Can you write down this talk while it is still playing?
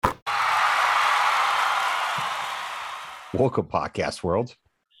Welcome, podcast world.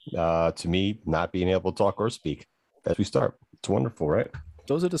 To me, not being able to talk or speak as we start. It's wonderful, right?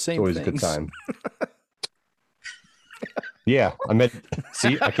 Those are the same It's always things. a good time. Yeah, I meant.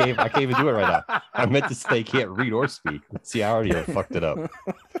 See, I can't even do it right now. I meant to say can't read or speak. See, I already fucked it up.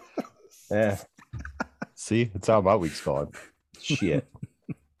 Yeah. See, that's how my week's going. Shit.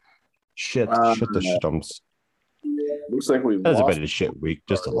 The shitums. Looks like we've That's a lost. bit of a shit week.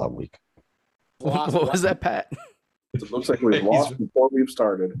 Just a long week. What was that, Pat? It looks like we've lost before we've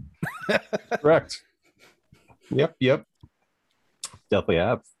started. Correct. Yep. Definitely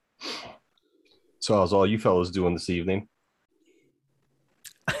have. So how's all you fellas doing this evening?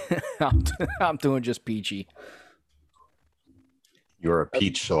 I'm doing just peachy. You're a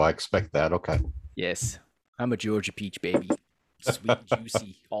peach, so I expect that. Okay. Yes, I'm a Georgia peach, baby. Sweet,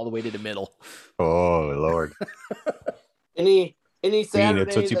 juicy, all the way to the middle. Oh Lord. Any Being a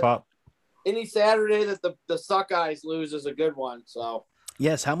Saturday Tootsie Pop? any Saturday that the Suckeyes lose is a good one. So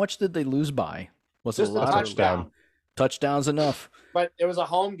Yes, how much did they lose by? Was it a just a lot? touchdown, Touchdowns enough. but it was a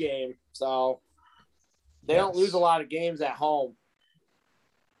home game, so they don't lose a lot of games at home.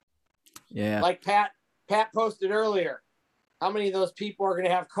 Yeah. Like Pat posted earlier, how many of those people are going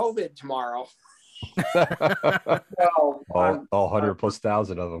to have COVID tomorrow? Well, all 100 plus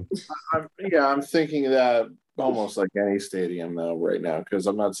thousand of them. I'm thinking that almost like any stadium though right now because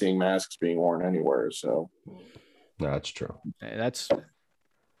I'm not seeing masks being worn anywhere. So No, that's true. That's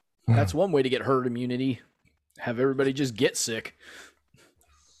one way to get herd immunity. Have everybody just get sick.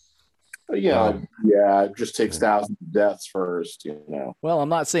 it just takes thousands of deaths first, Well, I'm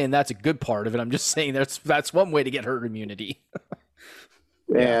not saying that's a good part of it. I'm just saying that's one way to get herd immunity.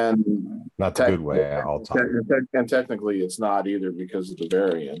 And Not the good way all the time. And technically, it's not either because of the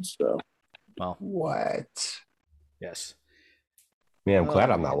variants. So, Well, What? yes. Man, I'm glad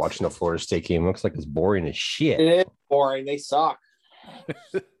I'm not watching the Florida State game. It looks like it's boring as shit. It is boring. They suck.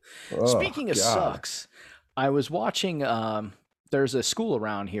 Oh, Speaking of God. sucks, I was watching. There's a school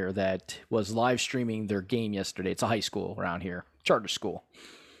around here that was live streaming their game yesterday. It's a high school around here, charter school.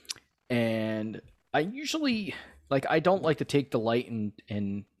 And I usually I don't like to take delight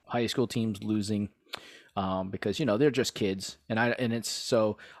in high school teams losing, because they're just kids, and it's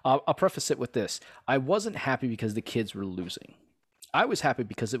so. I'll preface it with this: I wasn't happy because the kids were losing. I was happy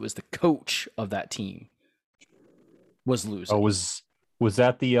because it was the coach of that team was losing. Oh, was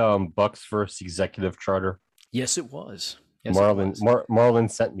that the Bucks versus executive charter? Yes, it was. Yes, Marlon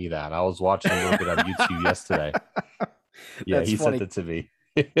sent me that. I was watching a little bit on YouTube yesterday. Yeah, That's he funny. sent it to me.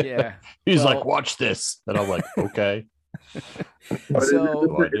 Yeah. He's Well- like, watch this. And I'm like, okay. So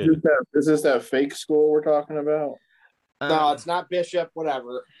is this that fake school we're talking about? No, it's not Bishop.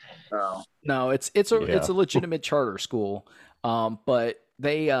 Whatever. Oh, no, it's a legitimate charter school. But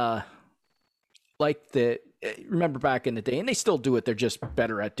they remember back in the day, and they still do it. They're just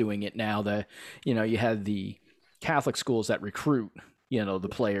better at doing it now. You had the Catholic schools that recruit, the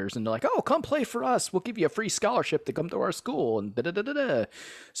players, and they're like, oh, come play for us. We'll give you a free scholarship to come to our school, and da-da-da-da-da.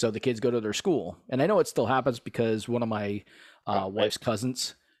 So the kids go to their school. And I know it still happens because one of my wife's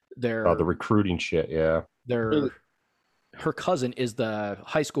cousins, The recruiting shit. Yeah. her cousin is the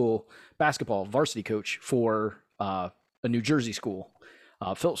high school basketball varsity coach for a New Jersey school,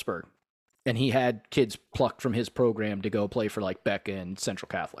 Phillipsburg. And he had kids plucked from his program to go play for like Becca and Central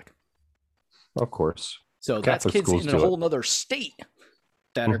Catholic. Of course. So Catholic that's kids schools in a do it. whole nother state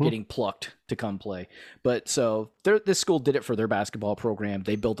that are getting plucked to come play. But so this school did it for their basketball program.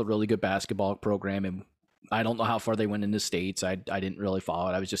 They built a really good basketball program, and I don't know how far they went in the States. I didn't really follow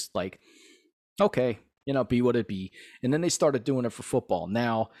it. I was just like, okay, be what it be. And then they started doing it for football.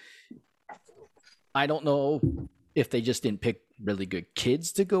 Now, I don't know if they just didn't pick really good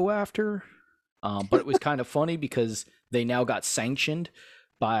kids to go after, but it was kind of funny because they now got sanctioned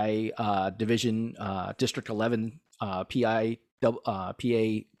by District 11 PIAA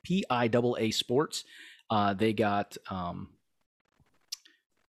Sports. They got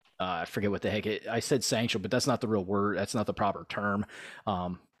I forget what the heck I said sanctioned, but that's not the real word. That's not the proper term.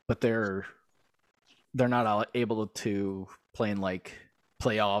 But they're not able to play in like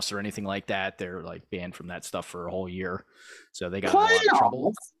playoffs or anything like that. They're like banned from that stuff for a whole year. So they got in a lot of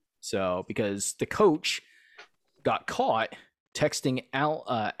trouble. So because the coach got caught texting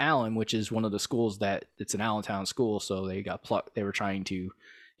Allen, which is one of the schools it's an Allentown school. So they got plucked. They were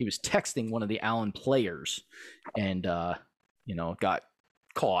he was texting one of the Allen players and, got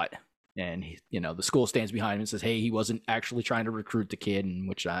caught. And, the school stands behind him and says, hey, he wasn't actually trying to recruit the kid. And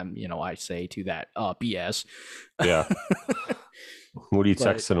which I say to that, BS. Yeah. What are you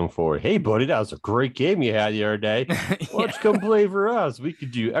texting him for? Hey, buddy, that was a great game you had the other day. Why don't you come play for us? We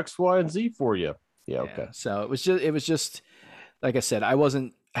could do X, Y, and Z for you. Yeah, okay. So it was just like I said, I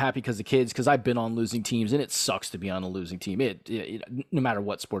wasn't happy because the kids, because I've been on losing teams, and it sucks to be on a losing team. No matter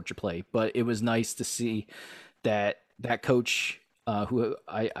what sport you play, but it was nice to see that coach, who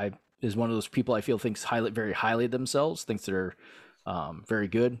I is one of those people I feel thinks very highly of themselves, thinks they're very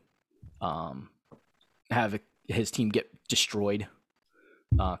good, have his team get destroyed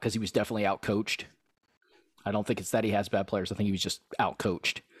because he was definitely outcoached. I don't think it's that he has bad players. I think he was just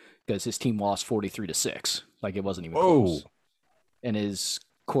outcoached because his team lost 43-6. Like, it wasn't even close. And his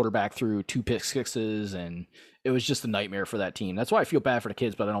quarterback threw 2 pick sixes, and it was just a nightmare for that team. That's why I feel bad for the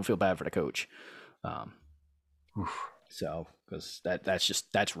kids, but I don't feel bad for the coach. So, because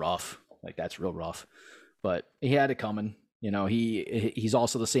that's rough. Like, that's real rough. But he had it coming. You know, he's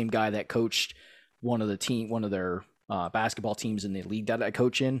also the same guy that coached one of their basketball teams in the league that I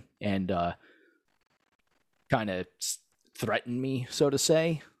coach in, and kind of threatened me, so to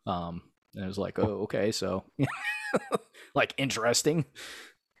say. And I was like, oh, okay, so like, interesting.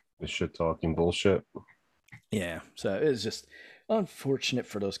 The shit talking bullshit. Yeah, so it was just unfortunate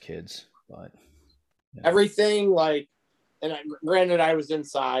for those kids, but yeah. Everything, like, and granted I was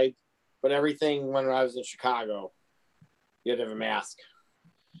inside, but everything when I was in Chicago, you had to have a mask.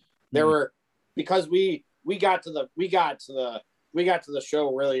 There were, because we got to the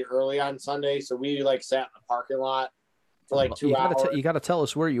show really early on Sunday, so we like sat in the parking lot for like 2 hours. You got to tell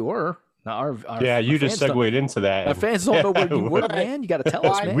us where you were. Now you just segued into that. Our fans don't know where you were, man. You got to tell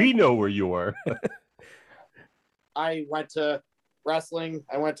us, man. We know where you were. I went to wrestling.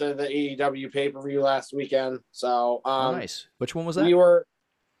 I went to the AEW pay-per-view last weekend. So nice. Which one was that?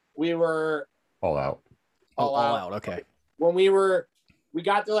 We were All Out. All Out. Okay. When we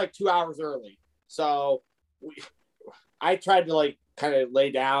got there like 2 hours early. So I tried to like kind of lay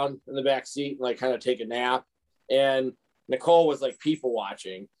down in the back seat and like kind of take a nap. And Nicole was like people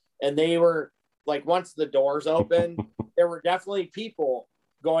watching. And they were like, once the doors opened, there were definitely people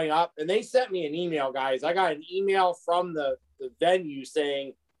going up. And they sent me an email, guys. I got an email from the venue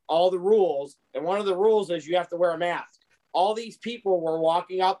saying all the rules. And one of the rules is you have to wear a mask. All these people were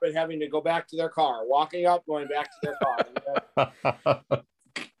walking up and having to go back to their car, walking up, going back to their car.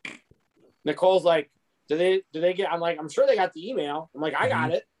 Nicole's like, do they get, I'm like, I'm sure they got the email. I'm like, I got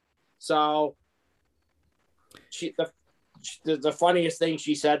it. So the funniest thing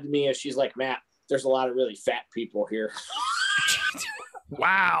she said to me is, she's like, Matt, there's a lot of really fat people here.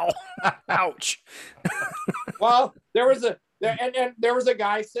 Wow. Ouch. Well, there was a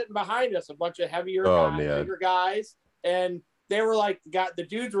guy sitting behind us, a bunch of bigger guys. And they were like, the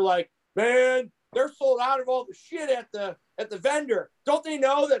dudes were like, man, they're sold out of all the shit at the vendor. Don't they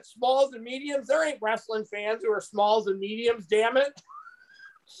know that smalls and mediums, there ain't wrestling fans who are smalls and mediums, damn it.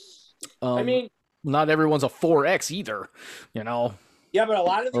 I mean, not everyone's a 4X either, you know. Yeah, but a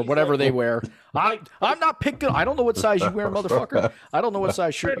lot of these, or whatever they wear. I'm not picking. I don't know what size you wear, motherfucker. I don't know what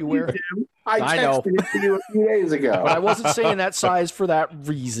size shirt you wear. I know. It to you a few days ago. But I wasn't saying that size for that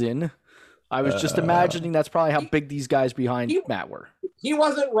reason. I was just imagining that's probably how big these guys behind Matt were. He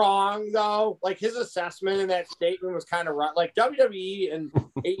wasn't wrong, though. Like, his assessment in that statement was kind of right. Like, WWE and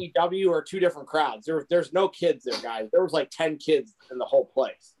AEW are two different crowds. There's no kids there, guys. There was like 10 kids in the whole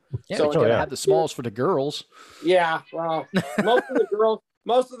place. Yeah, so you gotta have the smalls for the girls. Yeah, well, most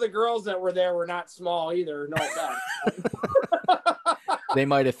of the girls that were there were not small either. No offense. They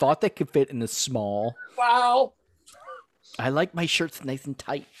might have thought they could fit in the small. Wow. I like my shirts nice and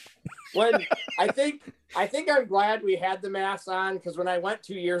tight. When I think I'm glad we had the masks on, because when I went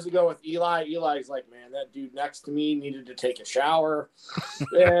 2 years ago with Eli's like, man, that dude next to me needed to take a shower.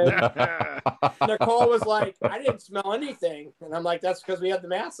 And Nicole was like, I didn't smell anything. And I'm like, that's because we had the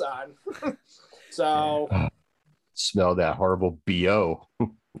masks on. So smell that horrible BO.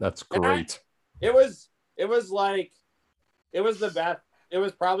 That's great. It was the best. It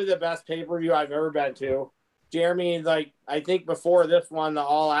was probably the best pay-per-view I've ever been to. Jeremy, like, I think before this one,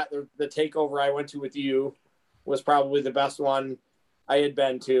 the takeover I went to with you was probably the best one I had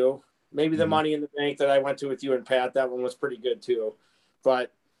been to. Maybe the Money in the Bank that I went to with you and Pat, that one was pretty good too.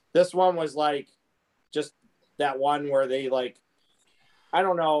 But this one was like just that one where they, like, I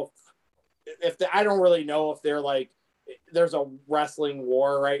don't know I don't really know if they're like, there's a wrestling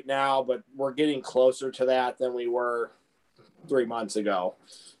war right now, but we're getting closer to that than we were 3 months ago.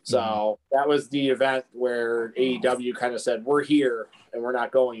 So that was the event where AEW kind of said, we're here and we're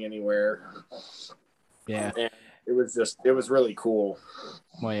not going anywhere. Yeah. And it was really cool.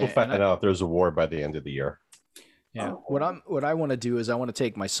 Well, yeah. We'll find out if there's a war by the end of the year. Yeah. What I want to do is I want to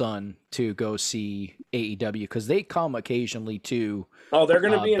take my son to go see AEW, because they come occasionally to. Oh, they're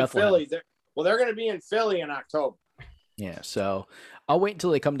going to be in Bethlehem. Philly. They're going to be in Philly in October. Yeah. So I'll wait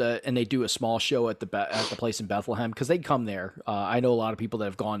until they come to and they do a small show at the place in Bethlehem, because they come there. I know a lot of people that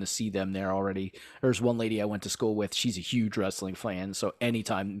have gone to see them there already. There's one lady I went to school with. She's a huge wrestling fan, so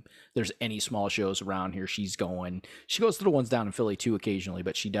anytime there's any small shows around here, she's going. She goes to the ones down in Philly too occasionally,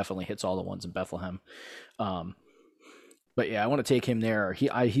 but she definitely hits all the ones in Bethlehem. But yeah, I want to take him there.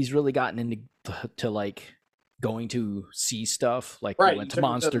 He's really gotten into like going to see stuff. Like Right, we went he to took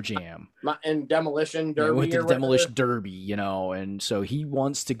Monster Jam. And Demolition Yeah, Derby. we went to or the whatever. Demolition Derby, you know, and so he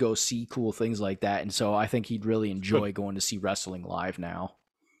wants to go see cool things like that. And so I think he'd really enjoy going to see wrestling live now.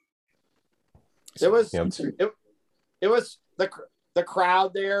 It was Yeah, it was the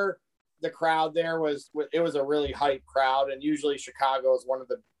crowd there. The crowd there was a really hype crowd, and usually Chicago is one of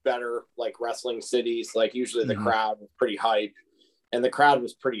the better like wrestling cities. Like usually the Mhm. crowd was pretty hype, and the crowd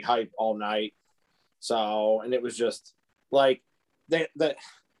was pretty hype all night. So, and it was just like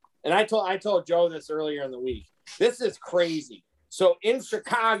and I told Joe this earlier in the week. This is crazy. So in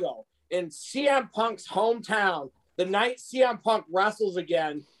Chicago, in CM Punk's hometown, the night CM Punk wrestles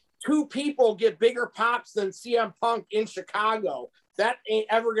again, 2 people get bigger pops than CM Punk in Chicago. That ain't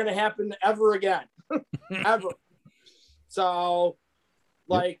ever going to happen ever again. Ever. So,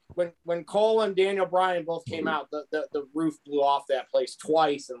 like, when Cole and Daniel Bryan both came out, the roof blew off that place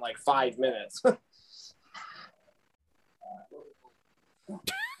twice in like 5 minutes.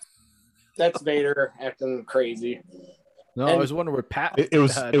 That's Vader acting crazy. No, And- I was wondering where Pat. It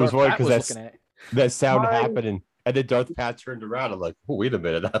was Darth funny Pat 'cause was that's- looking at. that sound Why- happened, and then Darth Pat turned around. I'm like, oh, wait a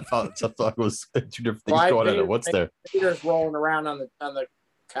minute. I thought it was 2 different things Why going on Vader- at once there. Vader's rolling around on the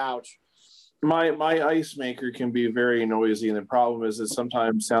couch. My ice maker can be very noisy, and the problem is it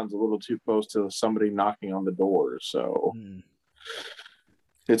sometimes sounds a little too close to somebody knocking on the door, so Hmm.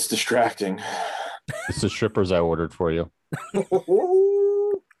 it's distracting. It's the strippers I ordered for you.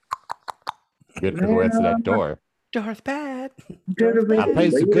 Good to go answer that door. Darth Pat. I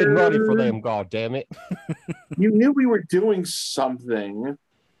paid some good money for them, god damn it. You knew we were doing something.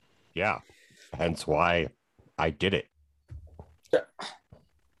 Yeah. Hence why I did it.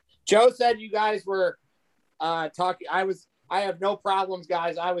 Joe said you guys were talking. I have no problems,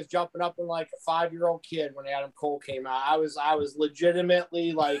 guys. I was jumping up in like a 5-year-old kid when Adam Cole came out. I was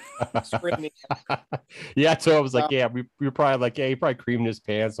legitimately like screaming. Yeah, so I was like, yeah, we were probably like, yeah, he probably creamed his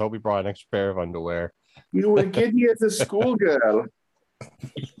pants. I hope he brought an extra pair of underwear. You were giddy as a schoolgirl.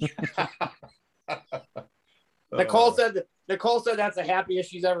 Nicole said that's the happiest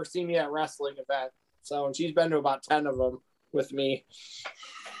she's ever seen me at a wrestling event. So, and she's been to about 10 of them with me.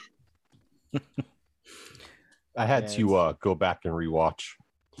 I had Yeah, to go back and rewatch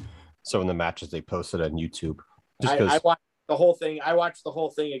some of the matches they posted on YouTube. Just I because watched the whole thing. I watched the whole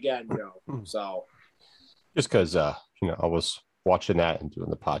thing again, Joe. So I was watching that and doing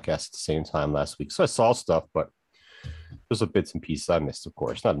the podcast at the same time last week. So I saw stuff, but there's a bits and pieces I missed, of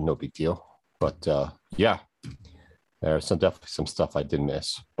course. No big deal. But yeah, there's definitely some stuff I did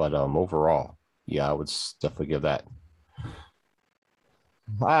miss. But overall, yeah, I would definitely give that.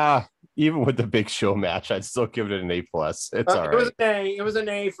 Even with the Big Show match, I'd still give it an A+. It's all it was right. an A. It was an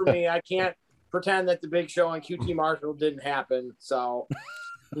A for me. I can't pretend that the Big Show on QT Marshall didn't happen. So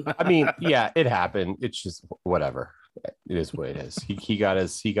I mean, yeah, it happened. It's just whatever. It is what it is.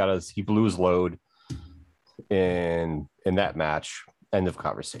 He blew his load in that match. End of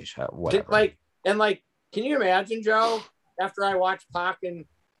conversation. Whatever. Can you imagine, Joe, after I watched Pac and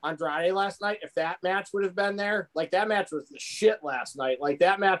Andrade last night, if that match would have been there? Like, that match was the shit last night. Like,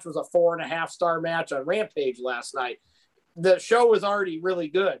 that match was a 4.5-star match on Rampage last night. The show was already really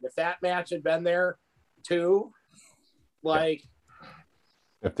good. If that match had been there too, like,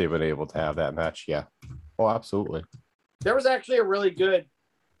 If they've been able to have that match, yeah. Oh, absolutely. there was actually a really good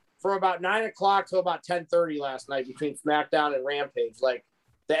from about 9 o'clock till about 10:30 last night between SmackDown and Rampage. Like,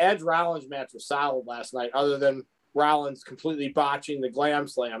 the Edge Rollins match was solid last night, other than Rollins completely botching the Glam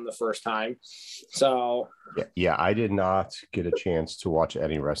Slam the first time. So Yeah, I did not get a chance to watch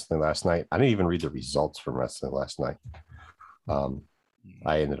any wrestling last night. I didn't even read the results from wrestling last night.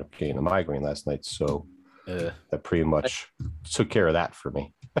 I ended up getting a migraine last night, so that pretty much took care of that for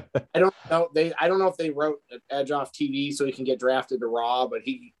me. I don't know. I don't know if they wrote Edge off TV so he can get drafted to Raw, but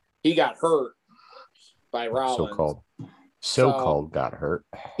he got hurt by Rollins. So-called got hurt.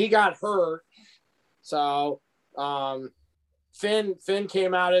 He got hurt. So Finn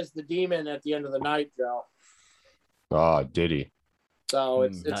came out as the Demon at the end of the night, Joe. Oh, did he? So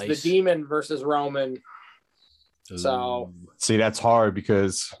it's Nice. the Demon versus Roman. So See, that's hard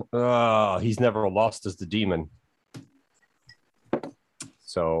because he's never lost as the Demon.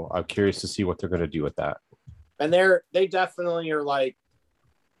 So I'm curious to see what they're going to do with that. and they definitely are like,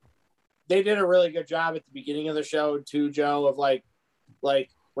 they did a really good job at the beginning of the show too, Joe, of like like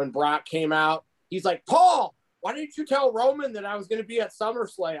when Brock came out, he's like, Paul, why didn't you tell Roman that I was going to be at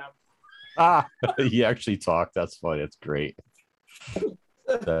SummerSlam? Ah, he actually talked. That's funny. That's great.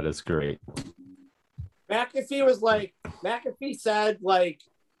 That is great. McAfee said, like,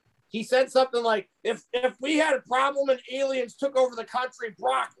 he said something like, if we had a problem and aliens took over the country,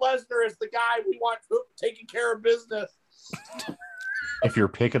 Brock Lesnar is the guy we want taking care of business. If you're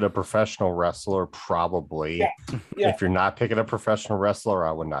picking a professional wrestler, probably. Yeah. If you're not picking a professional wrestler,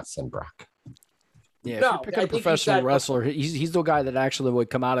 I would not send Brock. Yeah, if No, you're picking I a think he professional said- wrestler, he's the guy that actually would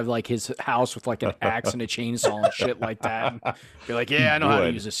come out of like his house with like an axe and a chainsaw and shit like that. And be like, yeah, I know how to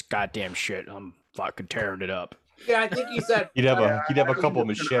would. use this goddamn shit. I'm fucking tearing it up. Yeah, I think he said He'd have a couple I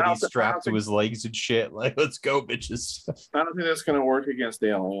machetes don't strapped to think- his legs and shit. Like, let's go, bitches. I don't think that's going to work against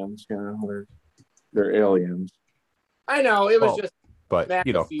aliens. You know, they're aliens. I know it was Well, just But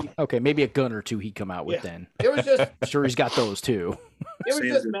you know, McAfee. Okay, maybe a gun or two he'd come out with Yeah. then. It was just I'm sure he's got those too.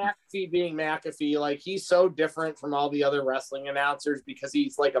 McAfee being McAfee. Like, he's so different from all the other wrestling announcers because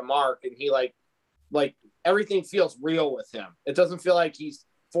he's like a mark, and he like everything feels real with him. It doesn't feel like he's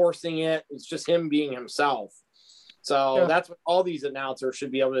forcing it. It's just him being himself. So that's what all these announcers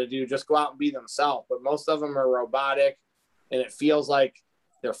should be able to do. Just go out and be themselves. But most of them are robotic, and it feels like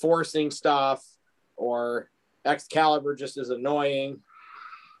they're forcing stuff, or Excalibur just is annoying.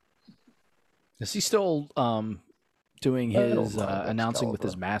 Is he still doing I don't his mind announcing with Excalibur.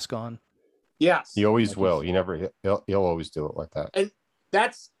 his mask on? Yes. he always will. He never. He'll always do it like that.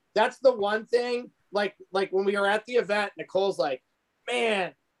 That's the one thing. Like when we were at the event, Nicole's like,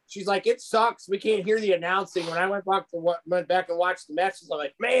 man, she's like, it sucks. We can't hear the announcing. When I went back and watched the match, she's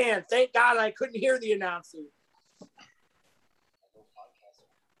like, man, thank God I couldn't hear the announcing.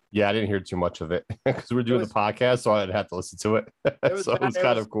 Yeah, I didn't hear too much of it because we were doing the podcast, so I'd have to listen to it. was So it was bad.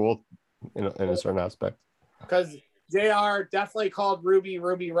 kind of cool in a certain aspect. Because JR definitely called Ruby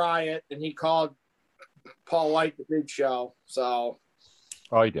Riot, and he called Paul White the Big Show. So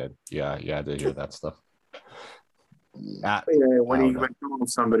Oh, he did. Yeah, I did hear that stuff. Yeah, when I you've don't been calling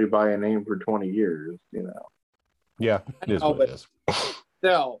somebody by a name for 20 years, you know. Yeah, it is know, what it is.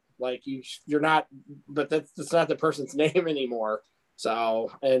 still, like, you're not, but that's not the person's name anymore.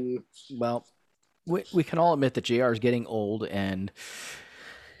 So, and Well, we can all admit that JR is getting old, and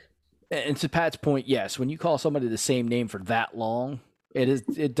to Pat's point, yes, when you call somebody the same name for that long,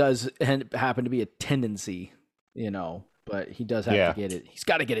 it does happen to be a tendency, you know. But he does have to get it. He's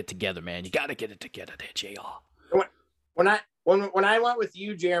got to get it together, man. You got to get it together, there, JR. when I went with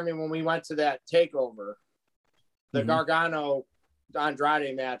you, Jeremy, when we went to that takeover, the Gargano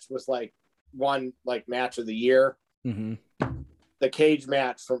Andrade match was like one like match of the year. Mm-hmm. The cage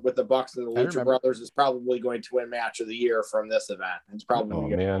match with the Bucks and the I Lucha remember. Brothers is probably going to win match of the year from this event. It's probably Oh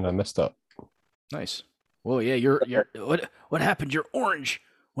man, I messed up. Nice. Well, yeah, you're what happened? You're orange.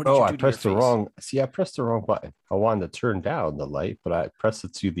 What did Oh, you I do to pressed the your face? wrong. See, I pressed the wrong button. I wanted to turn down the light, but I pressed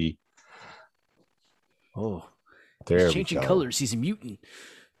it to the. Oh, There he's we changing go. colors. He's a mutant.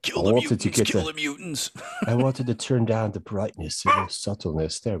 Kill I the wanted to mutants. get Kill the- the mutants. I wanted to turn down the brightness and the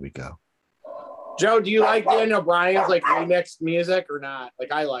subtleness. There we go. Joe, do you like Daniel Bryan's like remixed music or not?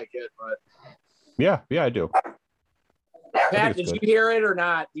 Like, I like it, but Yeah, I do. Pat, it's did you good. hear it or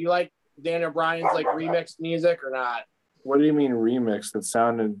not? Do you like Daniel Bryan's like remixed music or not? What do you mean remix? That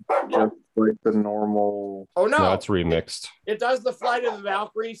sounded just like the normal. Oh no, No, it's remixed. it does the Flight of the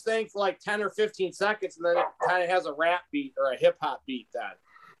Valkyries thing for like 10 or 15 seconds, and then it kind of has a rap beat or a hip hop beat then.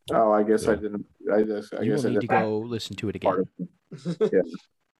 Oh, I guess I Yeah. didn't. I You guess will I need to didn't. go listen to it again. Part of it. Yeah.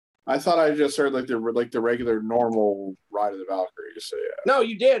 I thought I just heard like the regular normal Ride of the Valkyries. So yeah. No,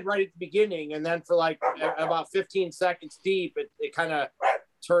 you did right at the beginning, and then for like about 15 seconds deep, it kind of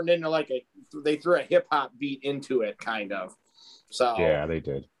turned into like they threw a hip hop beat into it, kind of. So Yeah, they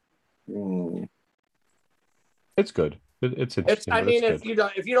did. Hmm. It's good. It's interesting. I but mean, it's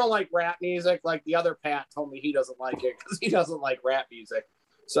if you don't like rap music, like the other Pat told me he doesn't like it because he doesn't like rap music.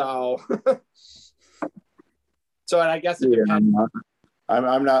 So, and I guess it Yeah, depends.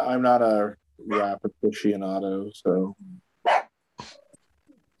 I'm not a rap aficionado. So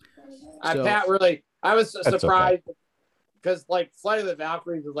So- Pat really, I was okay. surprised because like Flight of the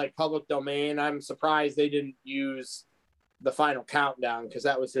Valkyries is like public domain. I'm surprised they didn't use the Final Countdown because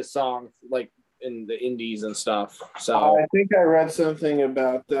that was his song, like in the indies and stuff. So I think I read something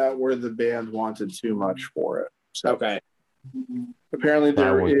about that where the band wanted too much for it. So okay, apparently I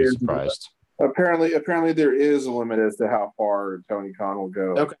there wouldn't be is surprised. apparently there is a limit as to how far Tony Khan will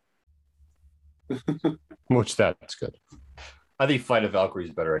go. Okay. Which that's good. I think Flight of Valkyrie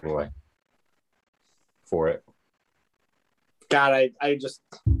is better anyway. For it. God, I just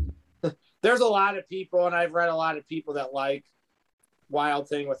there's a lot of people, and I've read a lot of people that like Wild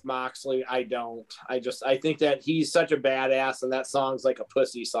Thing with Moxley. I don't. I think that he's such a badass, and that song's like a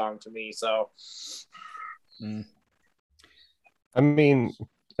pussy song to me. So, I mean,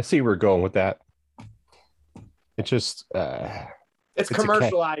 I see where we're going with that. It just it's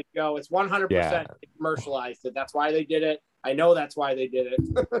commercialized, Joe. It's 100% commercialized. That's why they did it. I know that's why they did it.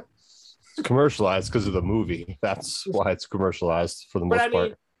 It's commercialized because of the movie. That's why it's commercialized for the most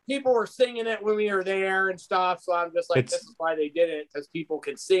part. People were singing it when we were there and stuff. So I'm just like, this is why they did it, because people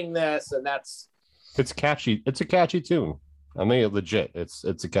can sing this, and that's. It's catchy. It's a catchy tune. I mean, legit. It's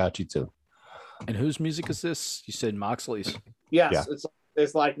a catchy tune. And whose music is this? You said Moxley's. Yes, yeah.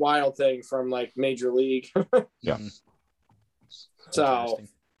 It's like Wild Thing from like Major League. Yeah. So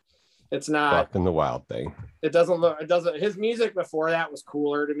it's not in the Wild Thing. It doesn't. His music before that was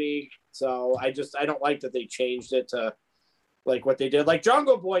cooler to me. So I don't like that they changed it to like what they did. Like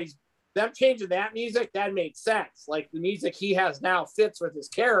Jungle Boys, them changing that music, that made sense. Like the music he has now fits with his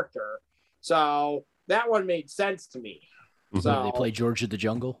character. So that one made sense to me. Mm-hmm. So they play George of the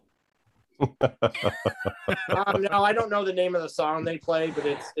Jungle. No, I don't know the name of the song they play, but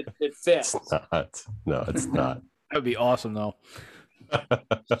it fits. It's not. No, it's not. That would be awesome, though.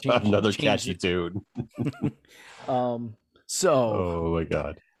 Another catchy tune. So, oh my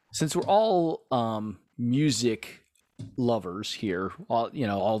god! Since we're all music lovers here,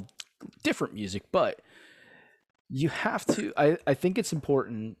 all different music, but you have to. I think it's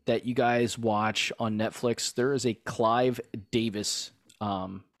important that you guys watch on Netflix. There is a Clive Davis,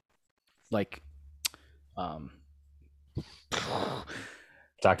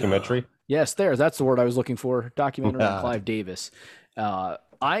 documentary. Yes, that's the word I was looking for. Documentary on Clive Davis.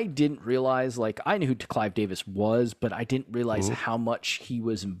 I didn't realize, I knew who Clive Davis was, but I didn't realize how much he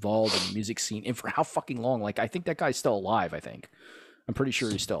was involved in the music scene and for how fucking long. I think that guy's still alive. I'm pretty sure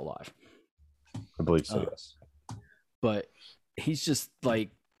he's still alive. I believe so, yes. But he's just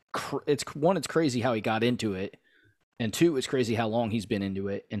it's crazy how he got into it. And two, it's crazy how long he's been into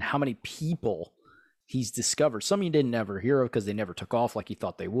it and how many people he's discovered. Some he didn't ever hear of because they never took off like he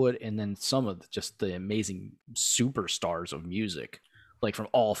thought they would. And then some of just the amazing superstars of music, from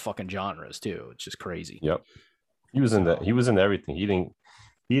all fucking genres too. It's just crazy. Yep. He was in everything.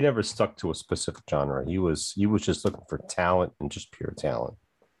 He never stuck to a specific genre. He was just looking for talent and just pure talent.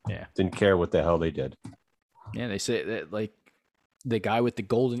 Yeah. Didn't care what the hell they did. Yeah. They say that the guy with the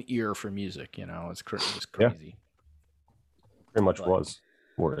golden ear for music, it's crazy. Yeah. Pretty much was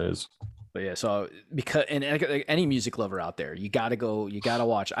or is. But yeah, so because any music lover out there, you gotta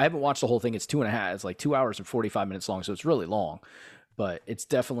watch. I haven't watched the whole thing. It's 2.5. It's 2 hours and 45 minutes long, so it's really long. But it's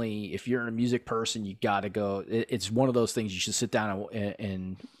definitely, if you're a music person, you gotta go. It's one of those things you should sit down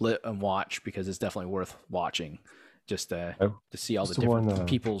and watch, because it's definitely worth watching, just to see all the different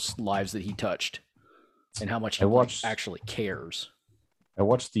people's lives that he touched and how much he actually cares. I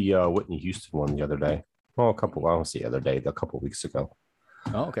watched the Whitney Houston one the other day. Well, a couple of weeks ago.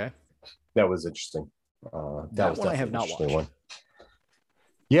 Oh, okay. That was interesting. That was one I have not watched. One.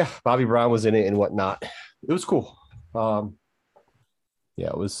 Yeah, Bobby Brown was in it and whatnot. It was cool. Yeah,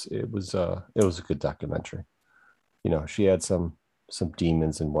 it was a good documentary. She had some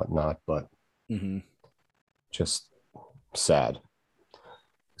demons and whatnot, but just sad.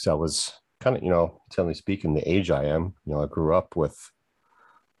 So I was kind of, generally speaking, the age I am. I grew up with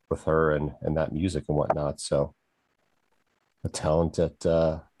her and that music and whatnot. So a talent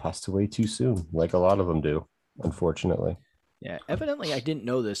that passed away too soon, like a lot of them do, unfortunately. Yeah, evidently I didn't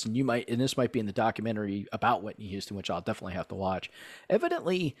know this, and this might be in the documentary about Whitney Houston, which I'll definitely have to watch.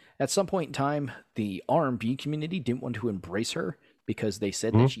 Evidently, at some point in time, the R&B community didn't want to embrace her because they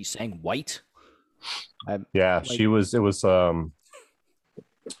said that she sang white. She was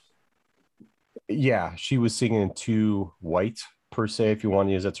singing too white, per se, if you want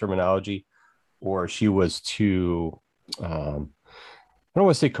to use that terminology, or she was too I don't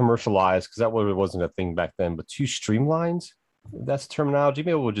want to say commercialized, because that wasn't a thing back then, but too streamlined. That's the terminology.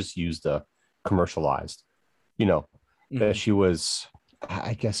 Maybe we'll just use the commercialized. That she was,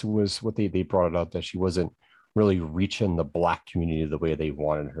 I guess it was what they brought it up, that she wasn't really reaching the Black community the way they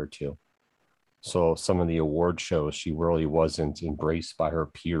wanted her to. So some of the award shows, she really wasn't embraced by her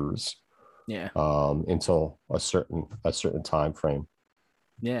peers. Yeah. Until a certain time frame.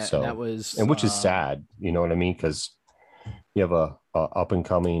 Yeah. So, and that was, which is sad. You know what I mean? Because you have a up and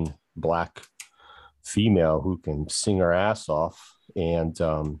coming Black female who can sing her ass off and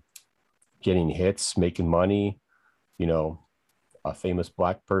getting hits, making money. A famous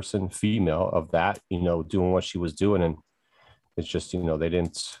Black person, female of that. Doing what she was doing, and it's just they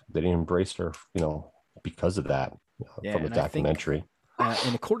didn't embrace her. Because of that. From the documentary.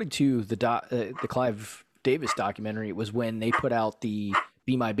 And according to the Clive Davis documentary, it was when they put out the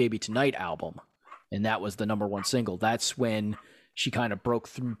Be My Baby Tonight album, and that was the #1 single. That's when she kind of broke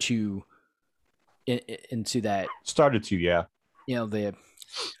through to into that. Started to, yeah. You know,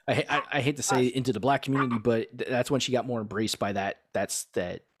 I hate to say into the black community, but that's when she got more embraced by that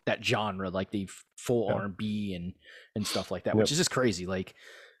genre, like the full R&B and stuff like that, which is just crazy. Like,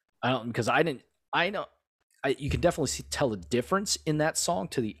 you can definitely tell the difference in that song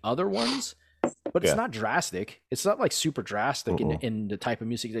to the other ones, but it's not drastic. It's not like super drastic in the type of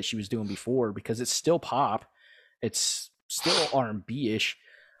music that she was doing before, because it's still pop. It's still R&B-ish.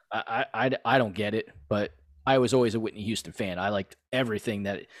 I don't get it, but I was always a Whitney Houston fan. I liked everything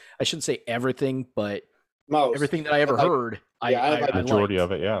I shouldn't say everything, but everything that I ever heard. I majority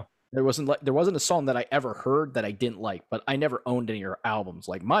liked. of it, yeah. There wasn't a song that I ever heard that I didn't like, but I never owned any of her albums.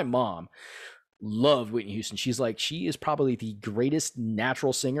 Like, my mom loved Whitney Houston. She's like, she is probably the greatest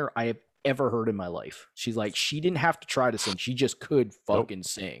natural singer I have ever heard in my life. She's like, she didn't have to try to sing. She just could fucking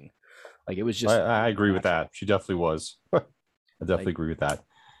sing. Like, it was just. I agree with that. She definitely was. I definitely agree with that.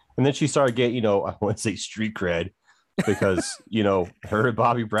 And then she started getting, I want to say street cred, because, her and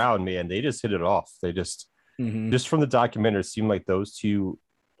Bobby Brown, man, they just hit it off. They just from the documentary, it seemed like those two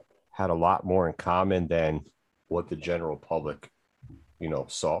had a lot more in common than what the general public,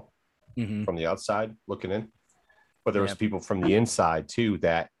 saw from the outside looking in. But there was people from the inside too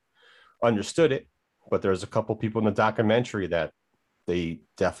that understood it. But there's a couple people in the documentary that they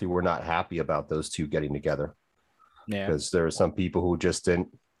definitely were not happy about those two getting together. Yeah, because there are some people who just didn't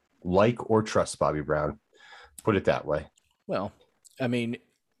like or trust Bobby Brown, put it that way. Well, I mean,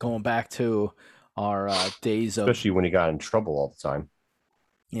 going back to our days of, especially when he got in trouble all the time.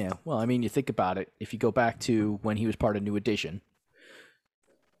 Yeah, well, I mean, you think about it. If you go back to when he was part of New Edition,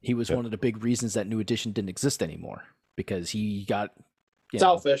 he was one of the big reasons that New Edition didn't exist anymore, because he got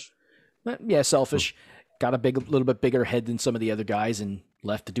selfish. Selfish. Got a little bit bigger head than some of the other guys and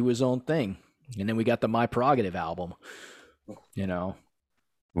left to do his own thing. And then we got the My Prerogative album. And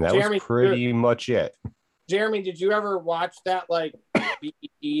that Jeremy, was pretty much it. Jeremy, did you ever watch that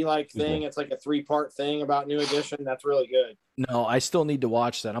BET thing? It's like a 3-part thing about New Edition. That's really good. No, I still need to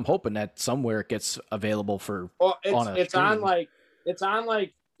watch that. I'm hoping that somewhere it gets available for. Well, it's on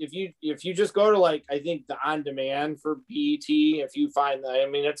if you just go to I think the on demand for BET, if you find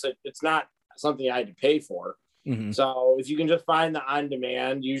it's not something I had to pay for. Mm-hmm. So if you can just find the on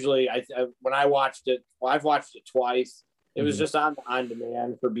demand, usually when I watched it, I've watched it twice. It was just on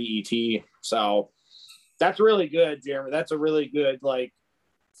demand for BET. So that's really good, Jeremy. That's a really good,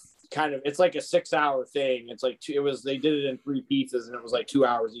 kind of, it's like a 6-hour thing. It's they did it in 3 pieces, and it was 2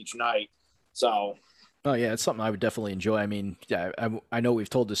 hours each night. So. Oh yeah, it's something I would definitely enjoy. I mean, I know we've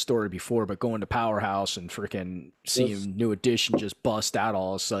told this story before, but going to Powerhouse and freaking seeing New Edition just bust out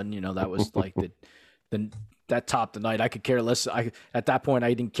all of a sudden, that was that topped the night. I could care less. At that point,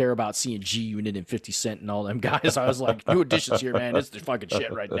 I didn't care about seeing G-Unit and 50 Cent and all them guys. I was like, New Edition's here, man. It's the fucking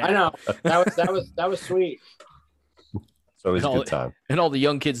shit right now. I know. That was sweet. So it was a good time. And all the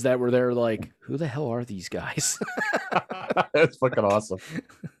young kids that were there, like, who the hell are these guys? That's fucking awesome.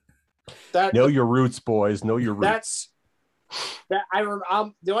 Know your roots, boys. Know your roots. The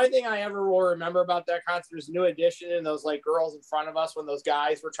only thing I ever will remember about that concert is New Edition and those girls in front of us when those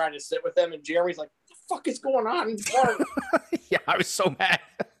guys were trying to sit with them, and Jeremy's like, "What the fuck is going on?" Yeah, I was so mad.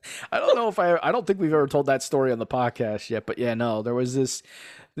 I don't know if I don't think we've ever told that story on the podcast yet, but yeah, no, there was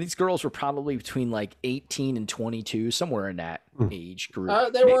these girls were probably between 18 and 22, somewhere in that age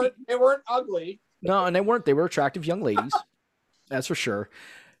group. They weren't ugly. No, and they weren't. They were attractive young ladies. That's for sure.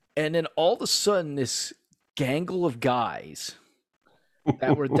 And then all of a sudden, this gangle of guys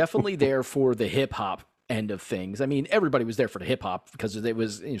that were definitely there for the hip hop end of things. I mean, everybody was there for the hip hop because it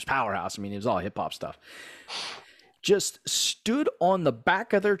was Powerhouse. I mean, it was all hip hop stuff. Just stood on the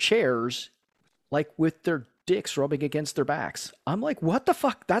back of their chairs, with their dicks rubbing against their backs. I'm like, what the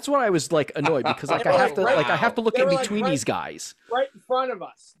fuck? That's what I was annoyed because I have to look in between these guys right in front of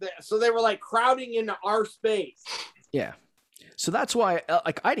us. So they were crowding into our space. Yeah. So that's why,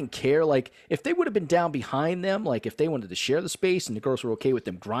 I didn't care. If they would have been down behind them, if they wanted to share the space and the girls were okay with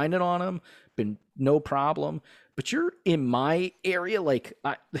them grinding on them, been no problem. But you're in my area,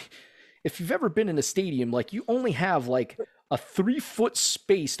 if you've ever been in a stadium, you only have a 3-foot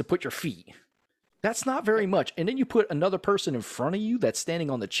space to put your feet. That's not very much. And then you put another person in front of you that's standing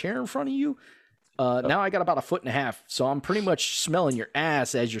on the chair in front of you. Now I got about 1.5 feet, so I'm pretty much smelling your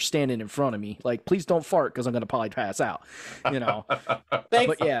ass as you're standing in front of me. Like, please don't fart because I'm gonna probably pass out. You know.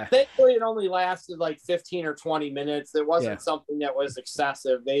 But yeah, thankfully it only lasted like 15 or 20 minutes. It wasn't Yeah. something that was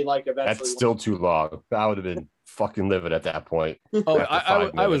excessive. They like eventually. That's still too long. I would have been fucking livid at that point. Oh, After I 5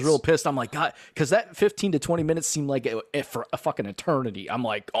 was minutes. real pissed. I'm like, God, because that 15 to 20 minutes seemed like it for a fucking eternity. I'm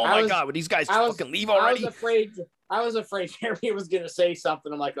like, oh my God, would these guys fucking leave already? I was afraid Jeremy was gonna say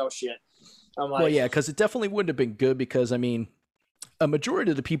something. I'm like, oh shit. I'm like, Well, yeah, because it definitely wouldn't have been good because, I mean, a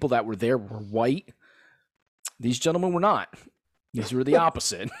majority of the people that were there were white. These gentlemen were not. These were the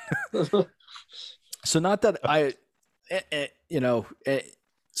opposite. So not that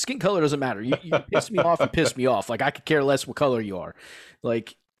skin color doesn't matter. You piss me off, you piss me off. Like, I could care less what color you are.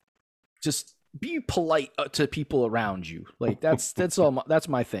 Like, just be polite to people around you. Like, that's that's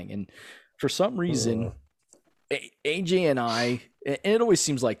my thing. And for some reason, AJ and I, and it always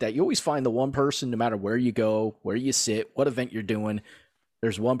seems like that. You always find the one person, no matter where you go, where you sit, what event you're doing,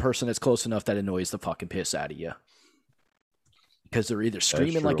 there's one person that's close enough that annoys the fucking piss out of you. Because they're either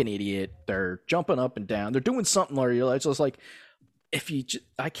screaming like an idiot, they're jumping up and down, they're doing something where you're just like,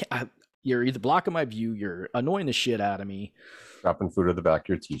 you're either blocking my view, you're annoying the shit out of me. Dropping food at the back of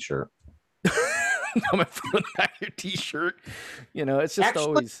your t-shirt. Coming from the back of your t-shirt. You know, it's just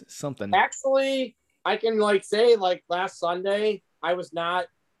always something. Actually, I can say last Sunday, there was no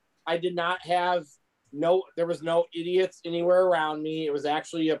idiots anywhere around me. It was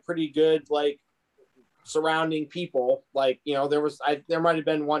actually a pretty good surrounding people. There might have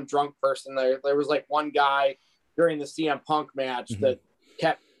been one drunk person there. There was one guy during the CM Punk match that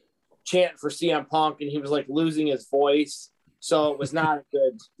kept chanting for CM Punk, and he was losing his voice. So it was not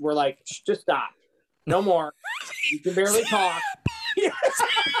good. We're like, just stop. No more. You can barely talk.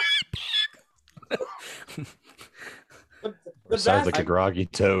 The Sounds like a groggy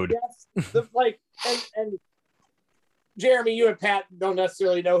toad. Yes, and Jeremy, you and Pat don't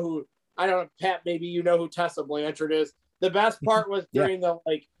necessarily know who. I don't know, Pat. Maybe you know who Tessa Blanchard is. The best part was during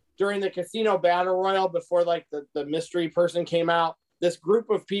the casino battle royal before the mystery person came out. This group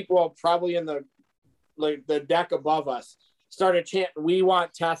of people, probably in the deck above us, started chanting, "We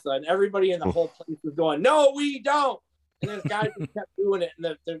want Tessa," and everybody in the whole place was going, "No, we don't." And this guy just kept doing it,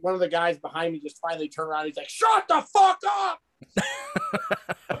 and one of the guys behind me just finally turned around. He's like, "Shut the fuck up!"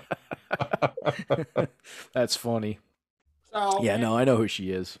 That's funny. So yeah, no, I know who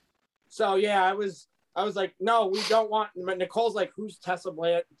she is. So yeah, I was like, "No, we don't want." But Nicole's like, "Who's Tessa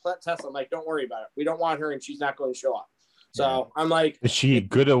Blanchard?" Tessa, I'm like, "Don't worry about it. We don't want her, and she's not going to show up." So I'm like, is she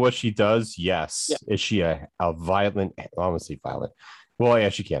good at what she does? Yes. Yeah. Is she a violent? Honestly, violent. Well, yeah,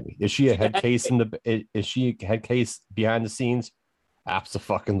 she can be. Is she a head case is she a head case behind the scenes?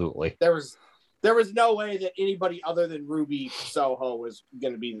 Absolutely. There was no way that anybody other than Ruby Soho was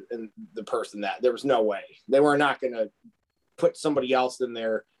going to be the person that there was no way. They were not going to put somebody else in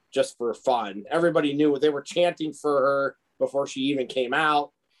there just for fun. Everybody knew they were chanting for her before she even came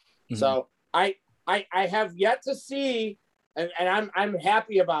out. Mm-hmm. So I have yet to see, and I'm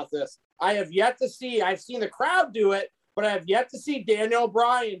happy about this. I have yet to see, I've seen the crowd do it, but I have yet to see Daniel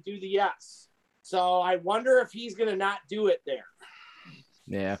Bryan do the yes. So I wonder if he's going to not do it there.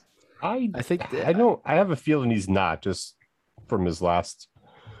 Yeah. I think I have a feeling he's not, just from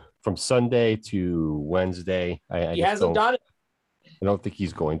from Sunday to Wednesday. He hasn't done it. I don't think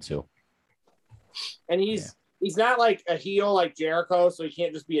he's going to. And he's not like a heel like Jericho, so he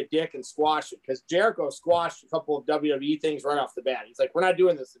can't just be a dick and squash it, because Jericho squashed a couple of WWE things right off the bat. He's like, we're not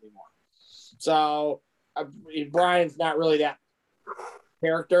doing this anymore. So Brian's not really that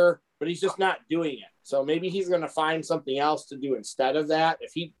character, but he's just not doing it. So maybe he's going to find something else to do instead of that.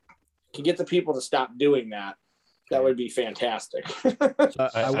 If he can get the people to stop doing that, that would be fantastic.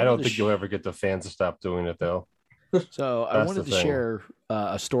 I don't think you'll ever get the fans to stop doing it, though. So I wanted to share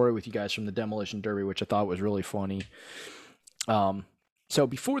a story with you guys from the Demolition Derby, which I thought was really funny. So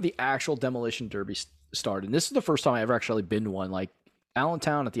before the actual Demolition Derby started, and this is the first time I ever actually been to one.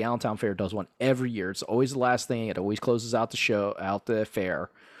 Allentown at the Allentown Fair does one every year. It's always the last thing. It always closes out the fair.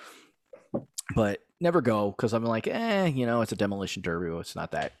 But never go because I'm like, it's a Demolition Derby. It's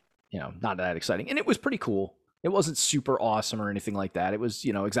not that, not that exciting. And it was pretty cool. It wasn't super awesome or anything like that. It was,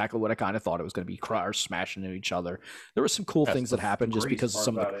 exactly what I kind of thought it was going to be. Cars smashing into each other. There were some cool things that happened just because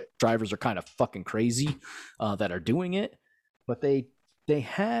some of the drivers are kind of fucking crazy that are doing it. But they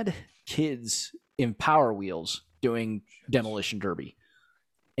had kids in Power Wheels doing Demolition Derby.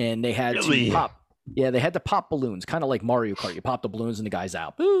 And they had to pop. Yeah, they had to pop balloons, kind of like Mario Kart. You pop the balloons and the guy's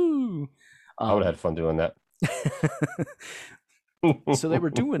out. Boo! I would have had fun doing that. So they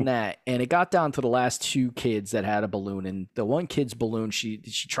were doing that, and it got down to the last two kids that had a balloon, and the one kid's balloon, she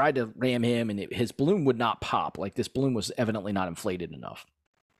tried to ram him, and his balloon would not pop. Like, this balloon was evidently not inflated enough.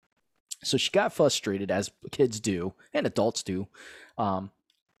 So she got frustrated, as kids do, and adults do.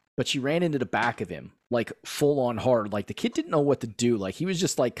 But she ran into the back of him, like, full on hard. Like, the kid didn't know what to do. Like, he was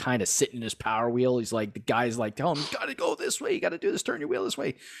just, like, kind of sitting in his Power Wheel. He's like, the guy's like, tell him, you got to go this way. You got to do this, turn your wheel this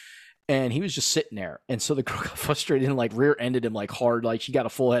way. And he was just sitting there. And so the girl got frustrated and, like, rear-ended him, like, hard. Like, she got a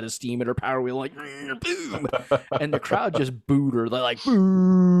full head of steam in her Power Wheel, like, boom. And the crowd just booed her. They're like,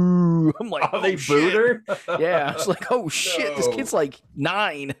 boo. I'm like, they booed her? Yeah. I was like, oh, shit. This kid's, like,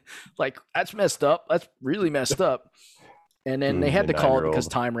 9. Like, that's messed up. That's really messed up. And then they had to call it because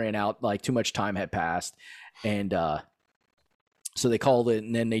time ran out. Like, too much time had passed. And so they called it,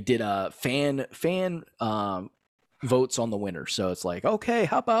 and then they did a fan votes on the winner. So it's like, okay,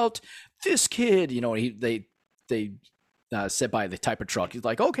 how about this kid? You know, they said by the type of truck. He's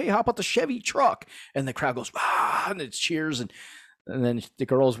like, okay, how about the Chevy truck? And the crowd goes, ah, and it cheers. And then the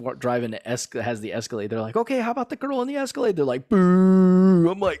girls driving has the Escalade. They're like, okay, how about the girl in the Escalade? They're like, boo.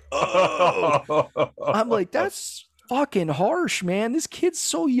 I'm like, oh. I'm like, that's fucking harsh, man. This kid's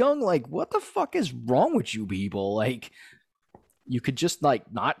so young. Like, what the fuck is wrong with you people? Like, you could just,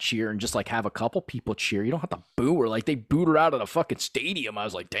 like, not cheer and just, like, have a couple people cheer. You don't have to boo her. Like, they booed her out of the fucking stadium. I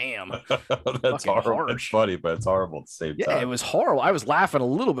was like, damn. That's horrible. It's funny, but it's horrible at the same time. Yeah, it was horrible. I was laughing a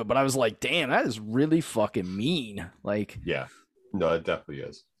little bit, but I was like, damn, that is really fucking mean. Like, yeah. No, it definitely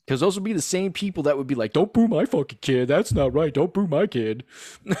is. Because those would be the same people that would be like, don't boo my fucking kid. That's not right. Don't boo my kid.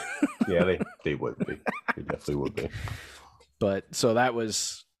 Yeah, they would be. They definitely would be. But so that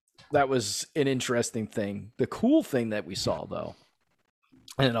was an interesting thing. The cool thing that we saw, though,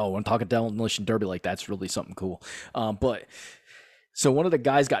 I don't know, when talking Demolition Derby, like, that's really something cool. But so one of the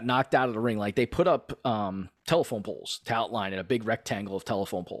guys got knocked out of the ring. Like, they put up telephone poles to outline in a big rectangle of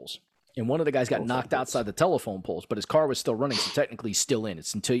telephone poles. And one of the guys got knocked outside the telephone poles, but his car was still running, so technically he's still in.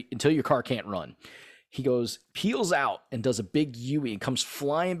 It's until your car can't run. He goes, peels out and does a big U-E and comes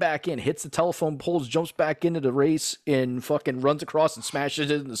flying back in, hits the telephone poles, jumps back into the race, and fucking runs across and smashes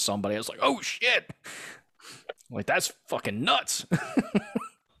it into somebody. I was like, oh shit. Like, that's fucking nuts.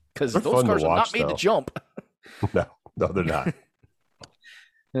 Because those cars are not made to jump. No, they're not.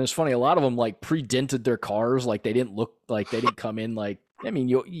 And it's funny, a lot of them, like, pre-dented their cars. Like, they didn't look like, they didn't come in like, I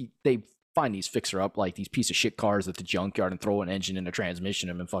mean, they find these fixer-up, like, these piece of shit cars at the junkyard and throw an engine and a transmission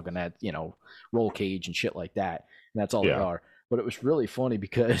in them and fucking that, you know, roll cage and shit like that. And that's all they are. But it was really funny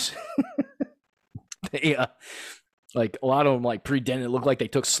because they, like, a lot of them, like, pre-dented. It looked like they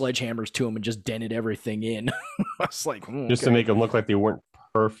took sledgehammers to them and just dented everything in. I was like, just to make them look like they weren't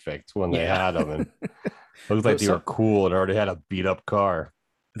perfect when they had them. And it looked like they were cool and already had a beat-up car.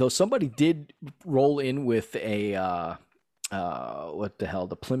 Though somebody did roll in with a... what the hell?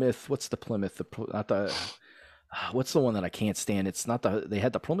 The Plymouth? What's the Plymouth? What's the one that I can't stand? It's not they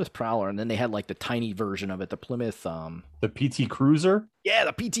had the Plymouth Prowler, and then they had, like, the tiny version of it, the Plymouth. The PT Cruiser? Yeah,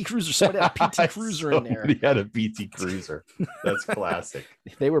 the PT Cruiser. Somebody had a PT Cruiser in there. Somebody had a PT Cruiser. That's classic.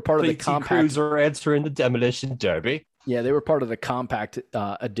 They were part of the PT compact. Cruiser entering the Demolition Derby. Yeah, they were part of the compact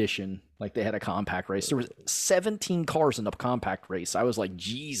edition. Like, they had a compact race. There was 17 cars in the compact race. I was like,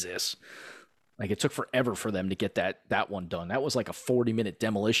 Jesus. Like, it took forever for them to get that one done. That was like a 40-minute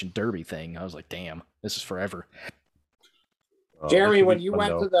Demolition Derby thing. I was like, damn, this is forever. Jeremy, when you went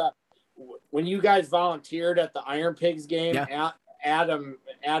to when you guys volunteered at the Iron Pigs game, Adam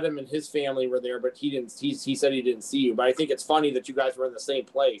and his family were there, but he said he didn't see you. But I think it's funny that you guys were in the same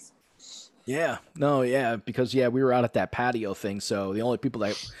place. Yeah, no, yeah, because we were out at that patio thing. So the only people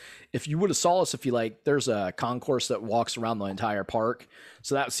that, if you would have saw us, there's a concourse that walks around the entire park.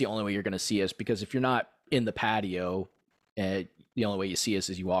 So that's the only way you're going to see us, because if you're not in the patio, the only way you see us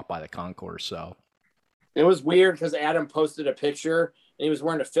is you walk by the concourse. So it was weird because Adam posted a picture and he was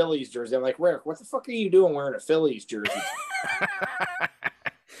wearing a Phillies jersey. I'm like, Rick, what the fuck are you doing wearing a Phillies jersey?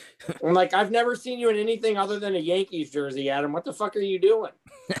 I'm like, I've never seen you in anything other than a Yankees jersey, Adam. What the fuck are you doing?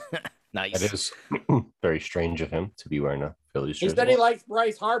 Nice. That is very strange of him to be wearing a Phillies jersey. He said he likes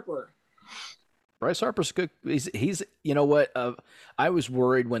Bryce Harper. Bryce Harper's good. He's you know what? I was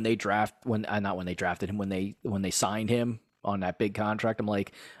worried when they signed him on that big contract. I'm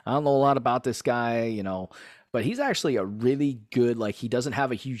like, I don't know a lot about this guy, you know, but he's actually a really good, like, he doesn't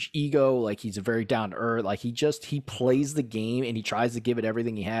have a huge ego. Like, he's a very down to earth. Like, he plays the game and he tries to give it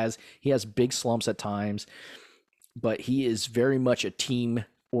everything he has. He has big slumps at times, but he is very much a team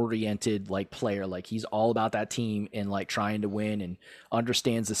oriented, like, player. Like, he's all about that team and, like, trying to win and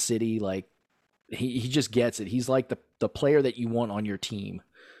understands the city. Like, he just gets it. He's like the player that you want on your team,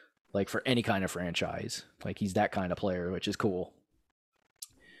 like, for any kind of franchise. Like, he's that kind of player, which is cool.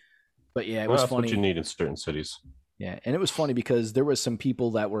 But yeah, it Well, was that's funny. what you need in certain cities. Yeah, and it was funny because there was some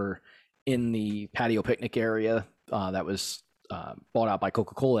people that were in the patio picnic area that was bought out by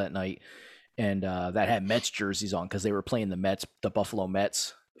Coca-Cola at night, and that had Mets jerseys on because they were playing the Buffalo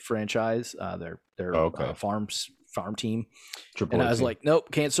Mets franchise, their Okay. farm team. Triple And A I was team. like,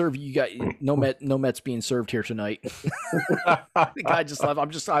 nope, can't serve you. You got no Mets being served here tonight. The guy just left.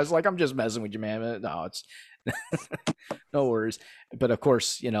 I was like, I'm just messing with you, man. No, it's no worries. But of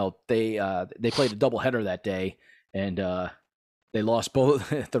course, they played a doubleheader that day, and they lost both.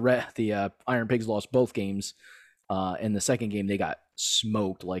 The Iron Pigs lost both games. In the second game, they got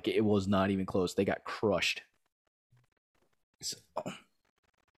smoked. Like it was not even close. They got crushed.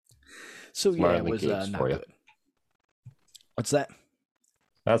 So yeah, it was not good. What's that?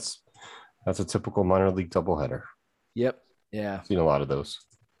 That's a typical minor league doubleheader. Yep. Yeah. Seen a lot of those.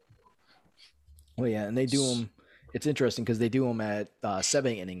 Well, yeah, and they do them. It's interesting because they do them at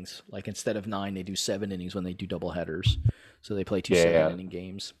 7 innings. Like instead of 9, they do 7 innings when they do double headers. So they play two 7-inning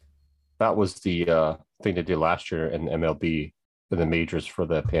games. That was the thing they did last year in MLB in the majors for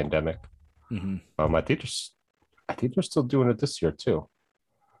the pandemic. Mm-hmm. I think they're still doing it this year too.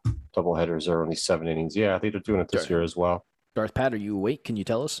 Double headers are only 7 innings. Yeah, I think they're doing it this year as well. Darth Pat, are you awake? Can you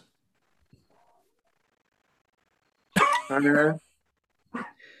tell us? Okay.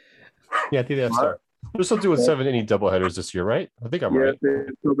 Yeah, I think they're still doing 7-inning doubleheaders this year, right? I think I'm right. They've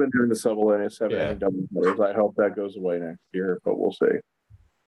still been doing the 7-inning double headers. I hope that goes away next year, but we'll see.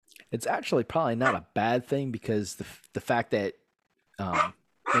 It's actually probably not a bad thing because the fact that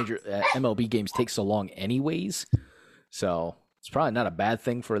major MLB games take so long anyways, so it's probably not a bad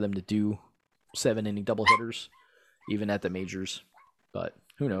thing for them to do 7-inning doubleheaders, even at the majors. But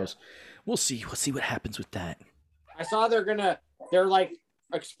who knows? We'll see. We'll see what happens with that. I saw they're like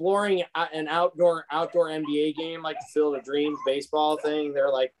exploring an outdoor NBA game, like the Field of Dreams baseball thing.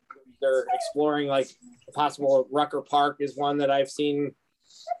 They're exploring like possible Rucker Park is one that I've seen.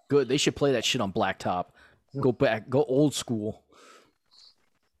 Good. They should play that shit on blacktop. Go old school.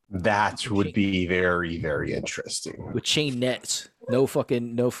 That would be very, very interesting. With chain nets. No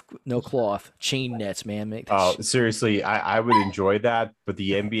cloth. Chain nets, man. Seriously, I would enjoy that, but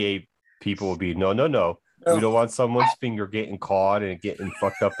the NBA people would be no. We don't want someone's finger getting caught and getting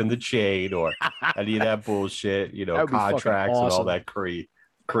fucked up in the chain or any of that bullshit, contracts and all that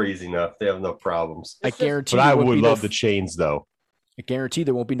crazy enough. They have no problems. I guarantee. But I would love the chains, though. I guarantee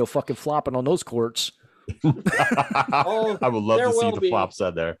there won't be no fucking flopping on those courts. I would love to see the flops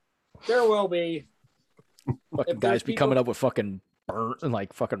on there. There will be. Fucking guys be coming up with fucking burnt and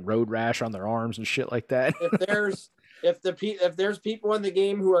like fucking road rash on their arms and shit like that. If there's people in the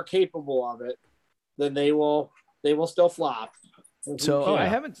game who are capable of it, then they will still flop. So I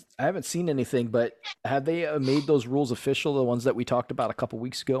haven't seen anything, but have they made those rules official? The ones that we talked about a couple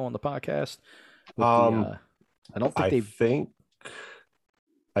weeks ago on the podcast. I don't think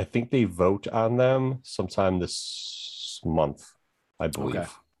I think they vote on them sometime this month, I believe. Okay.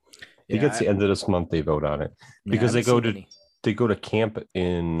 I think it's the end of this month they vote on it because they go to camp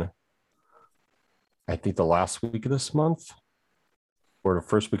in, I think, the last week of this month or the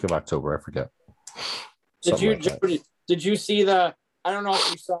first week of October. I forget. Did you see I don't know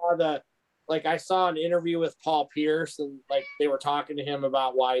if you saw I saw an interview with Paul Pierce and like they were talking to him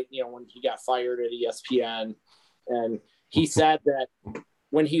about why, when he got fired at ESPN, and he said that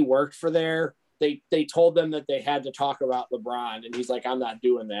when he worked for there, they told them that they had to talk about LeBron, and he's like, I'm not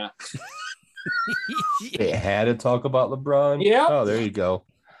doing that. They had to talk about LeBron? Yeah. Oh, there you go.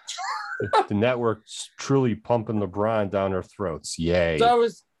 The network's truly pumping LeBron down their throats. Yay. So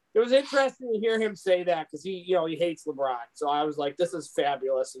it was interesting to hear him say that because he hates LeBron. So I was like, this is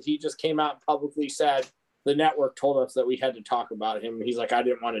fabulous. And he just came out and publicly said the network told us that we had to talk about him. And he's like, I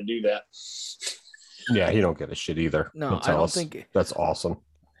didn't want to do that. Yeah, he don't get a shit either. No, I don't think that's awesome.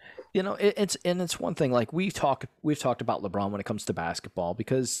 It's one thing. Like we've talked about LeBron when it comes to basketball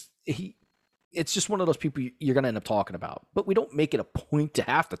because it's just one of those people you're going to end up talking about. But we don't make it a point to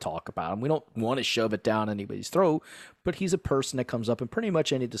have to talk about him. We don't want to shove it down anybody's throat. But he's a person that comes up in pretty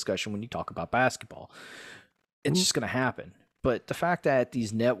much any discussion when you talk about basketball. It's just going to happen. But the fact that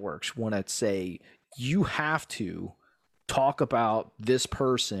these networks want to say you have to talk about this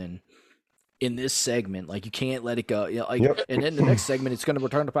person in this segment, like you can't let it go. And then the next segment, it's going to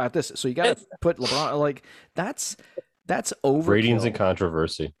return about this. So you got to put LeBron like that's overkill. Ratings and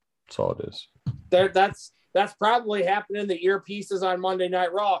controversy. That's all it is. That's probably happening. The earpieces on Monday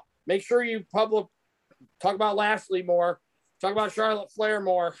Night Raw. Make sure you talk about Lashley more. Talk about Charlotte Flair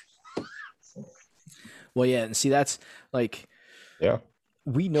more. Well, yeah, and see that's like,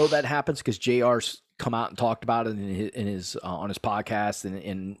 we know that happens because JR's come out and talked about it in his on his podcast and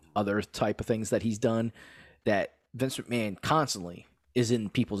in other type of things that he's done, that Vince McMahon constantly is in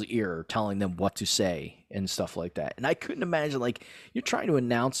people's ear telling them what to say and stuff like that. And I couldn't imagine, like, you're trying to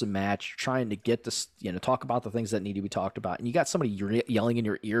announce a match, you're trying to get this, talk about the things that need to be talked about, and you got somebody yelling in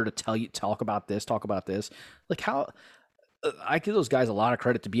your ear to tell you, talk about this. Like, how I give those guys a lot of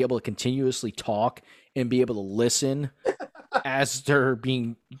credit to be able to continuously talk and be able to listen as they're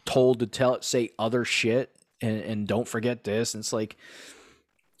being told to say other shit and don't forget this. And it's like,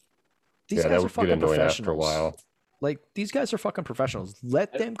 these guys are fucking professionals. After a while. Like, these guys are fucking professionals.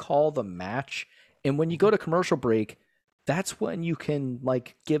 Let them call the match. And when you go to commercial break, that's when you can,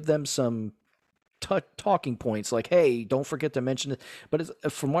 like, give them some talking points. Like, hey, don't forget to mention it.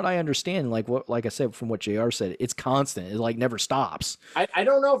 But from what I understand, like I said, from what JR said, it's constant. It, like, never stops. I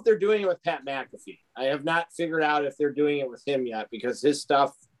don't know if they're doing it with Pat McAfee. I have not figured out if they're doing it with him yet, because his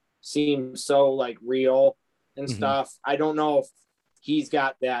stuff seems so, like, real and stuff. I don't know if he's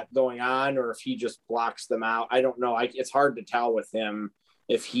got that going on or if he just blocks them out. I don't know. It's hard to tell with him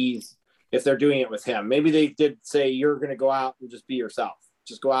if they're doing it with him. Maybe they did say, you're going to go out and just be yourself.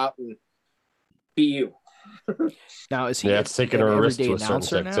 Just go out and be you. Now, is he it's taking a risk to a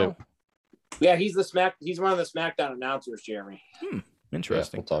certain extent too. Yeah, he's one of the SmackDown announcers, Jeremy.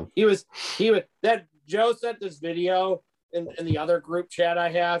 Interesting. Yeah, he was that Joe sent this video in the other group chat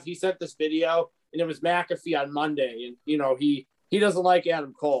I have. He sent this video and it was McAfee on Monday. And he doesn't like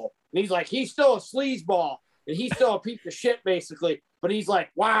Adam Cole. And he's like, he's still a sleazeball and he's still a piece of shit, basically. But he's like,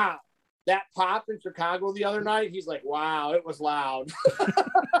 wow, that pop in Chicago the other night, he's like, wow, it was loud.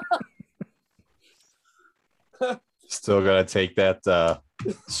 Still gotta take that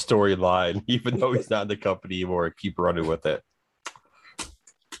storyline, even though he's not in the company anymore, and keep running with it.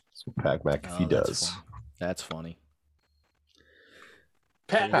 That's what Pat McAfee does. That's funny.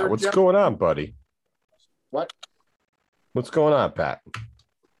 Pat, what's going on, buddy? What? What's going on, Pat?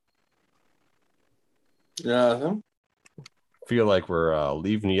 Nothing. Feel like we're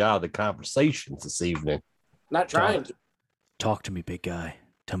leaving you out of the conversations this evening. Not trying to. Talk to me, big guy.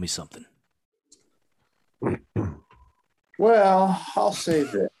 Tell me something. Well, I'll say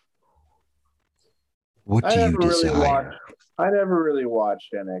this. What do you desire? I never really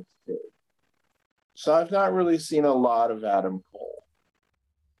watched NXT. So I've not really seen a lot of Adam Cole.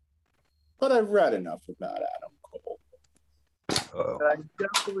 But I've read enough about Adam Cole. And I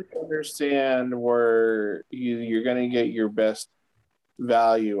definitely understand where you're going to get your best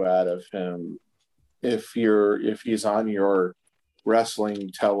value out of him if he's on your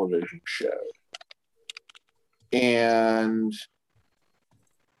wrestling television show. And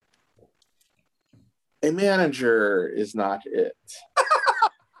a manager is not it.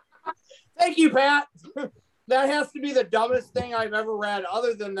 Thank you, Pat. That has to be the dumbest thing I've ever read,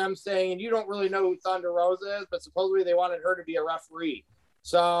 other than them saying, you don't really know who Thunder Rosa is, but supposedly they wanted her to be a referee.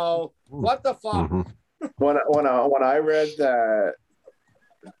 So what the fuck? Mm-hmm. When I read that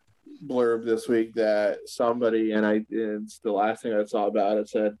blurb this week that somebody, and it's the last thing I saw about it,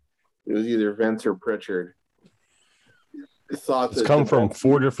 said it was either Vince or Pritchard. It's come from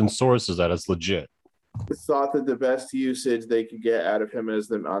 4 different sources that it's legit. Thought that the best usage they could get out of him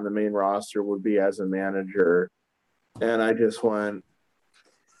on the main roster would be as a manager. And I just went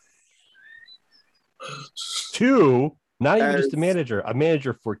 2, not even just a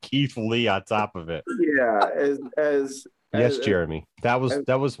manager for Keith Lee on top of it. Yeah, Jeremy. That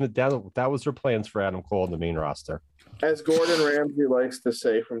was her plans for Adam Cole on the main roster. As Gordon Ramsay likes to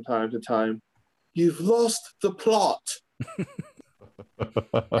say from time to time, you've lost the plot.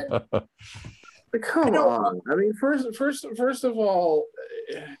 Come on. I mean, first of all,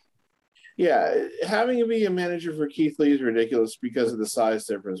 yeah, having him be a manager for Keith Lee is ridiculous because of the size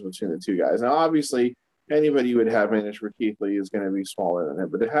difference between the two guys. Now, obviously, anybody you would have managed for Keith Lee is going to be smaller than him,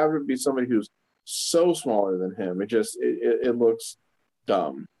 but to have it be somebody who's so smaller than him, it looks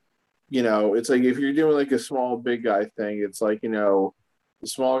dumb. It's like if you're doing like a small big guy thing, it's like, the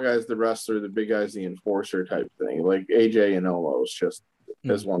small guy's the wrestler, the big guy's the enforcer type thing. Like AJ and Omos just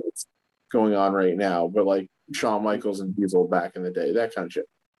as one that's going on right now, but like Shawn Michaels and Diesel back in the day, that kind of shit.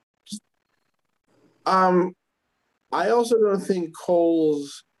 I also don't think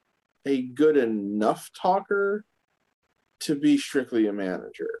Cole's a good enough talker to be strictly a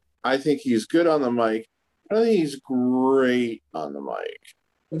manager. I think he's good on the mic. I don't think he's great on the mic.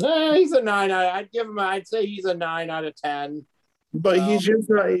 He's a 9. I'd say he's a 9 out of 10. But he's just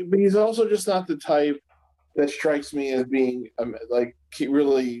not. But he's also just not the type that strikes me as being like he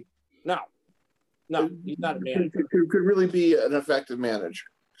really. No, he's not a manager. Could really be an effective manager.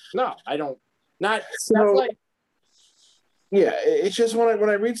 No, I don't. Not so. that's like Yeah, it's just when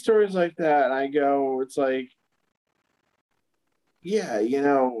I read stories like that, I go, it's like, yeah,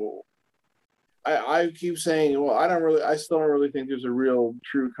 I keep saying, well, I still don't really think there's a real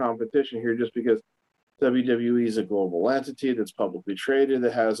true competition here, just because WWE is a global entity that's publicly traded,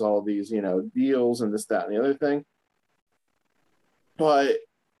 that has all these, deals and this, that, and the other thing. But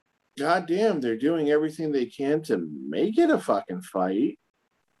goddamn, they're doing everything they can to make it a fucking fight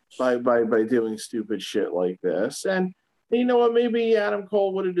by doing stupid shit like this. And you know what? Maybe Adam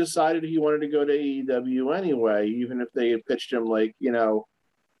Cole would have decided he wanted to go to AEW anyway, even if they had pitched him like,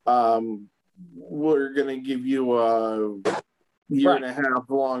 we're gonna give you a year and a half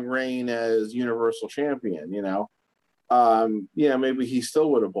long reign as Universal Champion. Maybe he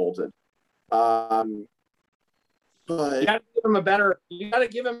still would have bolted. But you got to give him you got to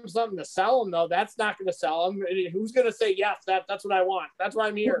give him something to sell him, though. That's not going to sell him. Who's going to say, yes, that's what I want. That's why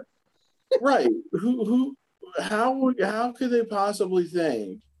I'm here. Right. How could they possibly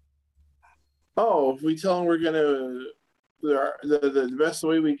think, oh, if we tell them we're going to, the best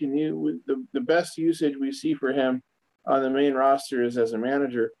way we can use, the best usage we see for him on the main roster is as a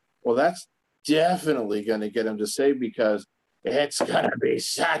manager. Well, that's definitely going to get him to say, because it's going to be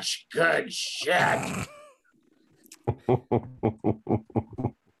such good shit.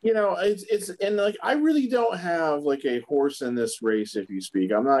 It's and like, I really don't have like a horse in this race, if you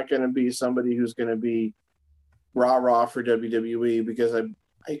speak. I'm not going to be somebody who's going to be rah for WWE, because I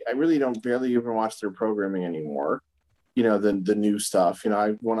really don't barely even watch their programming anymore. The new stuff.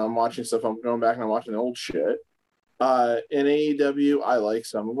 When I'm watching stuff, I'm going back and I'm watching the old shit. In AEW, I like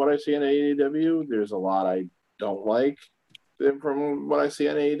some of what I see in AEW. There's a lot I don't like from what I see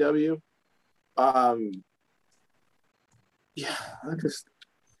in AEW.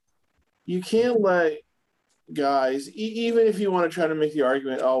 You can't let guys, even if you want to try to make the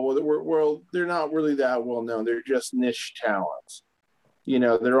argument, oh, well, they're not really that well known. They're just niche talents.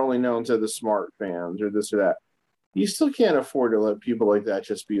 They're only known to the smart fans or this or that. You still can't afford to let people like that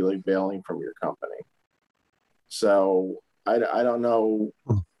just be like bailing from your company. So I don't know.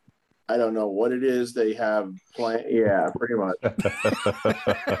 I don't know what it is they have planned. Yeah, pretty much.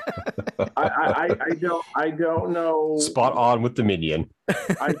 I don't know. Spot on with the minion.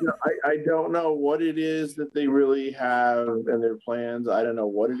 I don't know what it is that they really have in their plans. I don't know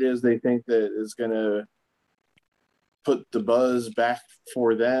what it is they think that is going to put the buzz back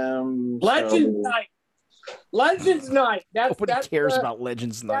for them. Legends Night. Nobody cares about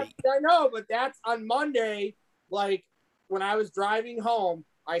Legends Night. I know, but that's on Monday. Like, when I was driving home,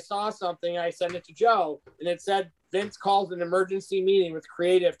 I saw something. I sent it to Joe, and it said Vince calls an emergency meeting with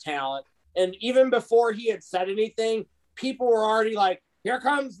creative talent. And even before he had said anything, people were already like, here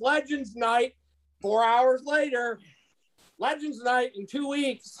comes Legends Night. 4 hours later, Legends Night in 2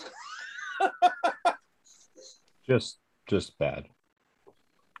 weeks. Just bad.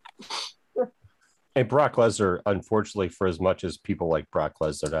 And Brock Lesnar, unfortunately, for as much as people like Brock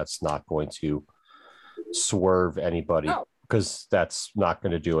Lesnar, that's not going to swerve anybody, because that's not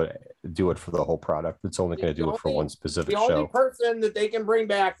going to do it for the whole product. It's only going to do it for one specific show. The only person that they can bring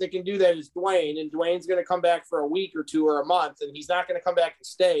back that can do that is Dwayne, and Dwayne's going to come back for a week or two or a month, and he's not going to come back and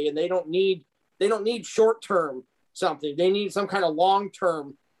stay. And they don't need short term something. They need some kind of long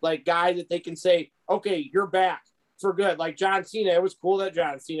term like guy that they can say, okay, you're back for good. Like John Cena, it was cool that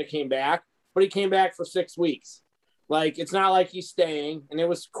John Cena came back, but he came back for 6 weeks. Like, it's not like he's staying, and it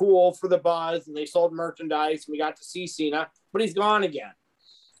was cool for the buzz, and they sold merchandise, and we got to see Cena, but he's gone again.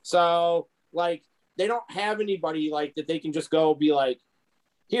 So, like, they don't have anybody, like, that they can just go be like,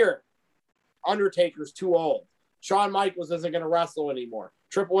 here, Undertaker's too old. Shawn Michaels isn't going to wrestle anymore.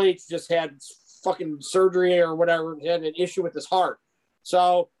 Triple H just had fucking surgery or whatever, had an issue with his heart.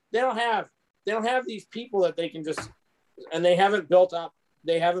 So, they don't have these people that they can just, and they haven't built up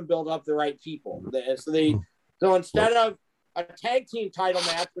the right people. So instead of a tag team title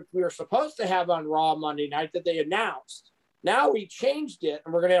match, which we were supposed to have on Raw Monday night that they announced, now we changed it,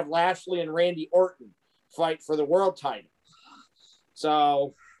 and we're going to have Lashley and Randy Orton fight for the world title.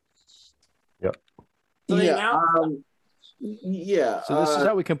 So, yep. So So this is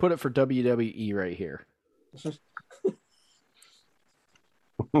how we can put it for WWE right here.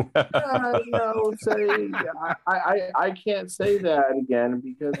 I can't say that again,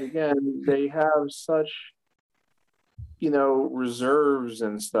 because again, they have such reserves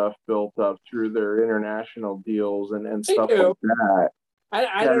and stuff built up through their international deals and stuff like that.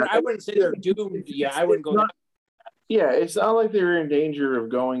 I wouldn't say they're doomed. Yeah, I wouldn't go. It's not like they're in danger of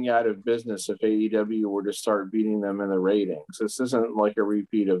going out of business if AEW were to start beating them in the ratings. This isn't like a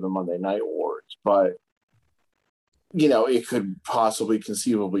repeat of the Monday Night Wars, but it could possibly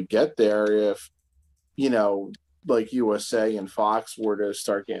conceivably get there if like USA and Fox were to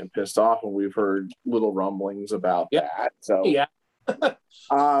start getting pissed off, and we've heard little rumblings about that. So Yeah.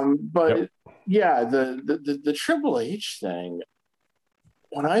 But yeah, the Triple H thing.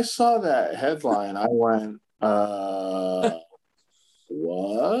 When I saw that headline, I went,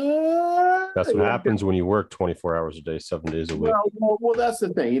 what? That's what happens when you work 24 hours a day, 7 days a week. Well, that's the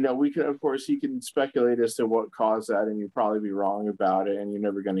thing. You know, we can, of course, you can speculate as to what caused that, and you'd probably be wrong about it, and you're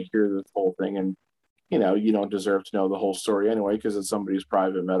never going to hear the whole thing. And, you know, you don't deserve to know the whole story anyway, because it's somebody's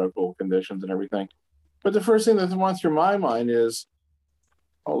private medical conditions and everything. But the first thing that went through my mind is,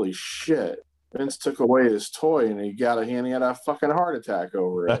 holy shit, Vince took away his toy and he had a fucking heart attack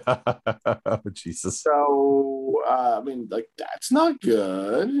over it. Oh, Jesus. So, I mean, like, that's not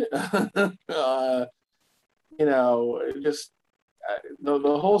good. You know, just the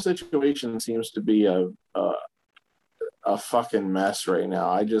whole situation seems to be a fucking mess right now.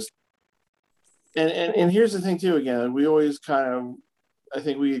 I just, and here's the thing too, again, we always kind of, I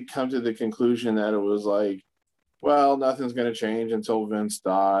think we come to the conclusion that it was like, well, nothing's going to change until Vince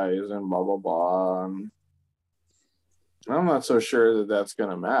dies and blah, blah, blah. And I'm not so sure that that's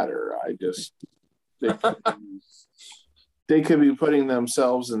going to matter. I just, they could be putting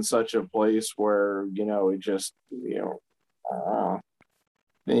themselves in such a place where, you know, it just, you know,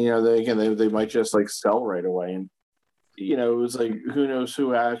 they might just like sell right away. And, you know, it was like, who knows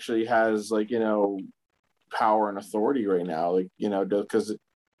who actually has like, you know, power and authority right now, like, you know, because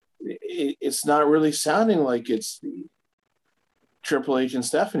it's not really sounding like it's Triple H and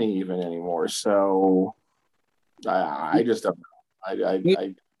Stephanie even anymore. So I just don't know.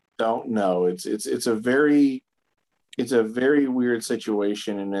 I don't know. It's a very weird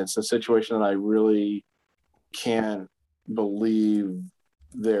situation, and it's a situation that I really can't believe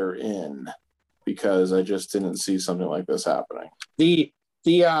they're in, because I just didn't see something like this happening.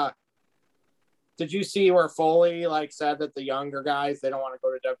 Did you see where Foley like said that the younger guys, they don't want to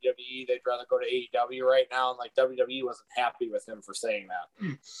go to WWE, they'd rather go to AEW right now, and like WWE wasn't happy with him for saying that?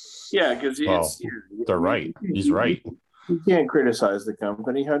 Yeah, because they're right. He's right. You can't criticize the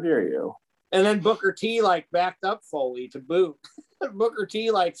company. How dare you? And then Booker T like backed up Foley to boot. Booker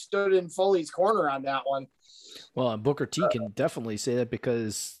T like stood in Foley's corner on that one. Well, and Booker T can definitely say that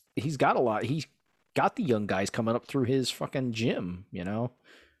because he's got a lot. He's got the young guys coming up through his fucking gym, you know?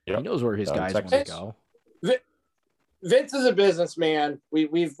 Yep. He knows where his guys want to go. Vince is a businessman.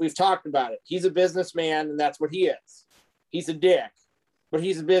 We've talked about it. He's a businessman, and that's what he is. He's a dick, but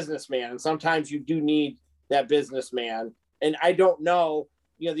he's a businessman, and sometimes you do need that businessman. And I don't know,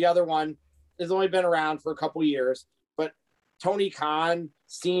 you know, the other one has only been around for a couple years, but Tony Khan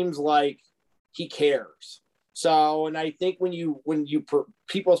seems like he cares. So, and I think when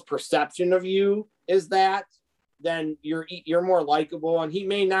people's perception of you is that, then you're more likable, and he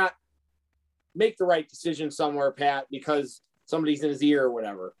may not make the right decision somewhere, Pat, because somebody's in his ear or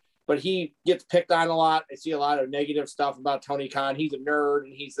whatever. But he gets picked on a lot. I see a lot of negative stuff about Tony Khan. He's a nerd,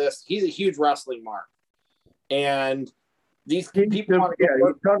 and he's a huge wrestling mark. And these people,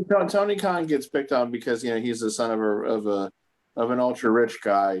 Tony Khan gets picked on because, you know, he's the son of an ultra rich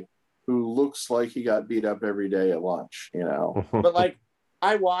guy who looks like he got beat up every day at lunch, you know. But like,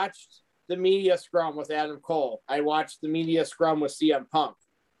 I watched the media scrum with Adam Cole. I watched the media scrum with CM Punk.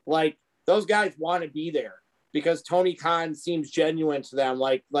 Like, those guys want to be there because Tony Khan seems genuine to them.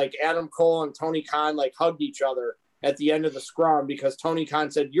 Like Adam Cole and Tony Khan like hugged each other at the end of the scrum because Tony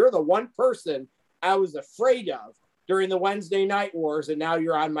Khan said, "You're the one person I was afraid of during the Wednesday Night Wars, and now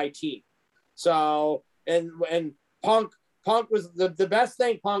you're on my team." So, and Punk was the best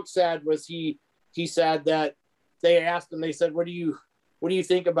thing Punk said was he said that they asked him, they said, what do you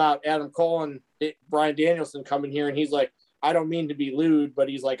think about Adam Cole and Bryan Danielson coming here? And he's like, I don't mean to be lewd, but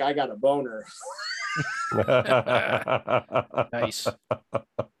he's like, I got a boner. Nice.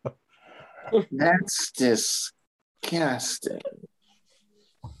 That's disgusting.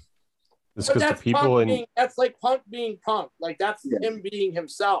 It's because the people that's like Punk being Punk. Like that's him being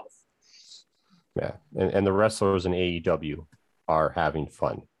himself. Yeah, and the wrestlers in AEW are having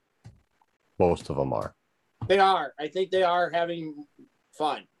fun. Most of them are. They are. I think they are having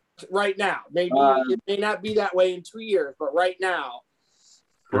fun right now. Maybe it may not be that way in 2 years, but right now.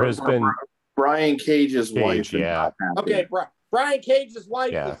 There has been Brian Cage's wife. Yeah. Okay, Brian Cage's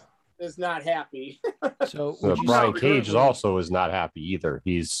wife is not happy. So Brian Cage is not happy either.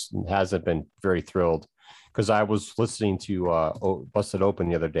 Hasn't been very thrilled because I was listening to Busted Open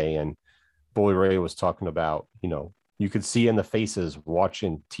the other day, and Bully Ray was talking about, you know, you could see in the faces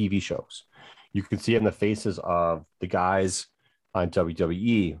watching TV shows. You could see in the faces of the guys on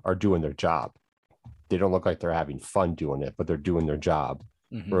WWE are doing their job. They don't look like they're having fun doing it, but they're doing their job.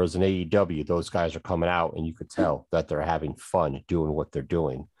 Mhm. Whereas in AEW, those guys are coming out and you could tell that they're having fun doing what they're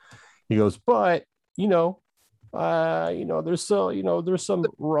doing. He goes, but there's still, there's some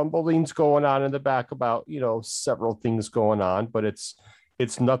rumblings going on in the back about, several things going on, but it's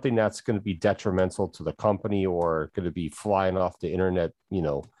nothing that's going to be detrimental to the company or going to be flying off the internet,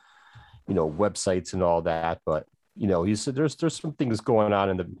 websites and all that. But he said there's some things going on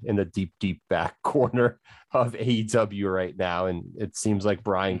in the deep back corner of AEW right now, and it seems like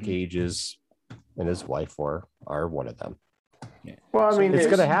Brian Cage and his wife are one of them. Yeah. Well, I mean, it's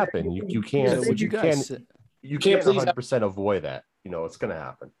going to happen. You can't. So would you guys? You can't 100% avoid that. It's going to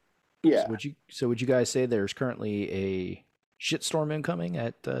happen. Yeah. Would you guys say there's currently a shitstorm incoming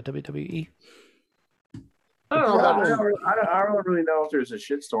at WWE? I don't know. I don't really know if there's a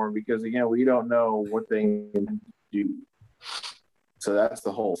shitstorm because again, we don't know what they do. So that's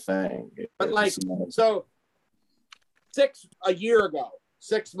the whole thing. But so a year ago,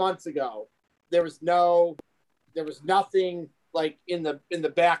 6 months ago, there was nothing like in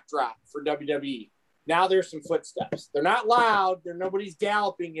the backdrop for WWE. Now there's some footsteps. They're not loud. Nobody's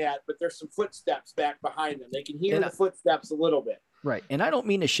galloping yet, but there's some footsteps back behind them. They can hear the footsteps a little bit. Right, and I don't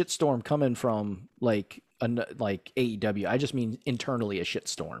mean a shitstorm coming from like AEW. I just mean internally a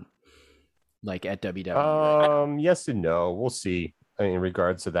shitstorm, like at WWE. Right? Yes and no. We'll see in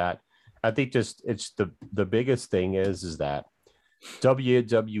regards to that. I think it's the biggest thing is that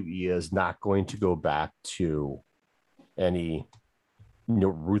WWE is not going to go back to any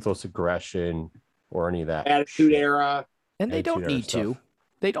ruthless aggression or any of that attitude era, and they don't need to.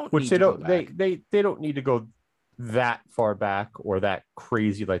 They don't. Which they don't. They don't need to go that far back or that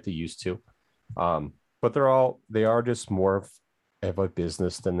crazy like they used to. But they are just more of a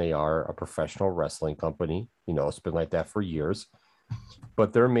business than they are a professional wrestling company. It's been like that for years.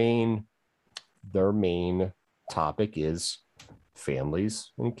 But their main topic is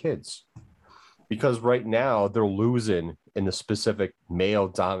families and kids, because right now they're losing in the specific male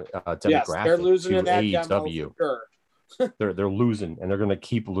demographic. Yes, they're losing in that AEW. Demo for sure. they're losing, and they're going to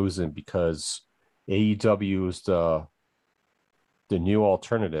keep losing because AEW is the new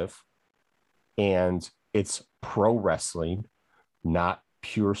alternative, and it's pro wrestling, not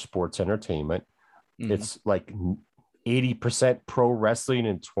pure sports entertainment. Mm-hmm. It's like 80% pro wrestling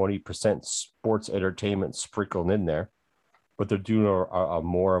and 20% sports entertainment sprinkled in there, but they're doing a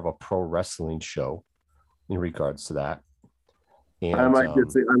more of a pro wrestling show in regards to that. And I might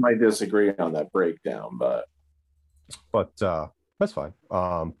disagree on that breakdown, but that's fine.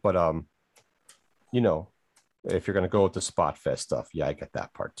 If you're going to go with the Spot Fest stuff, yeah, I get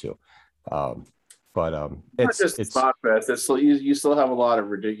that part too. It's not just Spot Fest. You still have a lot of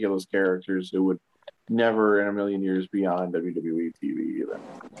ridiculous characters who would never in a million years be on WWE TV either.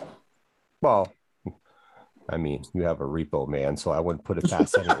 Well, I mean, you have a Repo Man, so I wouldn't put it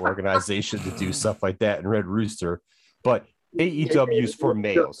past any organization to do stuff like that in Red Rooster. But AEW's for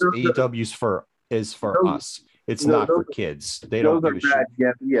males. AEW's for us. It's not for kids. They don't give a shit.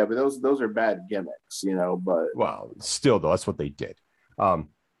 Yeah, but those are bad gimmicks, but well, still though, that's what they did.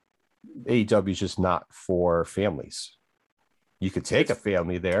 AEW is just not for families. You could take a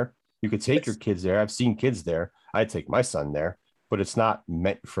family there. You could take your kids there. I've seen kids there. I'd take my son there, but it's not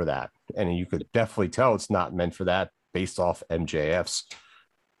meant for that. And you could definitely tell it's not meant for that based off MJF's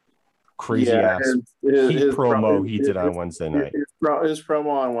crazy ass his promo he did on Wednesday night. His promo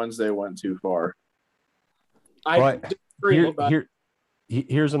on Wednesday went too far.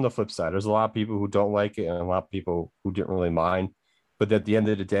 Here's on the flip side. There's a lot of people who don't like it and a lot of people who didn't really mind. But at the end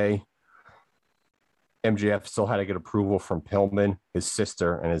of the day, MJF still had to get approval from Pillman, his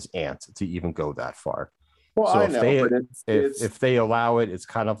sister, and his aunt to even go that far. Well, so I know, if they allow it, it's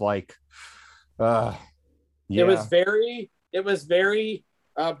kind of like, yeah. It was very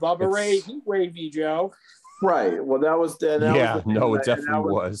Bubba Ray heat wavy, Joe. Right. Well, it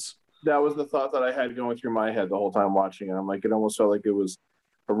definitely was. That was the thought that I had going through my head the whole time watching it. I'm like, it almost felt like it was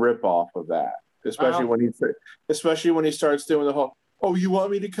a ripoff of that, especially when he starts doing the whole, "Oh, you want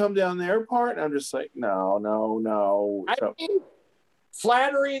me to come down there" part? And I'm just like, no. I mean,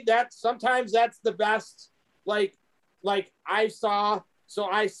 flattery. Sometimes that's the best. Like I saw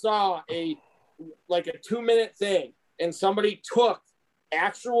a 2-minute thing, and somebody took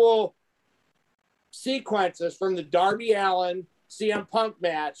actual sequences from the Darby Allin CM Punk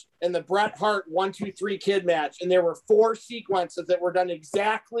match and the Bret Hart 1, 2, 3 Kid match, and there were 4 sequences that were done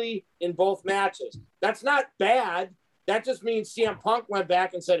exactly in both matches. That's not bad. That just means CM Punk went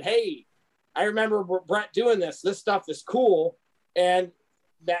back and said, "Hey, I remember Bret doing this. This stuff is cool," and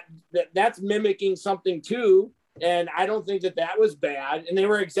that's mimicking something too. And I don't think that was bad. And they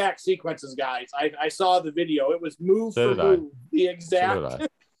were exact sequences, guys. I saw the video. It was move So for did I. move, the exact So did I.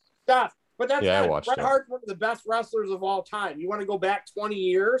 stuff. But that's Yeah, I not, watched Bret that. Hart's one of the best wrestlers of all time. You want to go back 20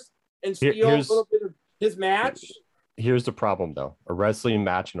 years and steal a Here's- little bit of his match? Here's the problem, though. A wrestling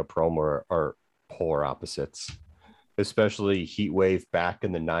match and a promo are polar opposites, especially Heat Wave back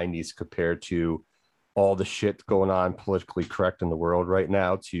in the 90s compared to all the shit going on politically correct in the world right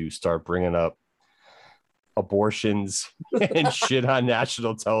now to start bringing up abortions and shit on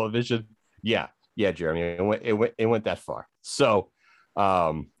national television. Yeah, Jeremy, it went that far. So,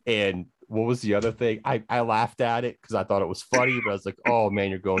 and what was the other thing? I laughed at it because I thought it was funny, but I was like, oh man,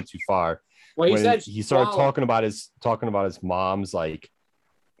 you're going too far. Well, he When said he started swallow. talking about his mom's like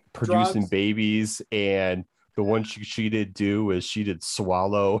producing Drugs. babies, and the one she did do is she did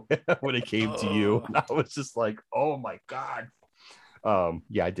swallow when it came to you. And I was just like, oh my god.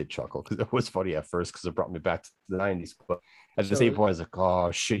 Yeah, I did chuckle because it was funny at first because it brought me back to the 90s. But at the same point, I was like,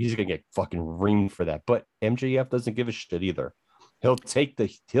 oh shit, he's gonna get fucking ringed for that. But MJF doesn't give a shit either. He'll take the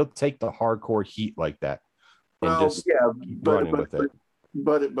hardcore heat like that and just keep running with it.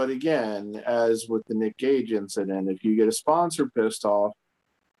 But again, as with the Nick Gage incident, if you get a sponsor pissed off,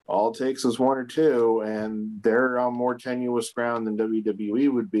 all it takes is one or two, and they're on more tenuous ground than WWE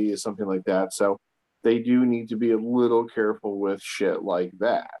would be, something like that. So they do need to be a little careful with shit like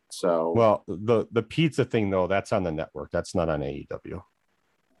that. So Well, the pizza thing though, that's on the network. That's not on AEW.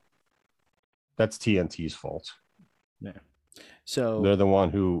 That's TNT's fault. Yeah. So They're the one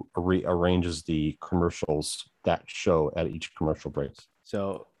who arranges the commercials that show at each commercial break.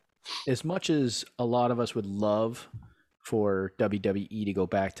 So, as much as a lot of us would love for WWE to go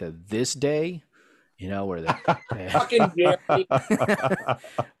back to this day, where they Fucking Jerry.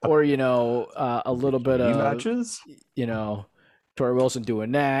 or a little bit of matches. Tori Wilson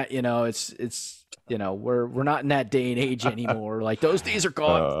doing that. It's we're not in that day and age anymore. Like those days are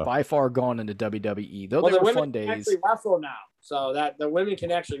gone, by far gone into WWE. Though Well, they the were women fun can days, actually wrestle now, so that the women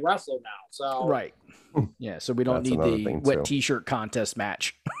can actually wrestle now. So right? Yeah, so we don't That's need another the thing, wet too. T-shirt contest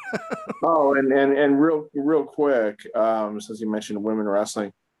match. Oh, and real quick, since you mentioned women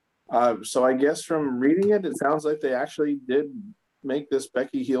wrestling, so I guess from reading it, it sounds like they actually did make this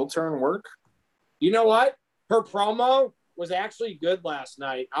Becky heel turn work. you know what? Her promo was actually good last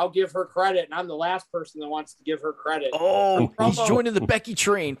night. I'll give her credit, and I'm the last person that wants to give her credit. Oh, Her he's promo- joining the Becky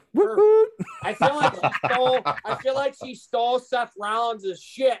train. Her- Woot woot. I feel like she stole Seth Rollins'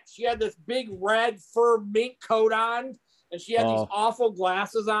 shit. She had this big red fur mink coat on, and she had these awful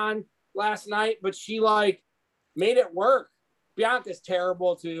glasses on last night, but she made it work. Bianca's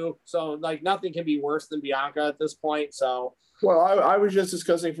terrible too, so nothing can be worse than Bianca at this point. So Well, I was just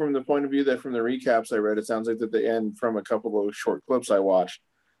discussing from the point of view that from the recaps I read, it sounds like that they end from a couple of short clips I watched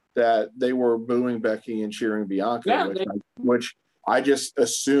that they were booing Becky and cheering Bianca, Yeah, which I just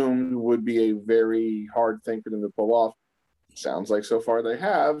assumed would be a very hard thing for them to pull off. Sounds like so far they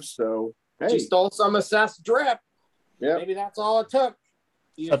have. So hey, she stole some of Seth's drip. yeah, Maybe that's all it took.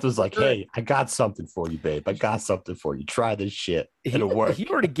 Seth was like, hey, I got something for you, babe. I got something for you. Try this shit. It'll work. He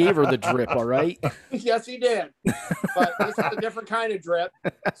already gave her the drip, all right? Yes, he did. But this is a different kind of drip.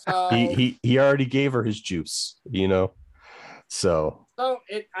 So He already gave her his juice, So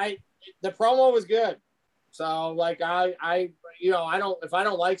the promo was good. So I don't, if I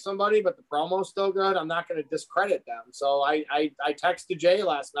don't like somebody but the promo's still good, I'm not going to discredit them. So I texted Jay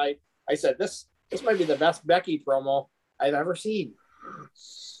last night. I said this might be the best Becky promo I've ever seen.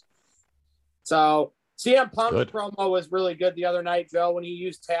 So CM Punk's promo was really good the other night, Joe, when he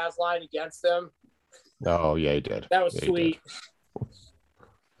used Taz line against him. Oh yeah, he did. That was Yeah, sweet.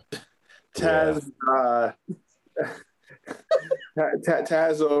 Taz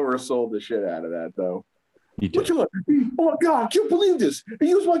Taz oversold the shit out of that though. He did. Oh my God, I can't believe this. He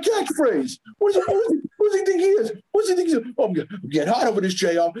used my catchphrase. What does he think he is? What does he think he is? Oh, I'm getting hot over this,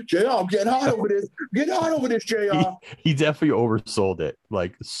 JR. I'm getting hot over this. Getting hot over this, JR. He definitely oversold it.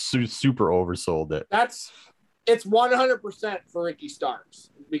 Super oversold it. It's 100% for Ricky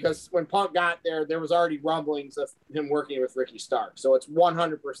Starks, because when Punk got there was already rumblings of him working with Ricky Starks. So it's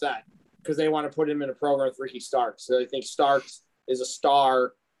 100% because they want to put him in a program with Ricky Starks. So I think Starks is a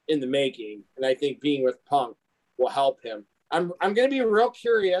star in the making, and I think being with Punk will help him. I'm going to be real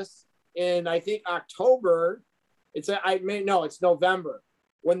curious in, I think, October. It's November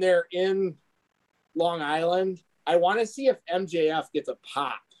when they're in Long Island. I want to see if MJF gets a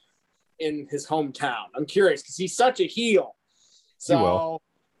pop in his hometown. I'm curious because he's such a heel. So, He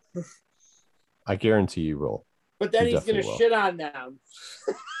will. I guarantee you will. but then He he's going to definitely will. shit on them.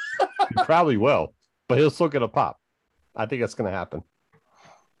 He probably will, but he'll still get a pop. I think that's going to happen.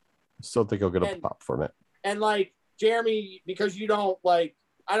 Still think he'll get a And- pop from it. And like Jeremy, because you don't like,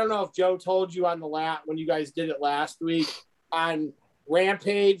 I don't know if Joe told you on the when you guys did it last week on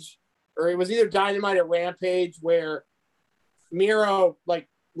Rampage, or it was either Dynamite or Rampage, where Miro, like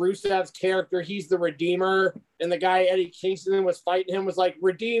Rusev's character, he's the Redeemer, and the guy Eddie Kingston was fighting him was like,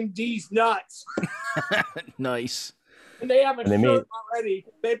 "Redeem these nuts." Nice. And they have a And they shirt already.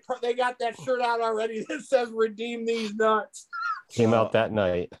 They got that shirt out already that says "Redeem these nuts." Came out that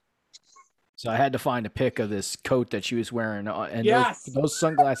night. So I had to find a pic of this coat that she was wearing, and Yes. those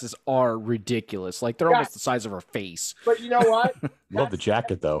sunglasses are ridiculous. Like they're Yes. almost the size of her face. But you know what? Love the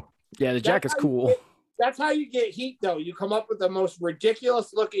jacket though. Yeah, the That's jacket's how you cool. That's how you get heat, though. You come up with the most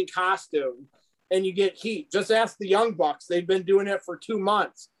ridiculous looking costume and you get heat. Just ask the Young Bucks. They've been doing it for 2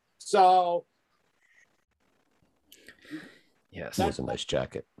 months. So Yes. It was a nice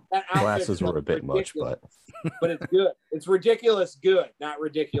jacket. that outfit Glasses were a bit much, ridiculous. but But it's good. It's ridiculous good, not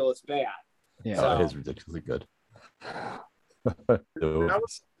ridiculous bad. Yeah. So- it is ridiculously good.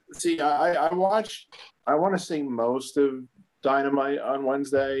 See, I watched. I want to say most of Dynamite on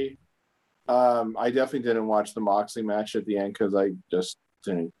Wednesday. I definitely didn't watch the Moxley match at the end because I just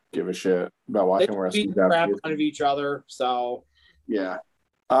didn't give a shit about They watching beat wrestling. the crap out of each other. So Yeah.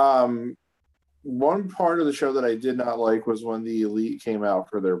 One part of the show that I did not like was when the Elite came out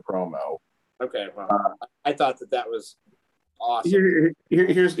for their promo. okay, well, I thought that was awesome.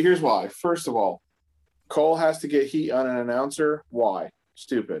 Here's why. First of all, Cole has to get heat on an announcer. Why?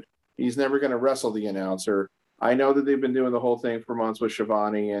 Stupid. He's never going to wrestle the announcer. I know that they've been doing the whole thing for months with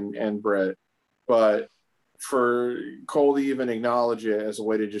Shivani and Brett, but for Cole to even acknowledge it as a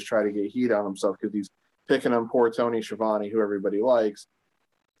way to just try to get heat on himself because he's picking on poor Tony Schiavone, who everybody likes,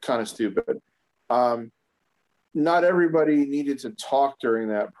 kind of stupid. Not everybody needed to talk during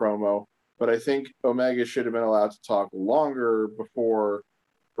that promo, but I think Omega should have been allowed to talk longer before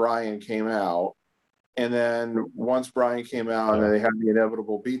Brian came out. And then once Brian came out and they had the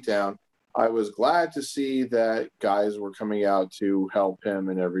inevitable beatdown, I was glad to see that guys were coming out to help him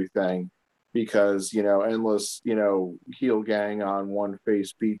and everything because, endless, heel gang on one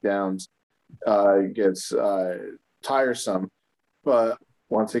face beatdowns gets tiresome. But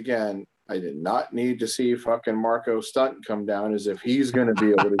once again, I did not need to see fucking Marco Stunt come down as if he's going to be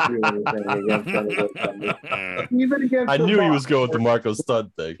able to do anything against anybody. Even against I the knew he Bucks, was going with the Marco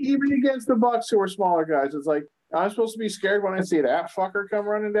Stunt thing. even against the Bucks who are smaller guys. It's like, I'm supposed to be scared when I see that fucker come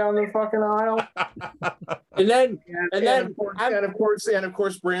running down the fucking aisle. And then of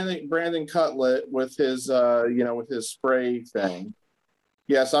course, Brandon Cutlet with his with his spray thing.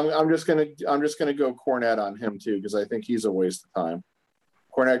 Yes, I'm just gonna go Cornette on him too because I think he's a waste of time.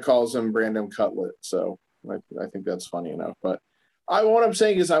 Cornette calls him Brandon Cutlet, so I think that's funny enough. But what I'm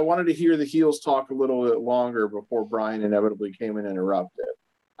saying is I wanted to hear the heels talk a little bit longer before Brian inevitably came and interrupted.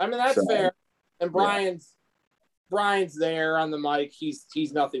 I mean that's fair. And Brian's there on the mic.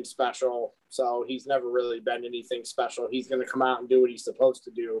 He's nothing special, so he's never really been anything special. He's going to come out and do what he's supposed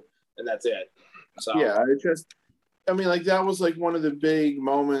to do, and that's it. So yeah, that was like one of the big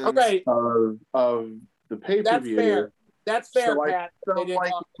moments of the pay-per-view. That's fair, so Pat. I felt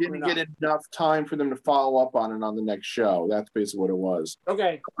like it didn't get enough time for them to follow up on it on the next show. That's basically what it was.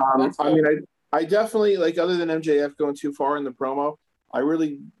 Okay. I definitely, other than MJF going too far in the promo, I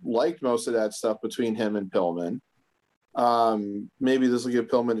really liked most of that stuff between him and Pillman. Maybe this will give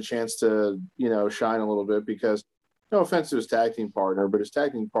Pillman a chance to, shine a little bit because no offense to his tag team partner, but his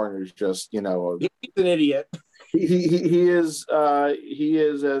tag team partner is just, he's an idiot. He is,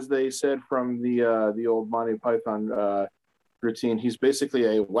 as they said from the old Monty Python routine, he's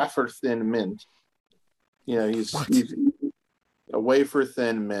basically a wafer thin mint. He's a wafer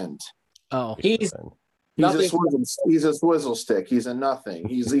thin mint. Oh, He's a swizzle stick. He's a nothing.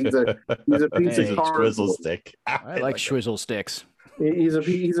 He's a piece of cardboard. Swizzle stick. I like swizzle sticks. He's a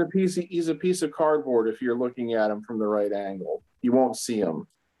piece of cardboard. If you're looking at him from the right angle, you won't see him.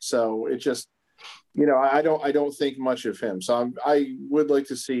 So it just, I don't think much of him. So I would like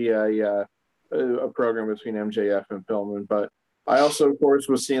to see a program between MJF and Pillman. But I also, of course,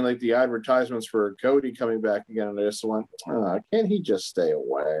 was seeing the advertisements for Cody coming back again, and I just went, can't he just stay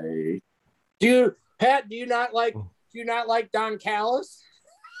away? Pat, do you not like Don Callis?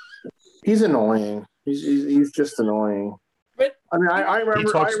 He's annoying. He's just annoying. But I remember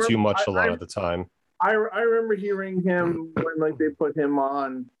he talks too much a lot of the time. I remember hearing him when they put him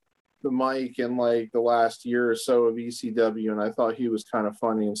on the mic in the last year or so of ECW, and I thought he was kind of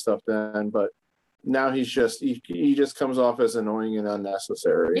funny and stuff then. But now he just comes off as annoying and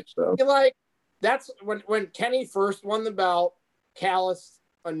unnecessary. So that's when Kenny first won the belt. Callis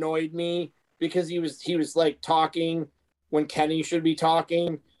annoyed me because he was talking when Kenny should be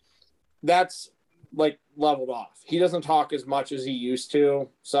talking. That's leveled off. He doesn't talk as much as he used to.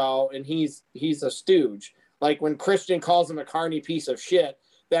 So, and he's a stooge. Like when Christian calls him a carny piece of shit,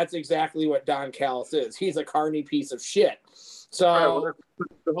 that's exactly what Don Callis is. He's a carny piece of shit. So well,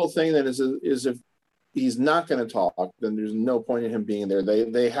 the whole thing then is if he's not going to talk, then there's no point in him being there.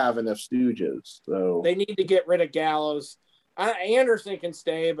 They have enough stooges, so they need to get rid of Gallows. Anderson can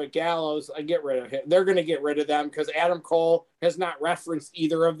stay, but Gallows, I get rid of him. They're going to get rid of them because Adam Cole has not referenced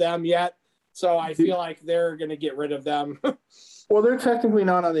either of them yet. So I feel like they're going to get rid of them. Well, they're technically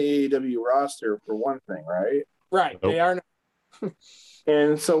not on the AEW roster for one thing, right? Right. Nope. They are not.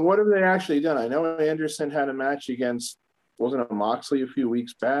 And so what have they actually done? I know Anderson had a match against, wasn't it Moxley a few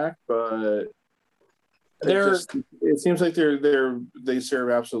weeks back, but it seems like they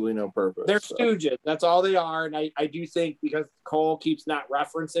serve absolutely no purpose. They're stooges. That's all they are. And I do think because Cole keeps not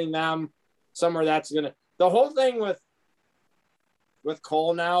referencing them, somewhere that's going to – the whole thing with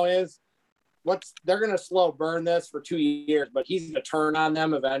Cole now is they're going to slow burn this for 2 years, but he's going to turn on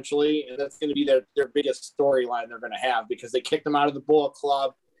them eventually. And that's going to be their biggest storyline they're going to have because they kicked him out of the Bullet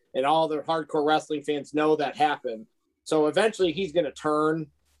Club and all the hardcore wrestling fans know that happened. So eventually he's going to turn.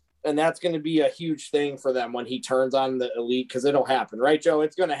 And that's going to be a huge thing for them when he turns on the Elite because it'll happen, right, Joe?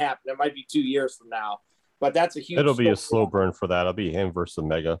 It's going to happen. It might be 2 years from now, but that's a huge. It'll be a slow burn for that. It'll be him versus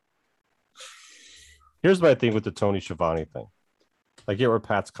Omega. Here's my thing with the Tony Schiavone thing. I get where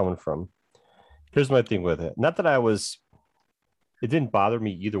Pat's coming from. Here's my thing with it. Not that it didn't bother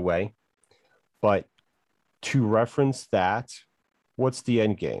me either way, but to reference that, what's the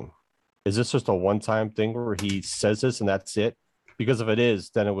end game? Is this just a one-time thing where he says this and that's it? Because if it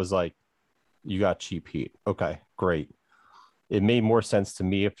is, then it was like, you got cheap heat. Okay, great. It made more sense to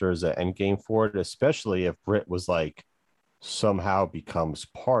me if there's an end game for it, especially if Britt was like somehow becomes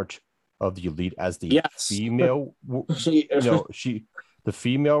part of the Elite as the female, the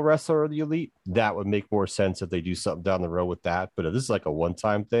female wrestler of the Elite. That would make more sense if they do something down the road with that. But if this is like a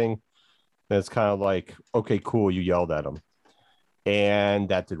one-time thing, then it's kind of like, okay, cool, you yelled at him. And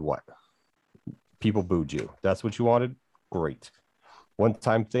that did what? People booed you. That's what you wanted? Great.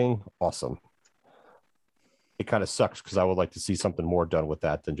 One-time thing, awesome. It kind of sucks because I would like to see something more done with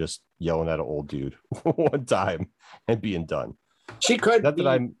that than just yelling at an old dude one time and being done. She could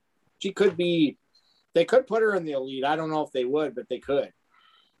be. They could put her in the Elite. I don't know if they would, but they could.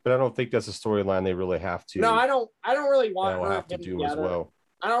 But I don't think that's a storyline they really have to. No, I don't really want her have to do as well.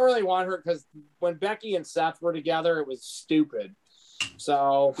 I don't really want her because when Becky and Seth were together, it was stupid.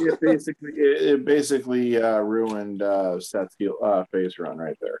 So it basically ruined Seth's face run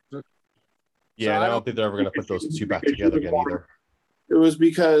right there. Yeah, so I don't think they're ever going to put those two back together again either. It was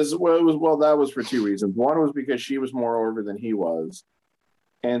because that was for two reasons. One was because she was more over than he was,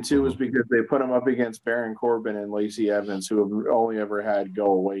 and two was because they put him up against Baron Corbin and Lacey Evans, who have only ever had go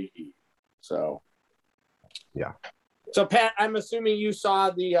away heat. So, yeah. So Pat, I'm assuming you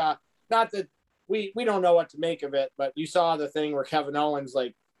saw the not that. We don't know what to make of it, but you saw the thing where Kevin Owens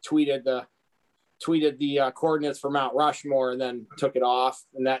like tweeted the coordinates for Mount Rushmore and then took it off,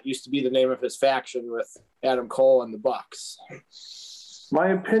 and that used to be the name of his faction with Adam Cole and the Bucks.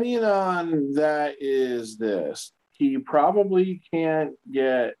 My opinion on that is this: he probably can't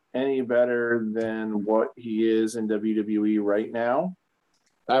get any better than what he is in WWE right now.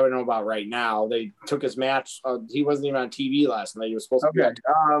 I don't know about right now. They took his match. He wasn't even on TV last night. He was supposed to be.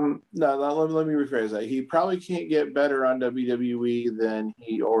 No, let me rephrase that. He probably can't get better on WWE than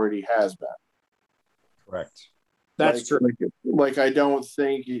he already has been. Correct. That's true. Like, I don't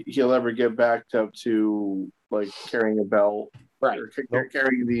think he'll ever get back up to like carrying a belt, right? Or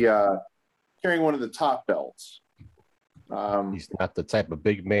carrying one of the top belts. He's not the type of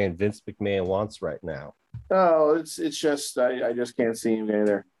big man Vince McMahon wants right now. Oh, it's just I just can't see him getting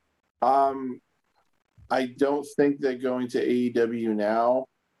there. I don't think that going to AEW now.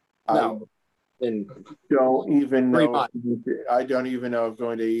 No. I don't even know. I don't even know if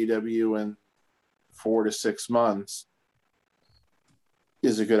going to AEW in 4 to 6 months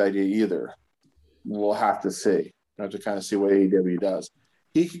is a good idea either. We'll have to see. We'll have to kind of see what AEW does.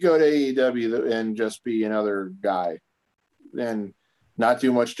 He could go to AEW and just be another guy and not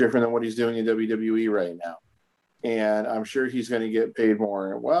do much different than what he's doing in WWE right now. And I'm sure he's going to get paid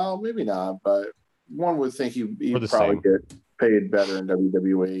more. Well, maybe not, but one would think he'd probably get paid better in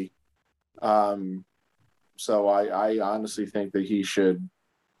WWE. So I honestly think that he should,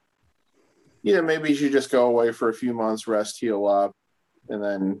 maybe he should just go away for a few months, rest, heal up, and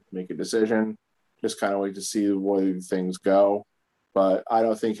then make a decision. Just kind of wait to see where things go. But I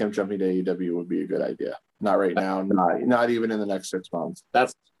don't think him jumping to AEW would be a good idea. Not right now. Not even in the next 6 months.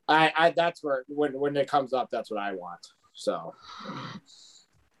 That's where when it comes up, that's what I want. So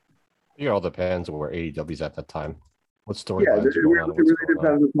It all depends on where AEW's at that time. What storylines Yeah, are it going on? really, it really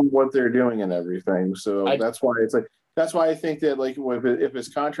depends on what they're doing and everything. So that's why it's like that's why I think that like if his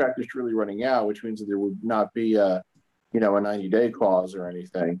contract is truly running out, which means that there would not be a 90-day clause or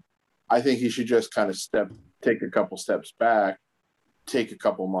anything. I think he should just kind of take a couple steps back, take a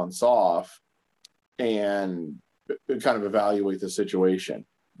couple months off, and kind of evaluate the situation.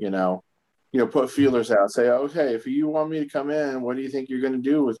 Put feelers out. Say, okay, if you want me to come in, what do you think you're going to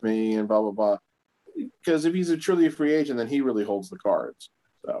do with me? And blah blah blah. Because if he's truly a free agent, then he really holds the cards.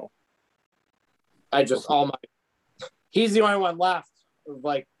 So, he's the only one left of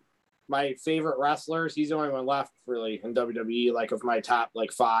like my favorite wrestlers. He's the only one left really in WWE. Like of my top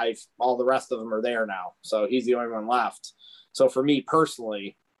like 5, all the rest of them are there now. So he's the only one left. So for me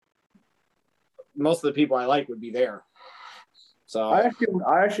personally, most of the people I like would be there. So I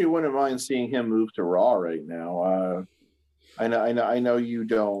actually wouldn't mind seeing him move to Raw right now. I know you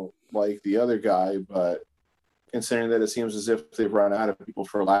don't like the other guy, but considering that it seems as if they've run out of people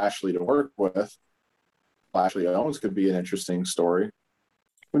for Lashley to work with, Lashley Owens could be an interesting story.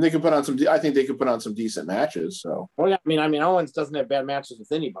 They could put on some. I think they could put on some decent matches. So, well, yeah, I mean, Owens doesn't have bad matches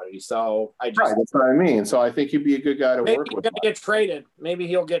with anybody. So right, that's what I mean. So I think he'd be a good guy to work with. Get traded. Maybe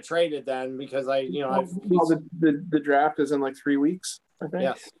he'll get traded then because the draft is in like 3 weeks. I think.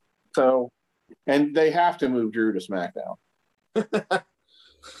 Yes. So, and they have to move Drew to SmackDown.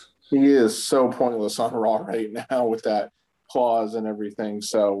 He is so pointless on Raw right now with that clause and everything.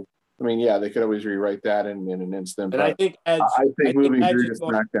 So, I mean, yeah, they could always rewrite that in an instant. And I think moving Drew to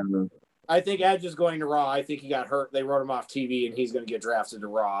SmackDown. I think Edge is going to Raw. I think he got hurt. They wrote him off TV, and he's going to get drafted to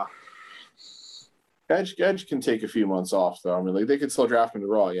Raw. Edge can take a few months off, though. I mean, like they could still draft him to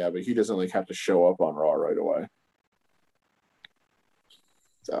Raw, yeah, but he doesn't like have to show up on Raw right away.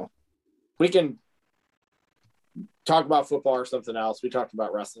 So we can talk about football or something else. We talked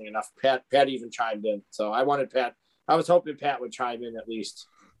about wrestling enough. Pat even chimed in, so I was hoping Pat would chime in at least.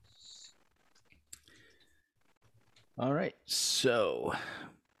 All right, so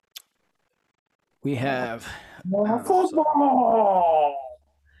we have football.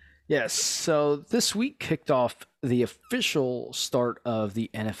 Yes, so this week kicked off the official start of the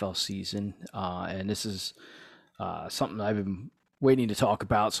NFL season, and this is something I've been waiting to talk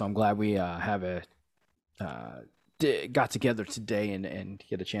about. So I'm glad we got together today and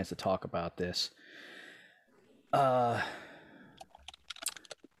get a chance to talk about this. I'm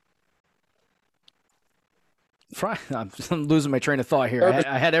losing my train of thought here.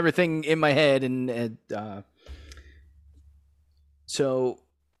 I had everything in my head, and so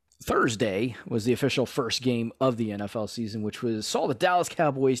Thursday was the official first game of the NFL season, which saw the Dallas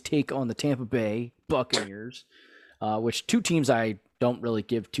Cowboys take on the Tampa Bay Buccaneers, which two teams I don't really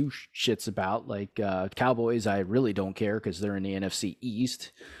give two shits about. Like Cowboys, I really don't care because they're in the NFC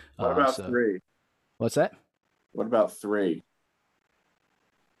East. What about 3? What's that? What about 3?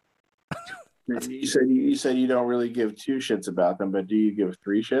 You said you don't really give 2 shits about them, but do you give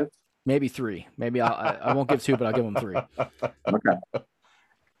 3 shits? Maybe 3. Maybe I won't give 2, but I'll give them 3. Okay.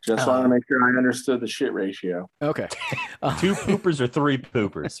 Just wanted to make sure I understood the shit ratio. Okay. 2 poopers or 3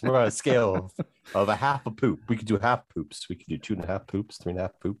 poopers? We're on a scale of a half a poop. We could do half poops. We could do 2.5 poops, 3.5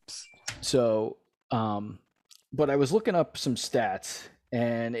 poops. So, but I was looking up some stats,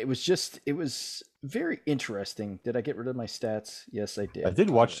 and it was very interesting. Did I get rid of my stats? Yes, I did. I did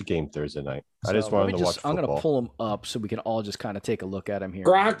watch the game Thursday night. I just wanted to watch football. I'm going to pull them up so we can all just kind of take a look at them here.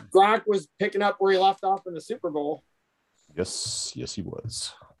 Gronk was picking up where he left off in the Super Bowl. Yes, he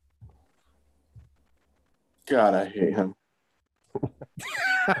was. God, I hate him.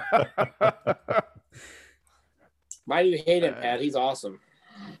 Why do you hate him, Pat? He's awesome.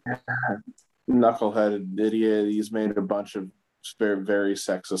 Knuckleheaded idiot. He's made a bunch of very, very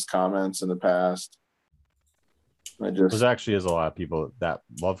sexist comments in the past. There's actually is a lot of people that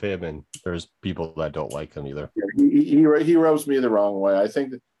love him, and there's people that don't like him either. Yeah, he rubs me the wrong way. I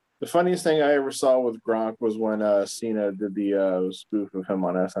think the funniest thing I ever saw with Gronk was when Cena did the spoof of him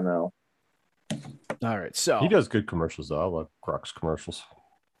on SNL. All right, so he does good commercials though. I love Gronk's commercials.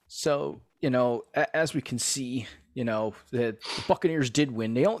 So as we can see, the Buccaneers did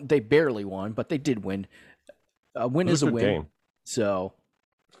win. They barely won, but they did win. A win is a win. Game. So,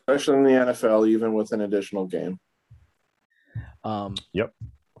 especially in the NFL, even with an additional game. Yep.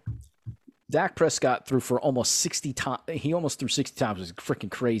 Dak Prescott threw for almost 60 times. He almost threw 60 times. It was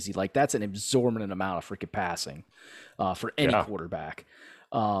freaking crazy. Like that's an exorbitant amount of freaking passing for any quarterback.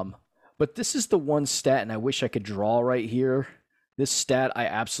 But this is the one stat, and I wish I could draw right here. This stat I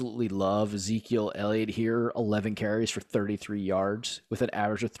absolutely love. Ezekiel Elliott here, 11 carries for 33 yards with an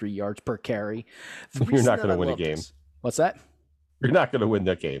average of 3 yards per carry. You're not going to win a game. What's that? You're not going to win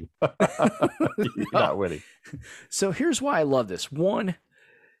that game. You're not winning. So here's why I love this. One,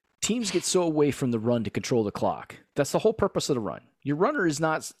 teams get so away from the run to control the clock. That's the whole purpose of the run. Your runner is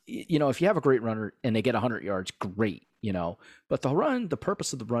not, if you have a great runner and they get 100 yards, great, But the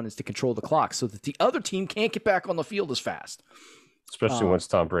purpose of the run is to control the clock so that the other team can't get back on the field as fast. Especially when it's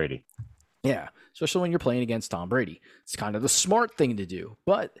Tom Brady. Yeah, especially when you're playing against Tom Brady. It's kind of the smart thing to do.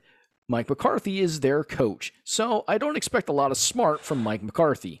 But Mike McCarthy is their coach. So I don't expect a lot of smart from Mike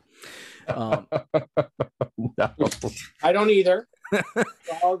McCarthy. No. I don't either. So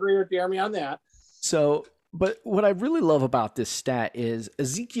I'll agree with Jeremy on that. So, but what I really love about this stat is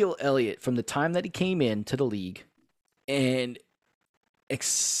Ezekiel Elliott, from the time that he came into the league, and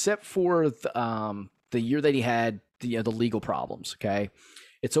except for the year that he had the legal problems, okay,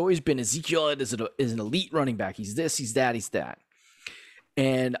 it's always been Ezekiel Elliott is an elite running back. He's this, he's that, he's that.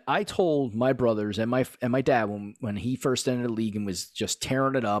 And I told my brothers and my dad when he first entered the league and was just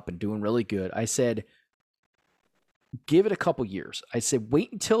tearing it up and doing really good, I said, give it a couple years. I said,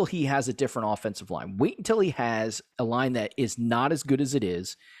 wait until he has a different offensive line. Wait until he has a line that is not as good as it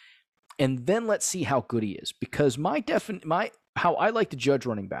is, and then let's see how good he is. Because how I like to judge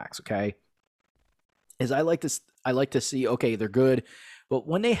running backs, okay, is I like to see, okay, they're good, but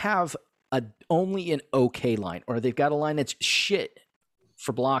when they have only an okay line, or they've got a line that's shit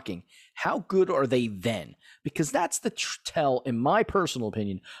for blocking, how good are they then? Because that's the tell, in my personal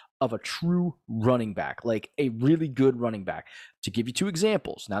opinion, of a true running back, like a really good running back. To give you two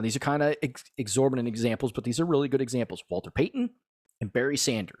examples. Now, these are kind of exorbitant examples, but these are really good examples. Walter Payton and Barry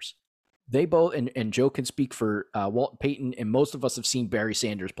Sanders. They both, and Joe can speak for Walter Payton, and most of us have seen Barry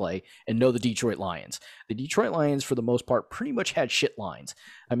Sanders play and know the Detroit Lions. The Detroit Lions, for the most part, pretty much had shit lines.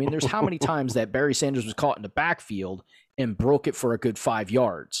 I mean, there's how many times that Barry Sanders was caught in the backfield and broke it for a good 5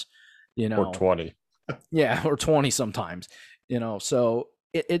 yards, Or 20. Yeah, or 20 sometimes, so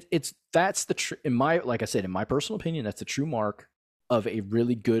that's like I said, in my personal opinion, that's the true mark of a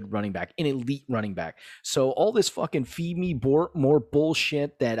really good running back, an elite running back. So all this fucking feed me more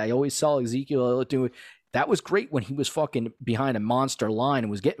bullshit that I always saw Ezekiel Elliott doing, that was great when he was fucking behind a monster line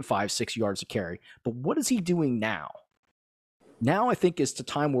and was getting 5-6 yards of carry. But what is he doing now? Now I think it's the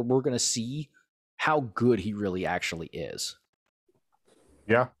time where we're going to see how good he really actually is.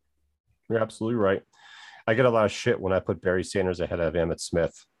 Yeah, you're absolutely right. I get a lot of shit when I put Barry Sanders ahead of Emmitt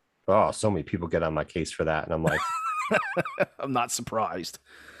Smith. Oh, so many people get on my case for that. And I'm like, I'm not surprised.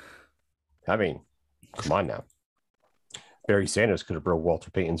 I mean, come on now. Barry Sanders could have broke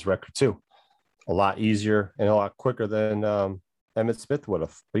Walter Payton's record too. A lot easier and a lot quicker than Emmitt Smith would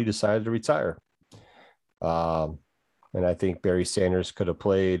have. But he decided to retire. And I think Barry Sanders could have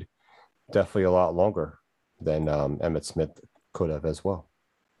played definitely a lot longer than Emmitt Smith could have as well,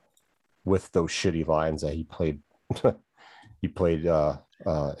 with those shitty lines that he played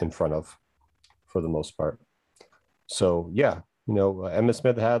in front of for the most part. So yeah, Emmitt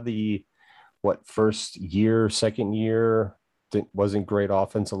Smith had the first year, second year, wasn't great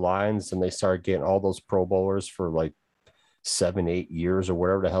offensive lines, and they started getting all those Pro Bowlers for like 7-8 years or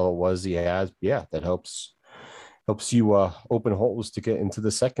whatever the hell it was he has. Yeah, that helps you open holes to get into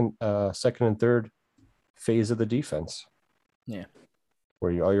the second and third phase of the defense. Yeah,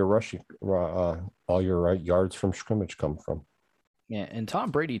 where all your rushing, all your yards from scrimmage come from. Yeah, and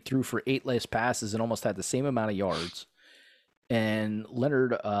Tom Brady threw for 8 less passes and almost had the same amount of yards. And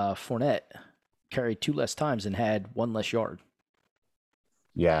Leonard Fournette carried 2 less times and had 1 less yard.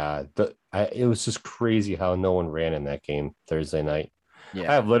 Yeah, it was just crazy how no one ran in that game Thursday night.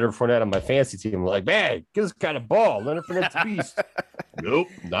 Yeah. I have Leonard Fournette on my fantasy team. I'm like, man, get this kind of ball. Leonard Fournette's a beast. Nope,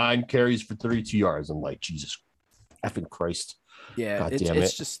 9 carries for 32 yards. I'm like, Jesus effing Christ. Yeah,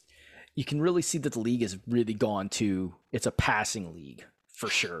 it's just, you can really see that the league has really gone to, it's a passing league for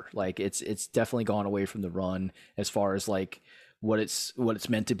sure. Like it's definitely gone away from the run as far as like what it's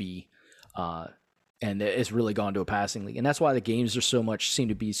meant to be. And it's really gone to a passing league. And that's why the games seem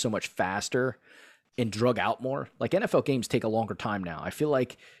to be so much faster and drug out more. Like NFL games take a longer time now. I feel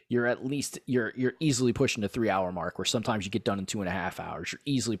like you're easily pushing the 3-hour mark, where sometimes you get done in 2.5 hours. You're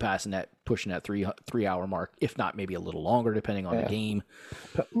easily pushing that 3-hour mark, if not maybe a little longer, depending on the game.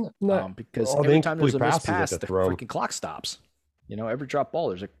 Because every time there's a missed pass, the freaking clock stops. Every drop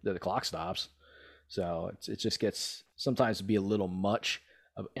ball, the clock stops. So it just gets sometimes to be a little much.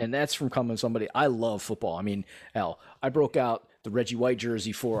 And that's from coming somebody. I love football. I mean, hell, I broke out the Reggie White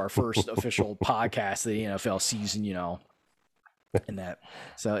jersey for our first official podcast of the NFL season, and that.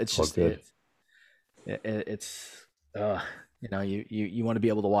 So it's just you want to be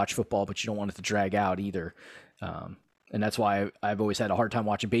able to watch football, but you don't want it to drag out either. and that's why I've always had a hard time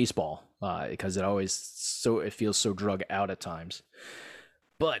watching baseball because it feels so drug out at times.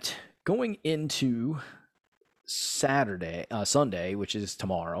 But going into Sunday, which is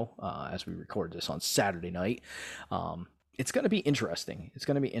tomorrow, as we record this on Saturday night, it's going to be interesting.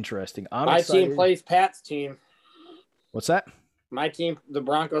 I'm My excited. team plays Pat's team. What's that? My team, the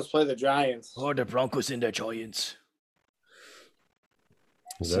Broncos, play the Giants. Oh, the Broncos and the Giants.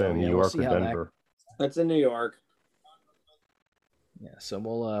 Is that in New York or Denver? That's in New York. Yeah, so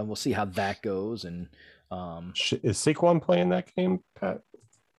we'll see how that goes. And is Saquon playing that game, Pat?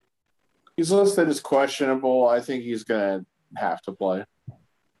 He's listed as questionable. I think he's gonna have to play.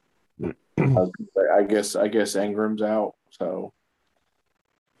 I guess Ingram's out, so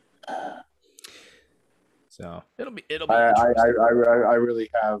it'll be. I really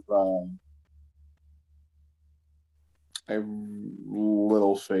have I have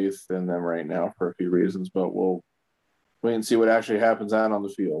little faith in them right now for a few reasons, but we'll wait and see what actually happens out on the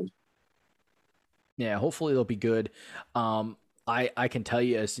field. Yeah, hopefully they'll be good. I can tell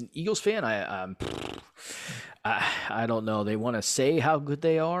you as an Eagles fan, I don't know. They want to say how good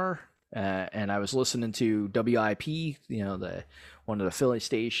they are, and I was listening to WIP, one of the Philly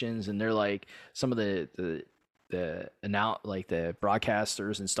stations, and they're like some of the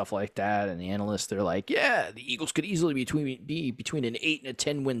broadcasters and stuff like that, and the analysts, they're like, yeah, the Eagles could easily be between an 8 and a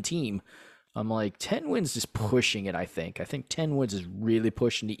 10 win team. I'm like, 10 wins is pushing it. I think 10 wins is really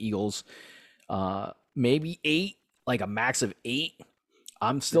pushing the Eagles. Maybe 8. Like a max of 8.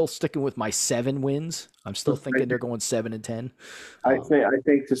 I'm still sticking with my 7 wins. I'm still thinking they're going 7 and 10. I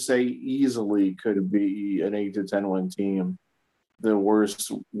think to say easily could be an 8 to 10 win team. The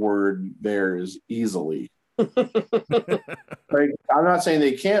worst word there is easily. Like, I'm not saying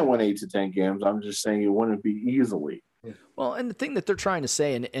they can't win 8 to 10 games. I'm just saying it wouldn't be easily. Well, and the thing that they're trying to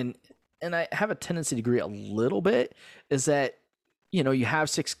say, and I have a tendency to agree a little bit, is that you have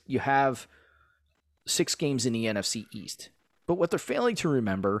 6 games in the NFC East. But what they're failing to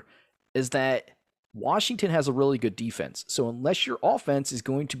remember is that Washington has a really good defense. So unless your offense is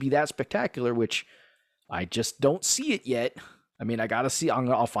going to be that spectacular, which I just don't see it yet. I mean, I got to see.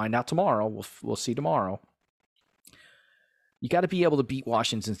 I'll find out tomorrow. We'll see tomorrow. You got to be able to beat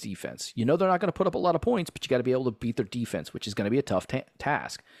Washington's defense. They're not going to put up a lot of points, but you got to be able to beat their defense, which is going to be a tough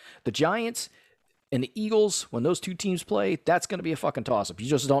task. The Giants and the Eagles, when those two teams play, that's going to be a fucking toss-up. You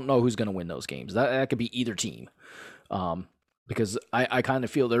just don't know who's going to win those games. That could be either team. Because I kind of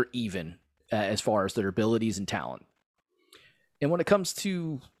feel they're even as far as their abilities and talent. And when it comes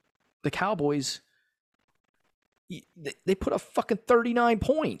to the Cowboys, they put up fucking 39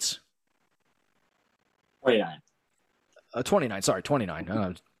 points. 29. 29. Sorry, 29.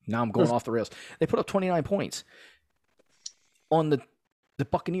 Now I'm going off the rails. They put up 29 points on the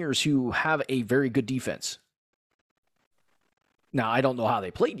Buccaneers, who have a very good defense. Now, I don't know how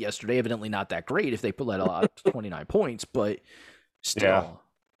they played yesterday. Evidently not that great if they let out 29 points, but still. Yeah,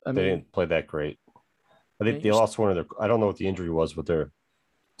 I mean, they didn't play that great. I think they lost one of their – I don't know what the injury was, but their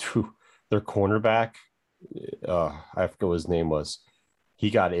cornerback, I forget what his name was. He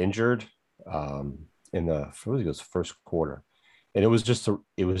got injured in the first quarter. And it was just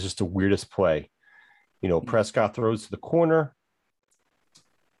the weirdest play. Prescott throws to the corner.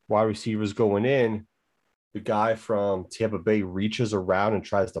 Wide receivers going in, the guy from Tampa Bay reaches around and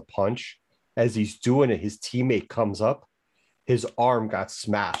tries to punch. As he's doing it, his teammate comes up. His arm got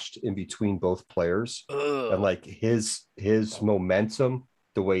smashed in between both players. Ugh. And like his momentum,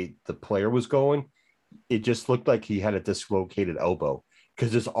 the way the player was going, it just looked like he had a dislocated elbow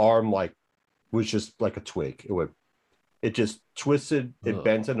because his arm was just like a twig. It just twisted, it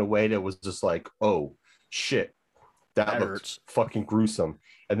bent in a way that was just like, oh shit. That looked hurts. Fucking gruesome.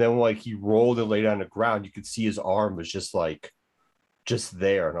 And then he rolled and laid on the ground, you could see his arm was just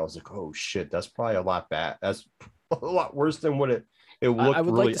there. And I was like, oh shit, that's probably a lot bad. That's a lot worse than what it looked. I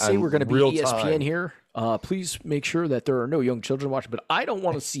would really like to say we're going to be ESPN time. Here. Please make sure that there are no young children watching, but I don't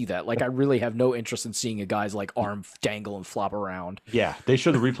want to see that. I really have no interest in seeing a guy's arm dangle and flop around. Yeah, they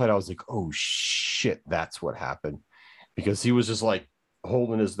showed the replay. And I was like, oh shit, that's what happened. Because he was just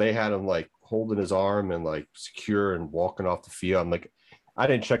holding his arm and secure and walking off the field. I'm like, I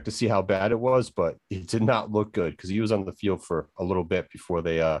didn't check to see how bad it was, but it did not look good because he was on the field for a little bit before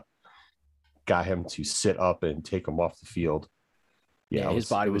they got him to sit up and take him off the field. Yeah, his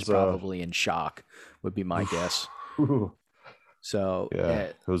body was probably in shock, would be my guess. So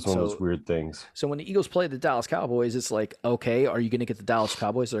it was one of those weird things. So when the Eagles play the Dallas Cowboys, it's like, okay, are you going to get the Dallas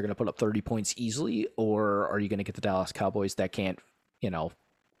Cowboys that are going to put up 30 points easily, or are you going to get the Dallas Cowboys that can't,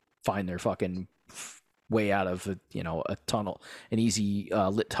 find their fucking way out of a tunnel, an easy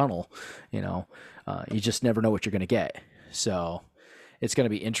lit tunnel. You just never know what you're going to get. So it's going to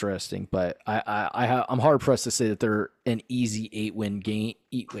be interesting. But I'm hard pressed to say that they're an easy 8-win game,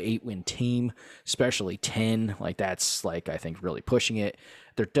 8-win team, especially 10. Like that's like I think really pushing it.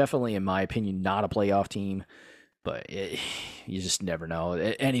 They're definitely, in my opinion, not a playoff team. But you just never know.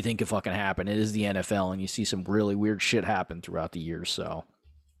 Anything can fucking happen. It is the NFL, and you see some really weird shit happen throughout the year. So,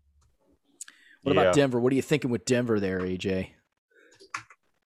 what about Denver? What are you thinking with Denver there, AJ?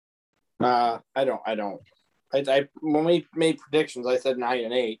 I don't. I when we made predictions, I said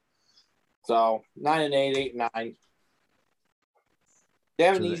 9-8. So 9-8, 8-9. They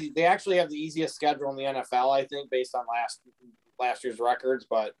have an easy. They actually have the easiest schedule in the NFL, I think, based on last year's records.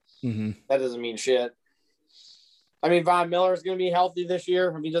 But that doesn't mean shit. I mean, Von Miller is going to be healthy this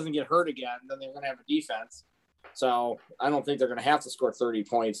year. If he doesn't get hurt again, then they're going to have a defense. So I don't think they're going to have to score 30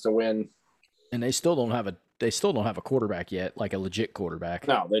 points to win. And they still don't have a quarterback yet, like a legit quarterback.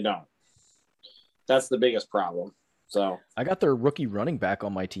 No, they don't. That's the biggest problem. So I got their rookie running back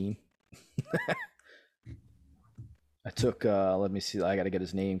on my team. I took. Let me see. I got to get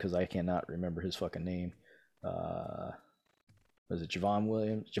his name because I cannot remember his fucking name. Was it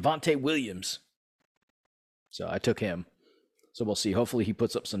Javonte Williams? So I took him. So we'll see. Hopefully he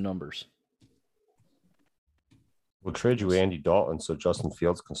puts up some numbers. We'll trade you Andy Dalton so Justin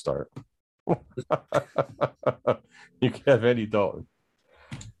Fields can start. You can have Andy Dalton.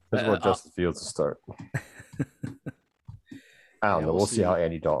 I just want Justin Fields to start. I don't know. We'll see how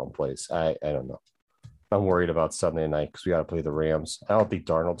Andy Dalton plays. I don't know. I'm worried about Sunday night because we got to play the Rams. I don't think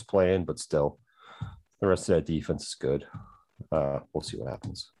Darnold's playing, but still, the rest of that defense is good. We'll see what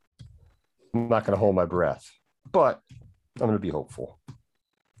happens. I'm not going to hold my breath, but I'm going to be hopeful.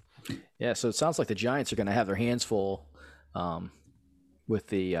 Yeah, so it sounds like the Giants are going to have their hands full with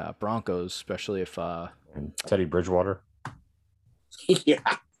the Broncos, especially if Teddy Bridgewater. Yeah.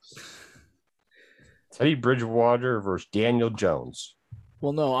 Teddy Bridgewater versus Daniel Jones.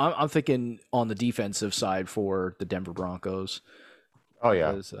 Well, no, I'm thinking on the defensive side for the Denver Broncos. Oh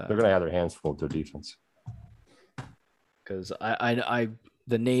yeah, they're going to have their hands full with their defense. Because I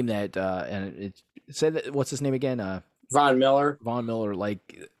the name that and it said that what's his name again? Von Miller. Von Miller,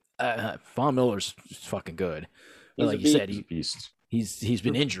 like Von Miller's fucking good. He's like you said, beast. He's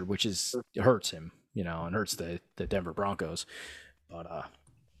been injured, which hurts him, and hurts the Denver Broncos. But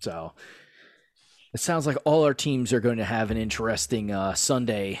so it sounds like all our teams are going to have an interesting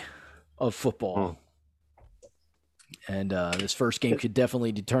Sunday of football. And this first game could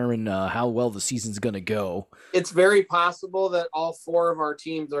definitely determine how well the season's going to go. It's very possible that all four of our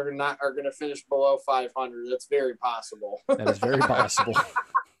teams are going to finish below 500. That's very possible. That is very possible.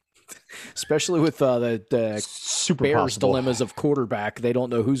 Especially with the super Bears' possible dilemmas of quarterback. They don't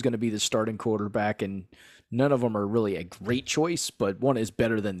know who's going to be the starting quarterback, and none of them are really a great choice, but one is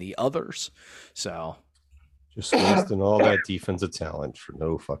better than the others. So just wasting all that defensive talent for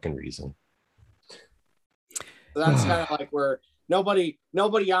no fucking reason. That's kind of like where nobody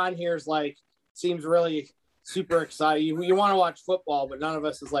on here is like seems really super excited. You want to watch football, but none of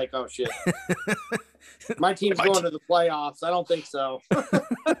us is like, oh shit, my team's going to the playoffs. I don't think so.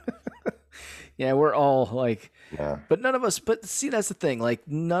 Yeah, we're all like, yeah. But none of us. But see, that's the thing. Like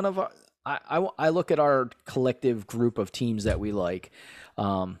none of our. I look at our collective group of teams that we like.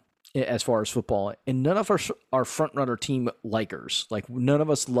 As far as football, and none of us are front runner team likers. Like none of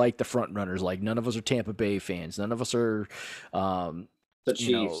us like the front runners. Like none of us are Tampa Bay fans. None of us are the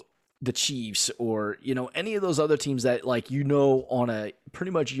Chiefs. The Chiefs or any of those other teams that on a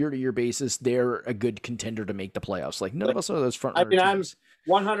pretty much year-to-year basis they're a good contender to make the playoffs. Like none of us are those front runner teams.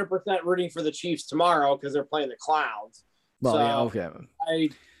 I'm 100% rooting for the Chiefs tomorrow because they're playing the Clowns. Well, so yeah, okay.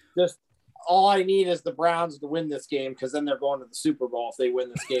 All I need is the Browns to win this game because then they're going to the Super Bowl if they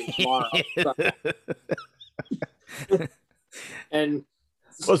win this game tomorrow. And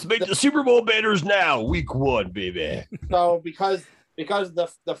let's make the Super Bowl banners now, week 1, baby. So because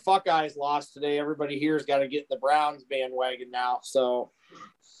the fuck eyes lost today, everybody here's got to get the Browns bandwagon now. So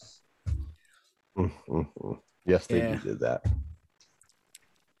yes, they did that.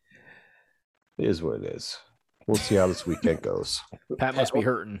 It is what it is. We'll see how this weekend goes. Pat must be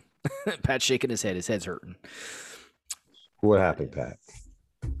hurting. Pat's shaking his head. His head's hurting. What happened, Pat?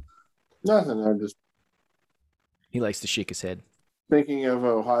 Nothing. I'm just He likes to shake his head. thinking of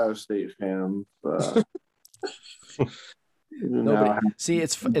Ohio State fans. See,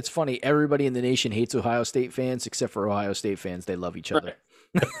 it's funny. Everybody in the nation hates Ohio State fans except for Ohio State fans. They love each other.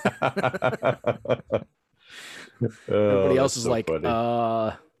 Everybody else is so like,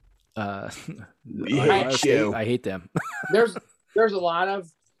 we hate you. I hate them. There's a lot of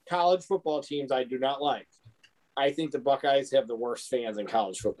college football teams I do not like, I think the Buckeyes have the worst fans in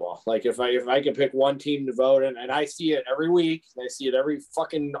college football. Like if I could pick one team to vote in, and I see it every week, and I see it every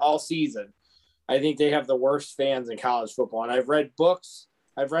fucking all season, I think they have the worst fans in college football. And I've read books.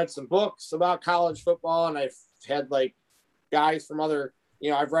 I've read some books about college football, and I've had like guys from other,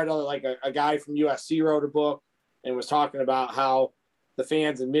 I've read like a guy from USC wrote a book and was talking about how the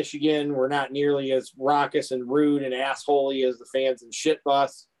fans in Michigan were not nearly as raucous and rude and assholey as the fans in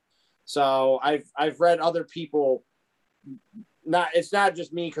Shitbus. So I've read other people. It's not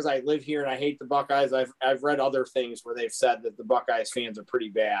just me because I live here and I hate the Buckeyes. I've read other things where they've said that the Buckeyes fans are pretty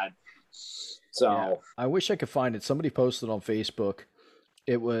bad. So yeah, I wish I could find it. Somebody posted on Facebook.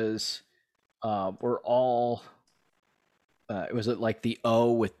 It was we're all. It was like the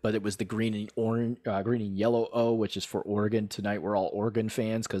O but it was the green and orange, green and yellow O, which is for Oregon. Tonight we're all Oregon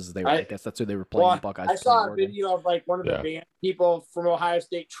fans because I guess that's who they were playing. Well, the Buckeyes. I saw a video of like one of the band people from Ohio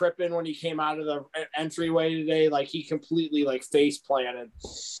State tripping when he came out of the entryway today. Like he completely like face planted.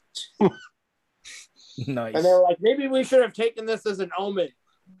 Nice. And they were like, maybe we should have taken this as an omen.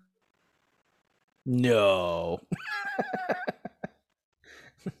 No.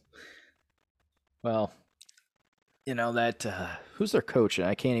 Well. That who's their coach?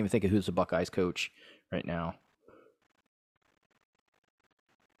 I can't even think of who's the Buckeyes coach right now.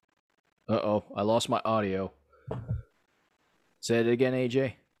 Uh-oh, I lost my audio. Say it again,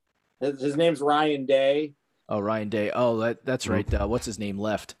 AJ. His name's Ryan Day. Oh, Ryan Day. Oh, that's right. What's his name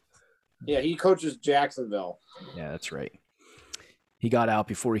left? Yeah, he coaches Jacksonville. Yeah, that's right. He got out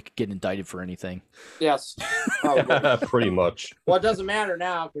before he could get indicted for anything. Yes. Pretty much. Well, it doesn't matter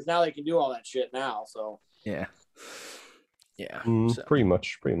now because now they can do all that shit now. So yeah. Yeah. So. Pretty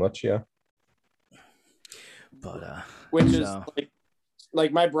much, yeah. But which is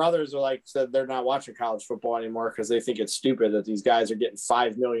like my brothers are said they're not watching college football anymore because they think it's stupid that these guys are getting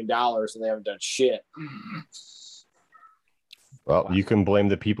 $5 million and they haven't done shit. Well, you can blame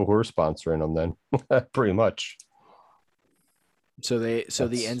the people who are sponsoring them then. Pretty much. So the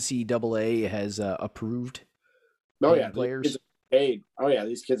NCAA has approved. Oh yeah, players paid. Oh yeah,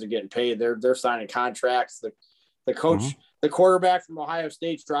 these kids are getting paid. They're signing contracts. The coach, the quarterback from Ohio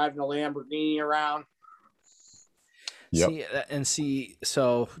State's driving a Lamborghini around. Yep.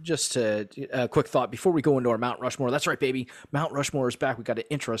 So just a quick thought before we go into our Mount Rushmore. That's right, baby. Mount Rushmore is back. We got an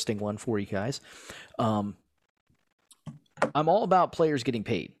interesting one for you guys. I'm all about players getting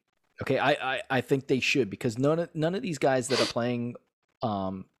paid. Okay, I think they should because none of these guys that are playing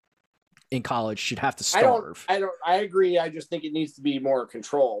in college should have to starve. I agree. I just think it needs to be more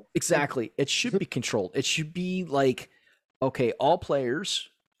controlled. Exactly. It should be controlled. It should be like, okay, all players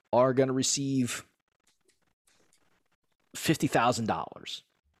are going to receive $50,000,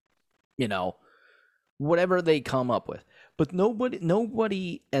 whatever they come up with. But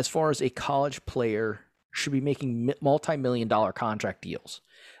nobody, as far as a college player, should be making multi-million-dollar contract deals.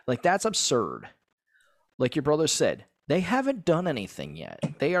 Like, that's absurd. Like your brother said, they haven't done anything yet.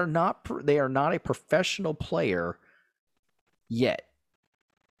 They are not a professional player yet.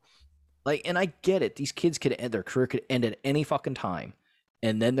 Like, and I get it. These kids could end their career could end at any fucking time,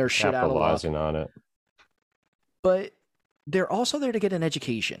 and then they're shit out of luck. Capitalizing on it. But they're also there to get an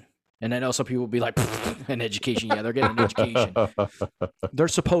education. And I know some people will be like, an education. Yeah, they're getting an education. They're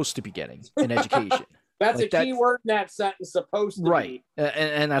supposed to be getting an education. That's like a key word in that sentence, supposed to right. Be.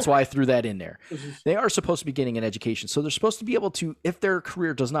 And that's why I threw that in there. They are supposed to be getting an education. So they're supposed to be able to, if their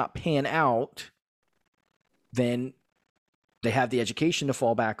career does not pan out, then they have the education to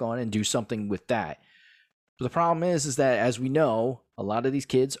fall back on and do something with that. But the problem is that, as we know, a lot of these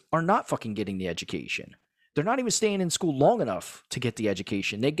kids are not fucking getting the education. They're not even staying in school long enough to get the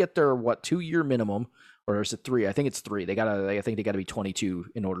education. They get their 2-year minimum, or is it 3? I think it's 3. I think they got to be 22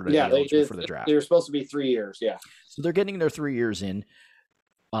 in order to be eligible for the draft. They're supposed to be 3 years, yeah. So they're getting their 3 years in.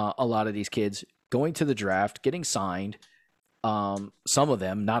 A lot of these kids going to the draft, getting signed. Some of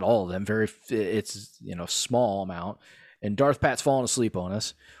them, not all of them, it's small amount. And Darth Pat's falling asleep on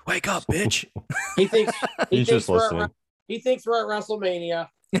us. Wake up, bitch! He's just listening. He thinks we're at WrestleMania.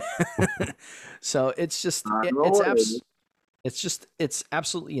 So it's just it's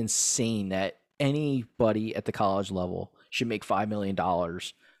absolutely insane that anybody at the college level should make $5 million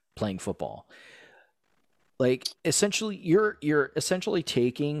playing football. Like, essentially, you're essentially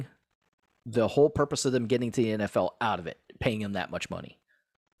taking the whole purpose of them getting to the NFL out of it, paying them that much money.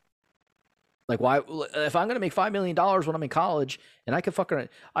 Like, why? If I'm going to make $5 million when I'm in college, and I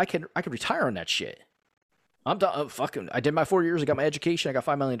could retire on that shit. I'm done. I did my 4 years. I got my education. I got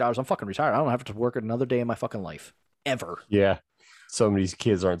 $5 million. I'm fucking retired. I don't have to work another day in my fucking life ever. Yeah. Some of these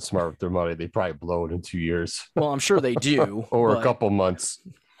kids aren't smart with their money. They probably blow it in 2 years. Well, I'm sure they do. Or a couple months.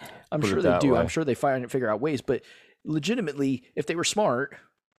 I'm Put it sure they that do. way. I'm sure they figure out ways. But legitimately, if they were smart,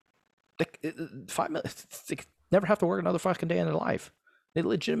 they could never have to work another fucking day in their life. They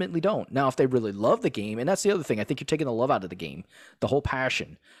legitimately don't. Now, if they really love the game, and that's the other thing, I think you're taking the love out of the game, the whole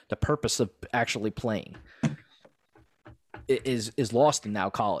passion, the purpose of actually playing is lost in now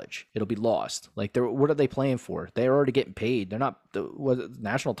college. It'll be lost. Like, what are they playing for? They're already getting paid. They're not the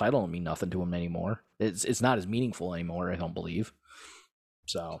national title don't mean nothing to them anymore. It's not as meaningful anymore. I don't believe.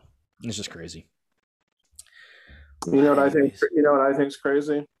 So it's just crazy. You know what I think? Anyways. You know what I think's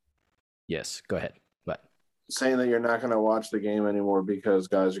crazy? Yes, go ahead. But Saying that you're not going to watch the game anymore because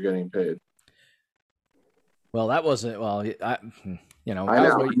guys are getting paid. well, that wasn't well. I that know.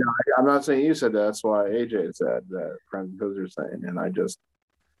 was what you- I'm not saying you said that. That's why AJ said that. Friends are saying, and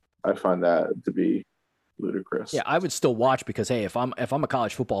I find that to be ludicrous. Yeah, I would still watch because hey, if I'm a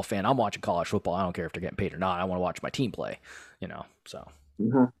college football fan, I'm watching college football. I don't care if they're getting paid or not. I want to watch my team play. So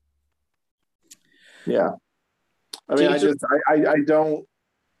Mm-hmm. Yeah. I mean, I don't.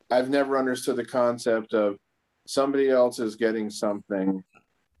 I've never understood the concept of somebody else is getting something,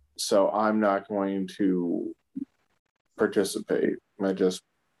 so I'm not going to participate. It just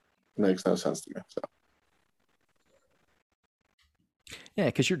makes no sense to me. So. yeah,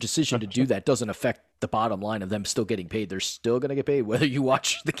 because your decision to do that doesn't affect the bottom line of them still getting paid. They're still going to get paid whether you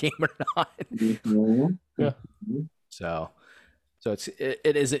watch the game or not. Mm-hmm. Yeah. So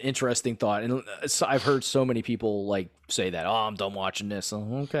it is an interesting thought, and I've heard so many people like say that, "Oh, I'm done watching this."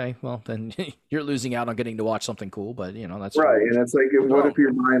 Okay, well then you're losing out on getting to watch something cool, but that's Right, and it's like, what Oh. if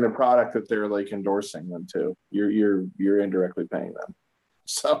you're buying a product that they're like endorsing them to? You're indirectly paying them.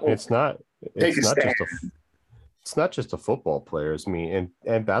 So It's not Take a it's not just the football players, I mean,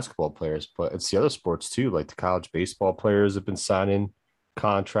 and basketball players, but it's the other sports too. Like the college baseball players have been signing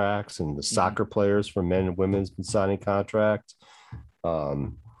contracts, and the soccer players for men and women's been signing contracts. A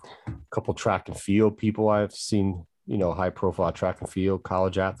couple track and field people I've seen, high profile track and field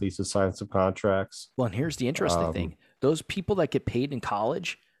college athletes have signed some contracts. Well, and here's the interesting thing: those people that get paid in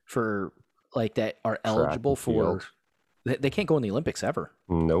college for like that are eligible for, they can't go in the Olympics ever.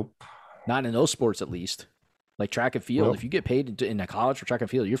 Nope. Not in those sports, at least. Like track and field, Nope. If you get paid in a college for track and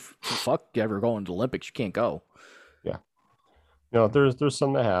field, you're fuck ever going to the Olympics. You can't go. Yeah. There's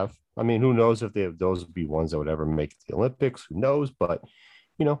some that have. I mean, who knows if those would be ones that would ever make the Olympics? Who knows? But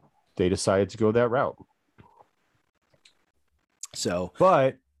they decided to go that route. So,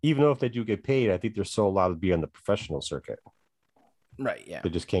 but even though if they do get paid, I think they're still allowed to be on the professional circuit. right, yeah. They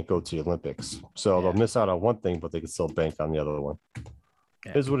just can't go to the Olympics. So they'll miss out on one thing, but they can still bank on the other one.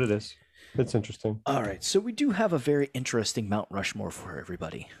 Yeah. It is what it is. It's interesting. All right. So we do have a very interesting Mount Rushmore for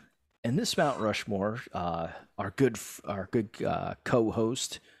everybody. And this Mount Rushmore, our good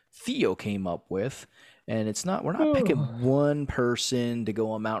co-host Theo came up with, and we're not picking one person to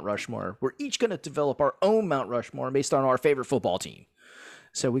go on Mount Rushmore. We're each going to develop our own Mount Rushmore based on our favorite football team.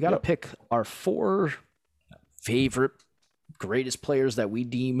 So we got to pick our 4 favorite greatest players that we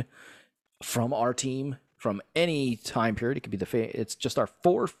deem from our team from any time period. It could be it's just the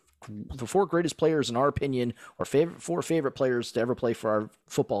 4 greatest players in our opinion, or 4 favorite players to ever play for our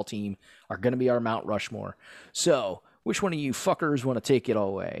football team are going to be our Mount Rushmore. So which one of you fuckers want to take it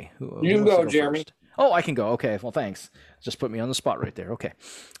away? You can go, Jeremy. First? Oh, I can go. Okay. Well, thanks. Just put me on the spot right there. Okay.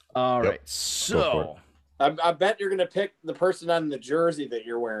 All right. So I bet you're going to pick the person on the jersey that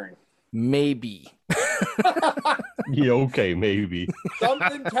you're wearing. maybe. Yeah, okay, maybe.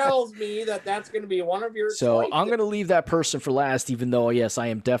 Something tells me that's going to be one of your So choices. I'm going to leave that person for last, even though, yes, I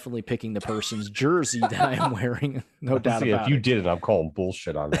am definitely picking the person's jersey that I am wearing. No doubt about If you it. did it, I'm calling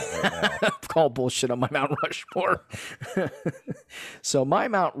bullshit on that right now. I'm calling bullshit on my Mount Rushmore. So my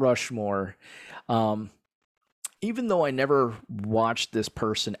Mount Rushmore, even though I never watched this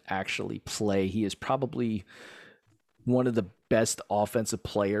person actually play, he is probably one of the best offensive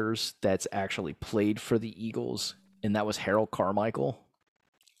players that's actually played for the Eagles, and that was Harold Carmichael.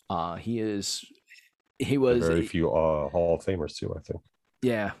 He was Very few Hall of Famers too, I think.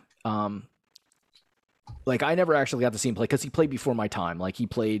 Yeah. Like I never actually got to see him play because he played before my time. Like he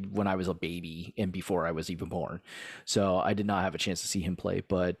played when I was a baby and before I was even born. So I did not have a chance to see him play,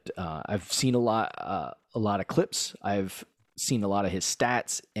 but I've seen a lot of clips. I've seen a lot of his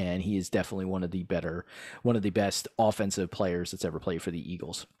stats, and he is definitely one of the best offensive players that's ever played for the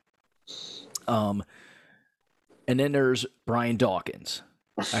Eagles. And then there's Brian Dawkins.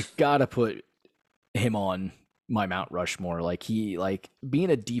 I gotta put him on my Mount Rushmore. Like being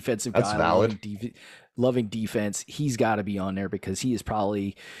a defensive That's guy, valid. loving defense, he's got to be on there because he is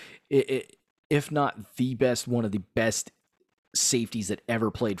probably, if not the best, one of the best safeties that ever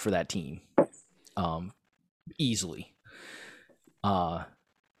played for that team, easily.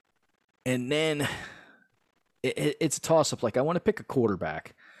 And then it's a toss up. Like, I want to pick a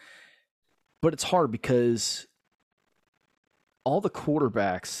quarterback, but it's hard because all the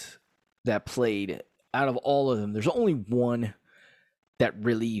quarterbacks that played, out of all of them, there's only one that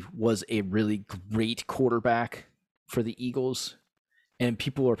really was a really great quarterback for the Eagles. And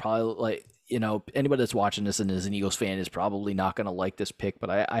people are probably like, anybody that's watching this and is an Eagles fan is probably not going to like this pick, but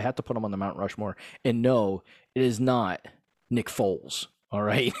I have to put him on the Mount Rushmore. And no, it is not Nick Foles. All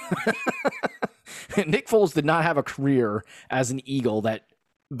right. Nick Foles did not have a career as an Eagle that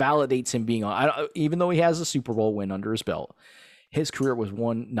validates him being on, even though he has a Super Bowl win under his belt. His career was,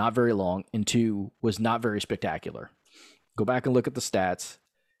 one, not very long, and two, was not very spectacular. Go back and look at the stats.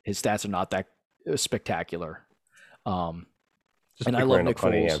 His stats are not that spectacular. Just and I love Nick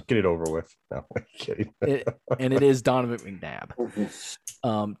Foles. Get it over with. No, I'm kidding. And it is Donovan McNabb.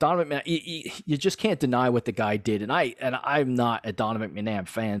 Donovan McNabb, you just can't deny what the guy did. And I'm not a Donovan McNabb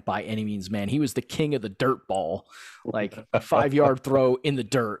fan by any means, man. He was the king of the dirt ball, like 5-yard throw in the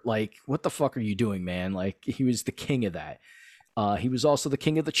dirt. Like, what the fuck are you doing, man? Like, he was the king of that. He was also the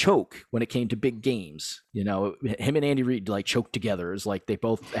king of the choke when it came to big games. Him and Andy Reid like choked together. It's like they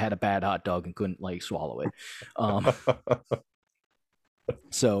both had a bad hot dog and couldn't like swallow it. But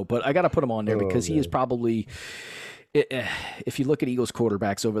I got to put him on there because he is probably, if you look at Eagles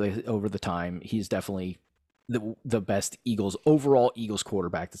quarterbacks over the time, he's definitely the best overall Eagles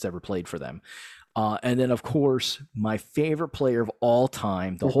quarterback that's ever played for them. And then, of course, my favorite player of all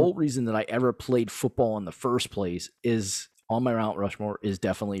time, the whole reason that I ever played football in the first place is on my Mount Rushmore is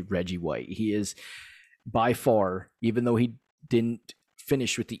definitely Reggie White. He is by far, even though he didn't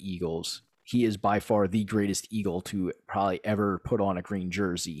finish with the Eagles, he is by far the greatest Eagle to probably ever put on a green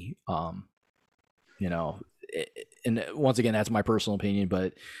jersey. And once again, that's my personal opinion,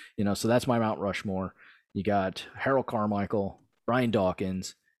 but so that's my Mount Rushmore. You got Harold Carmichael, Brian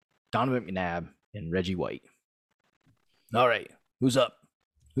Dawkins, Donovan McNabb, and Reggie White. All right, who's up?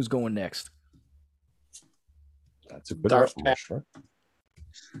 Who's going next? That's a good Darth one. Pat. Sure.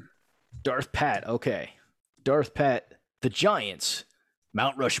 Darth Pat. Okay, Darth Pat. The Giants.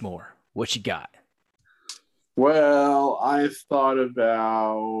 Mount Rushmore. What you got? Well, I've thought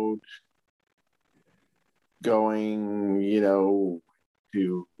about going,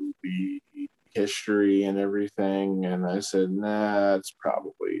 to the history and everything, and I said, nah, it's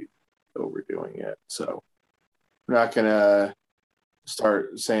probably overdoing it. So I'm not gonna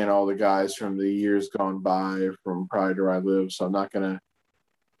start saying all the guys from the years gone by from prior to where I live. So I'm not gonna,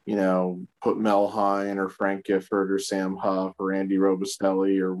 put Mel Hine or Frank Gifford or Sam Huff or Andy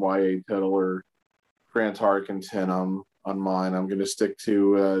Robustelli or Y.A. Tittle or Grant Harkington on mine. I'm gonna stick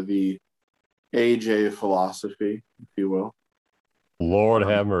to the AJ philosophy, if you will. Lord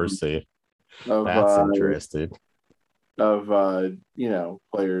have mercy. That's interesting. Of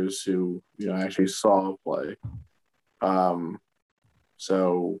players who actually saw play.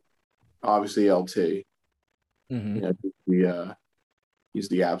 So obviously LT. Mm-hmm. He's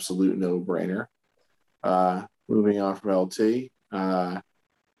the absolute no-brainer. Moving on from LT,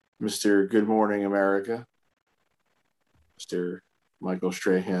 Mr. Good Morning America, Mr. Michael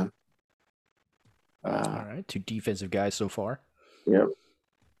Strahan. All right, 2 defensive guys so far. Yep.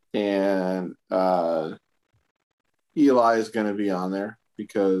 And Eli is going to be on there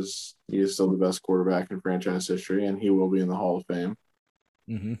because he is still the best quarterback in franchise history, and he will be in the Hall of Fame.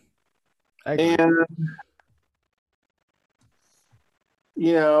 Mm-hmm. And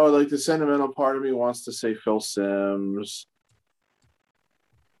like the sentimental part of me wants to say Phil Simms.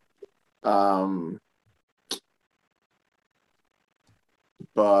 But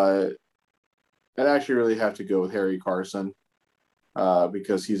I'd actually really have to go with Harry Carson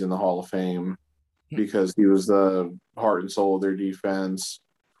because he's in the Hall of Fame, because he was the heart and soul of their defense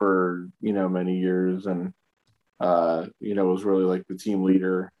for, many years, and, was really like the team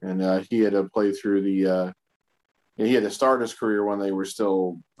leader. And he had to play through he had to start his career when they were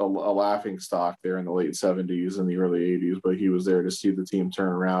still a laughing stock there in the late 70s and the early 80s, but he was there to see the team turn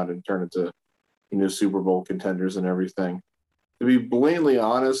around and turn into, Super Bowl contenders and everything. To be blatantly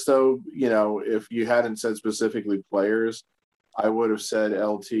honest, though, if you hadn't said specifically players, I would have said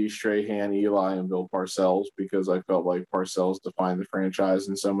LT, Strahan, Eli, and Bill Parcells, because I felt like Parcells defined the franchise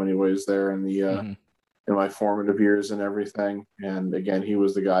in so many ways there in the in my formative years and everything. And again, he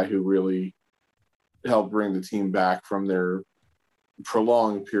was the guy who really helped bring the team back from their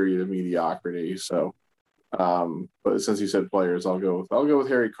prolonged period of mediocrity. So, but since you said players, I'll go with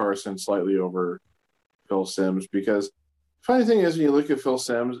Harry Carson slightly over Phil Simms, because funny thing is, when you look at Phil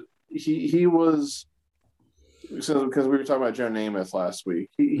Simms, he was, because we were talking about Joe Namath last week.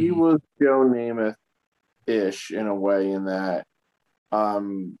 He was Joe Namath-ish in a way, in that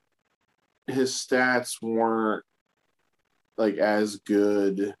his stats weren't like as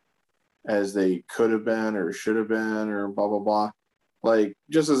good as they could have been or should have been or blah blah blah. Like,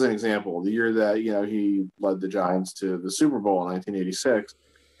 just as an example, the year that he led the Giants to the Super Bowl in 1986,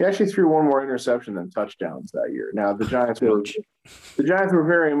 he actually threw one more interception than touchdowns that year. Now the Giants were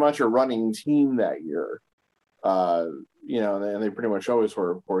very much a running team that year. And they pretty much always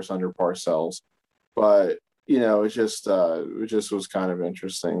were, of course, under Parcells. But it just was kind of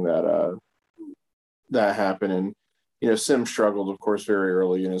interesting that that happened. And Sim struggled, of course, very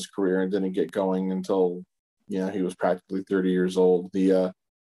early in his career and didn't get going until he was practically 30 years old. The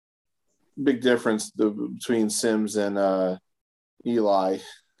big difference between Sims and Eli.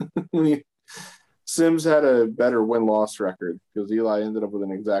 Sims had a better win-loss record because Eli ended up with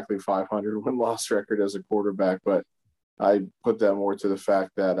an exactly 500 win-loss record as a quarterback. But I put that more to the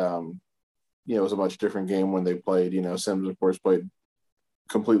fact that it was a much different game when they played. Sims, of course, played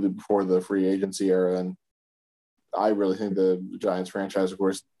completely before the free agency era, and I really think the Giants franchise, of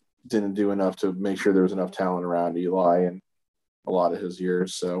course, didn't do enough to make sure there was enough talent around Eli in a lot of his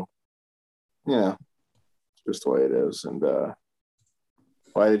years. So, it's just the way it is. And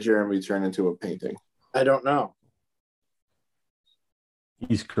why did Jeremy turn into a painting? I don't know.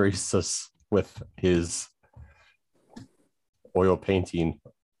 He's graced us with his oil painting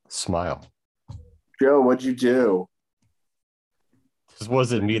smile. Joe, what'd you do? This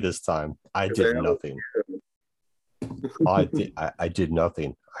wasn't me this time. I did nothing. I did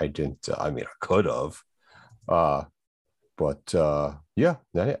nothing. I didn't. I mean, I could have, but yeah,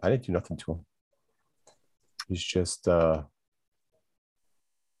 I didn't do nothing to him. He's just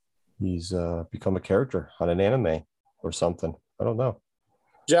he's become a character on an anime or something. I don't know.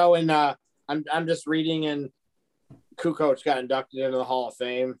 Joe, and I'm just reading, and Kukoc got inducted into the Hall of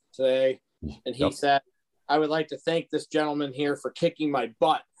Fame today, and he said, "I would like to thank this gentleman here for kicking my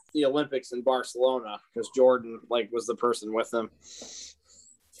butt at the Olympics in Barcelona," because Jordan was the person with him.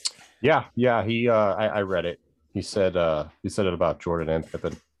 Yeah. He I read it. He said it about Jordan and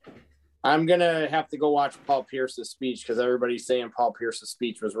Pippen. I'm gonna have to go watch Paul Pierce's speech because everybody's saying Paul Pierce's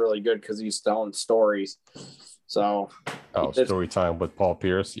speech was really good because he's telling stories. So, story time with Paul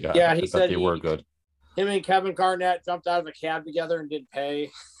Pierce. Yeah, he said they were good. Him and Kevin Garnett jumped out of a cab together and did pay.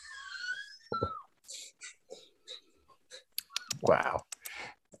 Wow.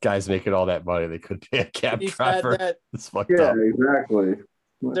 Guys making all that money, they could pay a cab driver. It's fucked up. Exactly.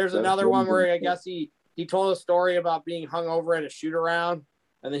 There's another one where I guess he told a story about being hung over at a shoot around,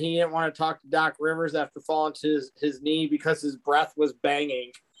 and then he didn't want to talk to Doc Rivers after falling to his knee because his breath was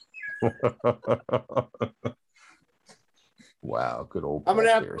banging. Wow, good old. I'm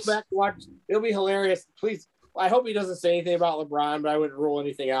gonna have to go back and watch. It'll be hilarious. Please, I hope he doesn't say anything about LeBron, but I wouldn't rule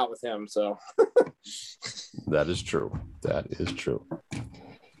anything out with him. So that is true. That is true.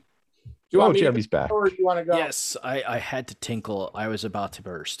 Jeremy's back. Or do you want to go? Yes, I had to tinkle. I was about to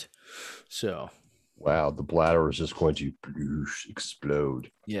burst. So. Wow, the bladder is just going to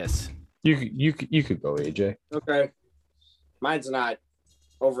explode. Yes. You could go, AJ. Okay. Mine's not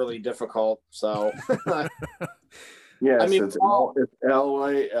overly difficult, so. Yes, I mean, it's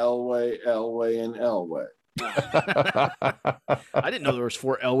Elway, and Elway. I didn't know there was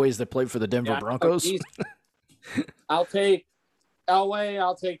 4 Elways that played for the Denver Broncos. I'll take Elway.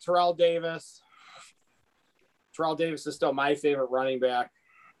 I'll take Terrell Davis. Terrell Davis is still my favorite running back.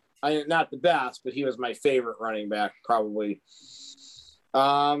 Not the best, but he was my favorite running back, probably.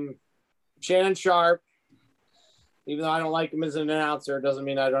 Shannon Sharp. Even though I don't like him as an announcer, it doesn't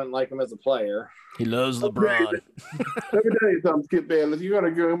mean I don't like him as a player. He loves LeBron. Let me tell you something, Skip Bayless. You got to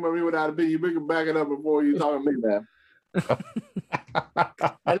go with me without a bit. You can back it up before you talk to me, man.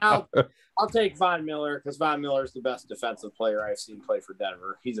 And I'll take Von Miller because Von Miller is the best defensive player I've seen play for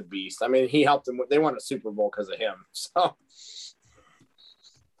Denver. He's a beast. I mean, he helped them. They won a Super Bowl because of him. So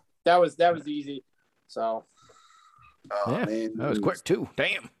that was easy. So man, that was quick too.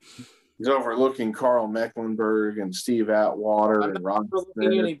 Damn. He's overlooking Carl Mecklenburg and Steve Atwater and Ron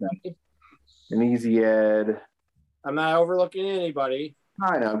Smith and Easy Ed. I'm not overlooking anybody.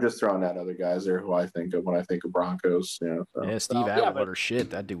 I know. I'm just throwing out other guys there who I think of when I think of Broncos. Yeah, Steve Atwater. Shit,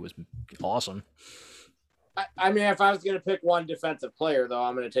 that dude was awesome. I mean, if I was going to pick one defensive player, though,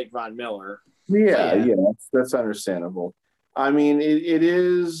 I'm going to take Von Miller. Yeah, that's understandable. I mean,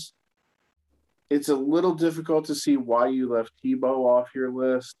 it's a little difficult to see why you left Tebow off your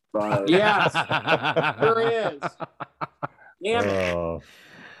list. But yes, sure is. Damn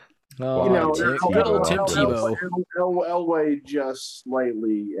Tim Tebow. Elway just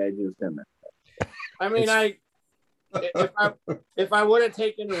slightly edges him. I mean, if I would have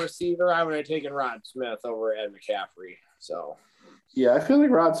taken a receiver, I would have taken Ron Smith over Ed McCaffrey. So Yeah, I feel like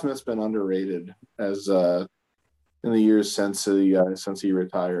Rod Smith's been underrated as in the years since he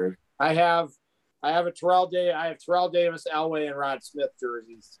retired. I have a Terrell Davis, Elway, and Rod Smith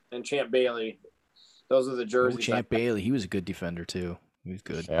jerseys, and Champ Bailey. Those are the jerseys. Champ Bailey, he was a good defender too. He was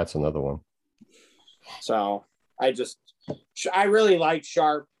good. Yeah, that's another one. So I really like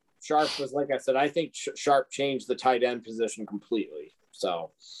Sharp. Sharp was, like I said, I think Sharp changed the tight end position completely.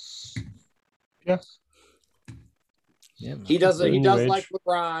 So yeah, he does like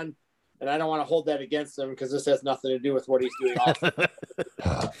LeBron, and I don't want to hold that against him because this has nothing to do with what he's doing off.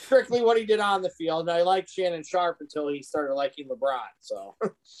 Strictly what he did on the field. And I like Shannon Sharp until he started liking LeBron. So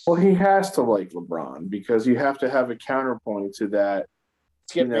well, he has to like LeBron because you have to have a counterpoint to that.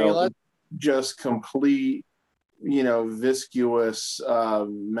 Skip Bayless. Just complete, viscous,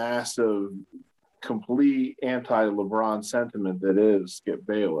 massive, complete anti-LeBron sentiment that is Skip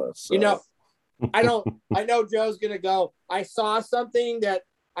Bayless. So. I know Joe's gonna go. I saw something that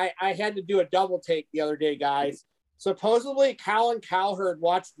I had to do a double take the other day, guys. Supposedly Colin Cowherd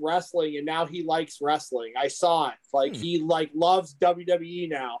watched wrestling and now he likes wrestling. I saw it. Like he loves WWE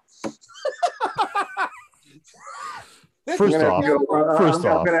now. First off,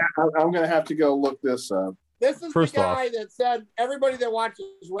 I'm gonna have to go look this up. This is the guy that said everybody that watches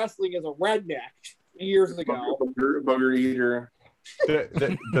wrestling is a redneck years ago. Booger eater.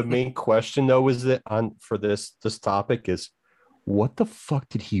 The main question though is that for this topic is what the fuck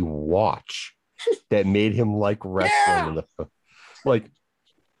did he watch that made him like wrestling? Yeah!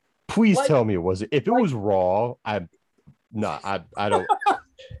 Please tell me it was. If it was Raw, I don't. No,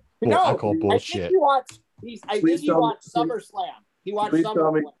 I call bullshit. I think he watched SummerSlam. He watched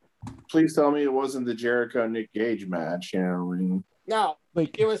SummerSlam. Please tell me it wasn't the Jericho Nick Gage match. No,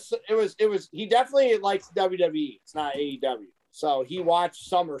 it was. He definitely likes WWE. It's not AEW. So he watched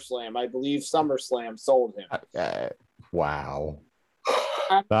SummerSlam. I believe SummerSlam sold him. Wow.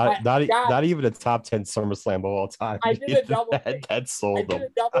 Not even a top 10 SummerSlam of all time. I did a double take. That sold him. I did a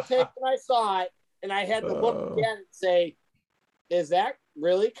double take when I saw it, and I had to look again and say, is that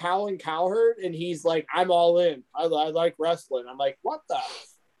really Colin Cowherd? And he's like, I'm all in. I like wrestling. I'm like, what the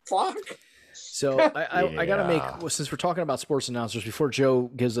fuck? So I got to make, since we're talking about sports announcers, before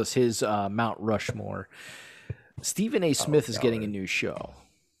Joe gives us his Mount Rushmore, Stephen A. Smith is getting a new show.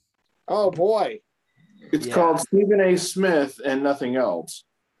 Oh, boy. It's called Stephen A. Smith and nothing else.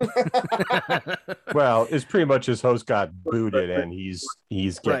 Well, it's pretty much his host got booted and he's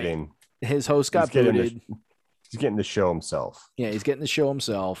getting... Right. His host got booted. He's getting the show himself. Yeah, he's getting the show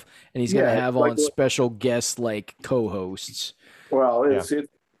himself, and he's going to have on special guests like co-hosts. Well,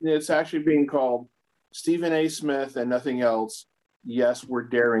 it's actually being called Stephen A. Smith and nothing else. Yes, we're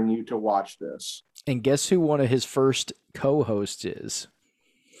daring you to watch this. And guess who one of his first co-hosts is?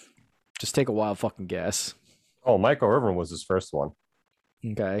 Just take a wild fucking guess. Oh, Michael Irvin was his first one.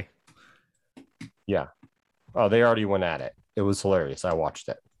 Okay. Yeah. Oh, they already went at it. It was hilarious. I watched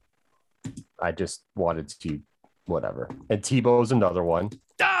it. I just wanted to, whatever. And Tebow's another one.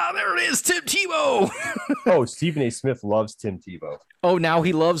 Ah, there it is, Tim Tebow. Oh, Stephen A. Smith loves Tim Tebow. Oh, now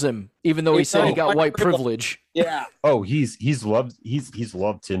he loves him, even though he said he got white privilege. Yeah. Oh, he's loved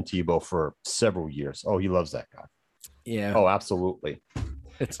Tim Tebow for several years. Oh, he loves that guy. Yeah. Oh, absolutely.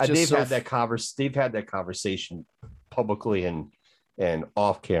 They've had that conversation publicly and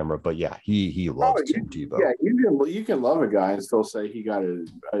off camera, but yeah, he loves Tim Tebow. Yeah, you can love a guy and still say he got a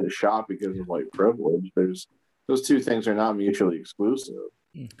shot because of white privilege. Those two things are not mutually exclusive.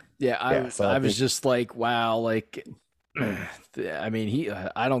 Yeah, I was just like, wow, like, I mean,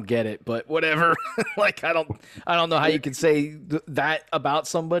 I don't get it, but whatever. Like, I don't know how you can say that about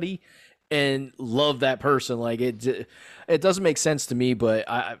somebody and love that person. Like it doesn't make sense to me, but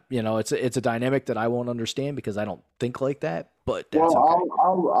it's a dynamic that I won't understand because I don't think like that. But that's okay.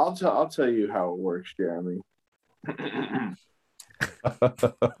 I'll tell you how it works, Jeremy. You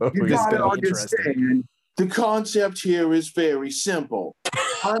gotta understand. The concept here is very simple.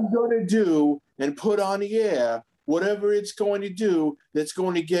 I'm going to do and put on the air whatever it's going to do that's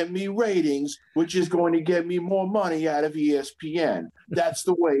going to get me ratings, which is going to get me more money out of ESPN. That's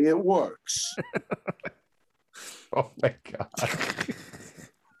the way it works. Oh, my God.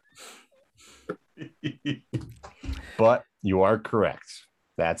 But you are correct.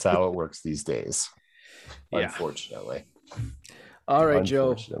 That's how it works these days. Yeah. Unfortunately. All right,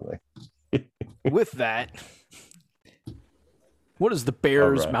 Joe. With that, what is the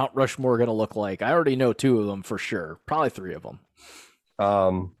Bears Mount Rushmore going to look like? I already know two of them for sure. Probably three of them.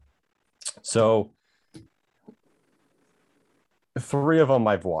 So three of them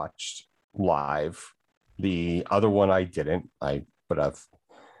I've watched live. The other one I didn't. But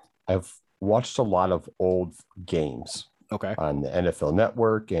I've watched a lot of old games Okay. on the NFL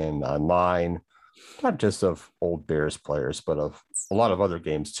Network and online, not just of old Bears players, but of a lot of other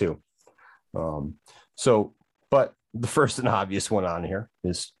games too. But the first and obvious one on here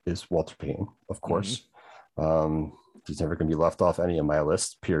is Walter Payton, of course. He's never going to be left off any of my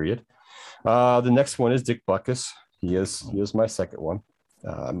list, period. The next one is Dick Butkus. He is my second one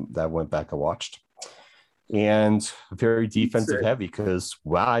that I went back and watched. And very defensive heavy, because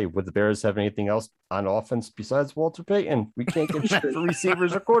why would the Bears have anything else on offense besides Walter Payton? We can't get shit for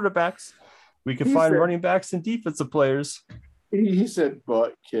receivers or quarterbacks. We can find running backs and defensive players. He said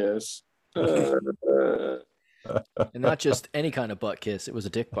butt kiss. And not just any kind of butt kiss. It was a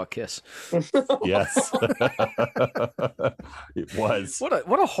dick butt kiss. Yes. It was.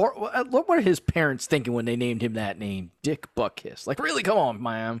 What were his parents thinking when they named him that name? Dick butt kiss. Like, really? Come on,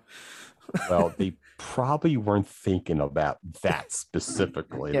 man. Well, they probably weren't thinking about that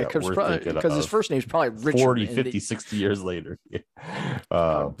specifically. Yeah, because his first name's probably Richard. 40, 50, 60 years later.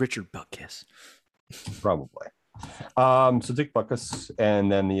 Richard Butkus. Probably. So Dick Butkus,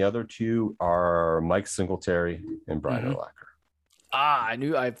 and then the other two are Mike Singletary and Brian Urlacher.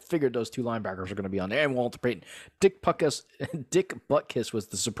 I figured those two linebackers are going to be on there, and Walter Payton. Dick Butkus was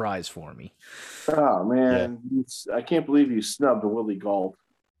the surprise for me. Oh man, yeah. I can't believe you snubbed Willie Gault.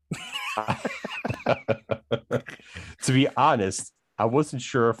 To be honest, I wasn't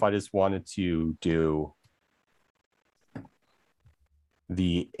sure if I just wanted to do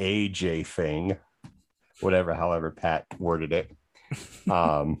the AJ thing, however Pat worded it.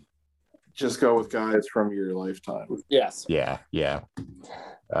 Just go with guys from your lifetime. Yes. Yeah.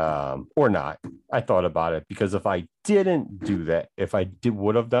 Or not. I thought about it, because if I didn't do that, if I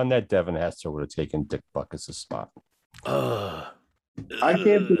would have done that, Devin Hester would have taken Dick Butkus' spot. I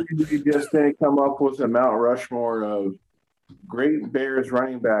can't believe you just didn't come up with a Mount Rushmore of great Bears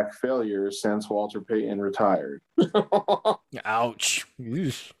running back failures since Walter Payton retired. Ouch.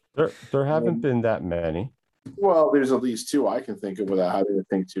 There haven't been that many. Well, there's at least two I can think of without having to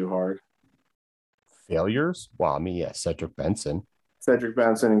think too hard. Failures? Well, I mean, yeah, Cedric Benson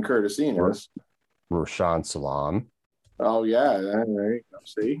and Curtis Enos. Rashaan Salaam. Oh, yeah. There you go.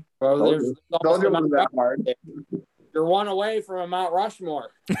 See? Well, don't do that hard. You're one away from a Mount Rushmore.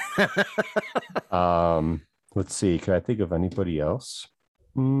 Let's see. Can I think of anybody else?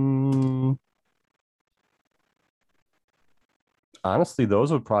 Honestly,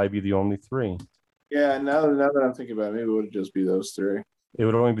 those would probably be the only three. Yeah, now that I'm thinking about it, maybe it would just be those three. It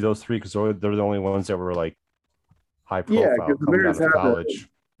would only be those three, because they're the only ones that were like high profile coming out of college.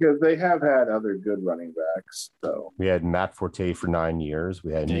 Because they have had other good running backs. So we had Matt Forte for 9 years.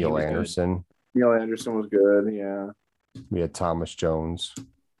 We had Neil Anderson. Good. Neil Anderson was good. Yeah. We had Thomas Jones.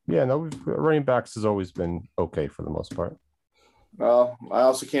 Yeah, no, running backs has always been okay for the most part. Well, I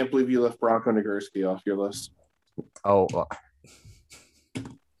also can't believe you left Bronco Nagurski off your list. Oh, I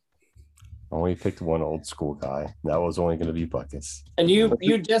only picked one old school guy. That was only going to be Butkus. And you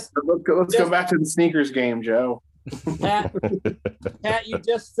just let's go back to the sneakers game, Joe. Pat, you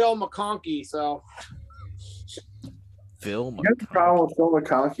just Phil McConkey, so Phil McConkey. The problem with Phil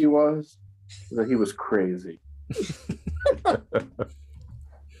McConkey was that he was crazy.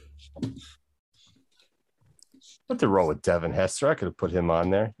 What's the wrong with Devin Hester? I could have put him on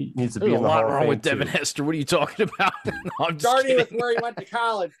there. He needs to be in the Hall of Fame. A lot wrong with too. Devin Hester. What are you talking about? No, starting with where he went to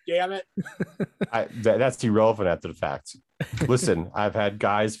college, damn it. That's irrelevant after the fact. Listen, I've had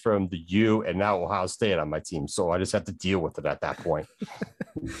guys from the U and now Ohio State on my team, so I just have to deal with it at that point.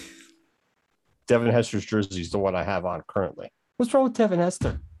 Devin Hester's jersey is the one I have on currently. What's wrong with Devin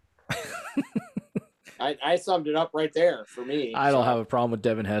Hester? I summed it up right there for me. I don't have a problem with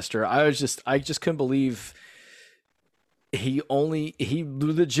Devin Hester. I just couldn't believe he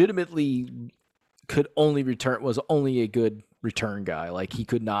legitimately could only return, was only a good return guy. Like, he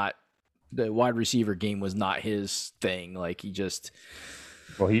could not, the wide receiver game was not his thing. Like, the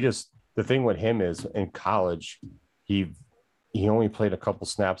thing with him is in college, he only played a couple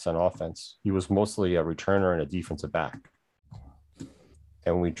snaps on offense. He was mostly a returner and a defensive back.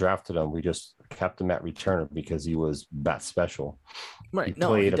 And when we drafted him, we just kept him at returner because he was that special. Right. He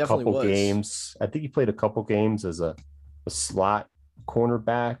played a couple games. I think he played a couple games as a slot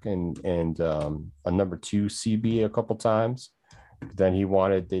cornerback and a number 2 CB a couple times. Then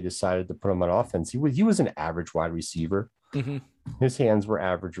they decided to put him on offense. He was an average wide receiver. Mm-hmm. His hands were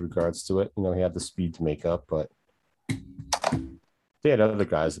average in regards to it. He had the speed to make up, but they had other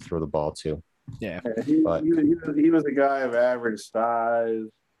guys to throw the ball to. Yeah. He was a guy of average size,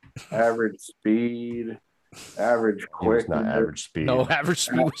 average speed, average quick. Not average speed. No, average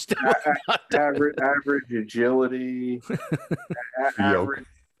speed was average agility. I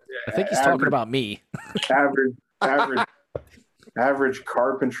think he's talking about me. Average average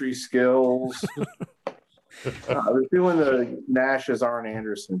carpentry skills. I was doing the Nash's Arn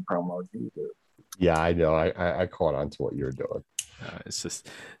Anderson promo. Yeah, I know. I caught on to what you were doing. It's just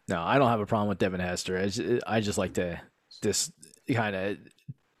no. I don't have a problem with Devin Hester. I just like to kind of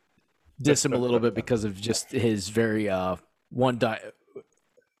diss him a little bit because of just his very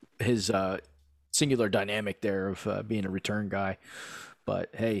singular dynamic there of being a return guy. But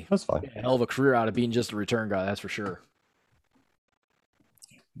hey, That's fine. a hell of a career out of being just a return guy. That's for sure.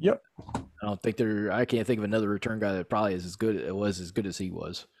 Yep. I can't think of another return guy that probably is as good as he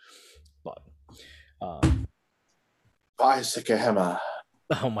was. But Bicycahema.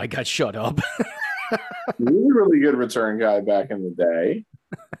 oh my God, shut up. He was a really good return guy back in the day.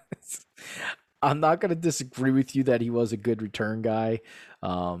 I'm not going to disagree with you that he was a good return guy.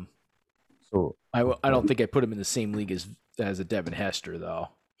 So I don't think I put him in the same league as a Devin Hester, though.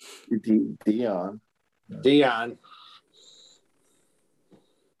 Dion.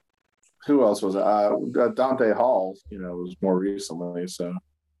 Who else was it? Dante Hall, was more recently. So,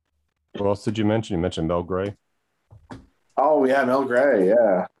 what else did you mention? You mentioned Mel Gray. oh yeah, Mel Gray.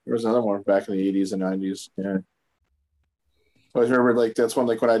 Yeah, there was another one back in the 80s and 90s. Yeah, I always remember that's when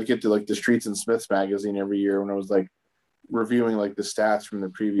when I'd get to the Streets and Smiths magazine every year when I was reviewing the stats from the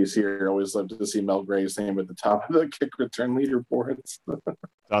previous year. I always loved to see Mel Gray's name at the top of the kick return leaderboards.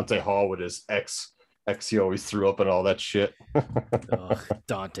 Dante Hall with his X he always threw up and all that shit.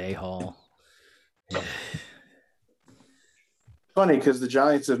 Dante Hall. Funny because the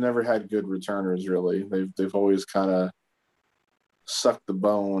Giants have never had good returners. Really, they've always kind of sucked the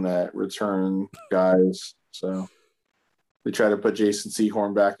bone at return guys. So they tried to put Jason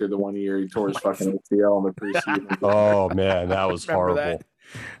Sehorn back there the one year he tore his fucking ACL in the preseason. Oh man, that was horrible. That?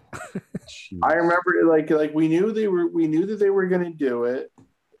 I remember we knew that they were going to do it.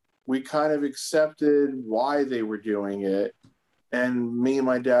 We kind of accepted why they were doing it. And me and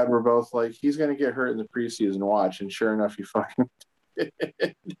my dad were both like, he's going to get hurt in the preseason watch. And sure enough, he fucking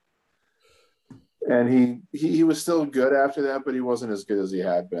did. And he was still good after that, but he wasn't as good as he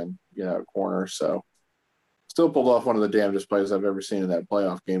had been, at corner. So still pulled off one of the damnedest plays I've ever seen in that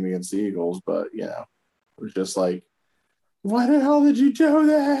playoff game against the Eagles. But, it was just like, why the hell did you do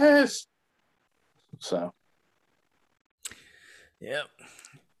this? So. Yep.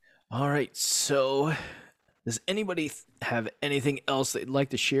 All right. So does anybody have anything else they'd like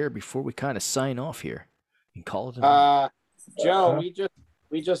to share before we kind of sign off here and call it a night? Joe,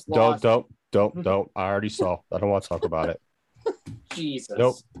 we just lost. Don't. I already saw. I don't want to talk about it. Jesus.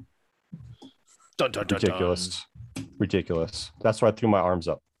 Nope. Dun, dun, dun, Ridiculous. Ridiculous. That's why I threw my arms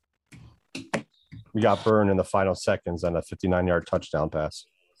up. We got burned in the final seconds on a 59-yard touchdown pass.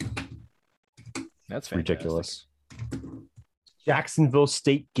 That's fantastic. Ridiculous. Jacksonville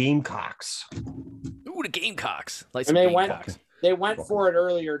State Gamecocks. Ooh, the Gamecocks. Like And some they Gamecocks. went for it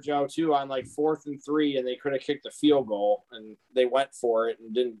earlier, Joe, too, on 4th and 3, and they could have kicked a field goal, and they went for it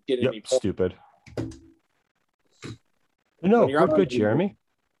and didn't get any points. Stupid. No, good, Jeremy.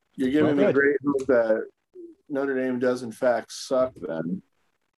 You're giving me great hope that Notre Dame does in fact suck then.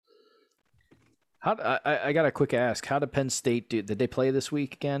 I got a quick ask. How did Penn State do? Did they play this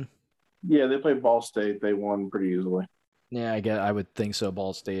week again? Yeah, they played Ball State. They won pretty easily. Yeah, I would think so.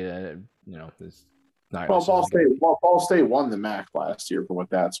 Ball State, is not. Well, Ball State won the MAC last year for what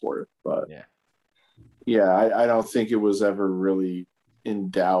that's worth. But yeah, I don't think it was ever really in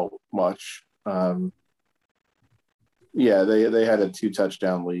doubt much. Yeah, they had a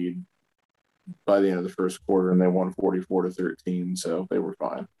 2-touchdown lead by the end of the first quarter, and they won 44-13, so they were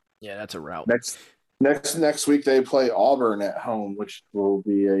fine. Yeah, that's a route. Next week they play Auburn at home, which will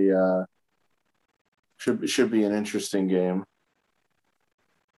be should be an interesting game.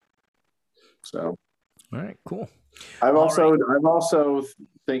 So, all right, cool. I'm also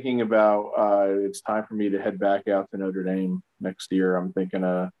thinking about it's time for me to head back out to Notre Dame next year. I'm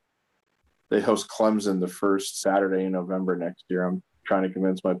thinking they host Clemson the first Saturday in November next year. I'm trying to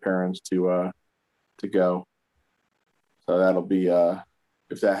convince my parents to go. So that'll be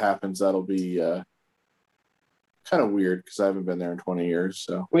if that happens, that'll be kind of weird because I haven't been there in 20 years.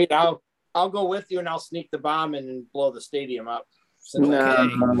 So wait, I'll go with you and I'll sneak the bomb and blow the stadium up. Oh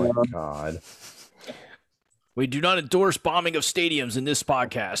my God. We do not endorse bombing of stadiums in this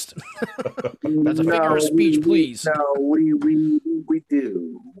podcast. That's a figure of speech, please. No, we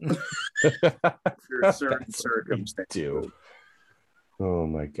do. Under certain circumstances. Oh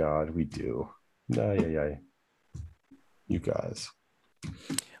my God, we do. Yeah. You guys.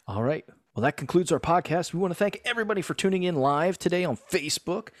 All right. Well, that concludes our podcast. We want to thank everybody for tuning in live today on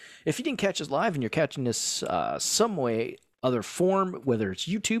Facebook. If you didn't catch us live and you're catching this some way, other form, whether it's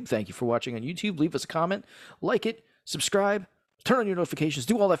YouTube, thank you for watching on YouTube. Leave us a comment, like it, subscribe, turn on your notifications,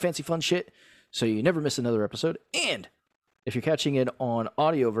 do all that fancy fun shit so you never miss another episode. And if you're catching it on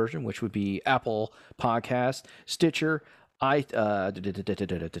audio version, which would be Apple Podcast, Stitcher, there's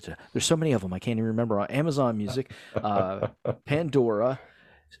so many of them I can't even remember, on Amazon Music, Pandora,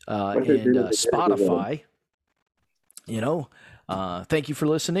 and Spotify. Thank you for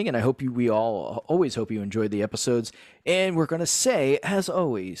listening, and I hope we all always hope you enjoyed the episodes. And we're gonna say, as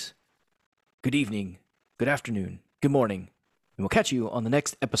always, good evening, good afternoon, good morning, and we'll catch you on the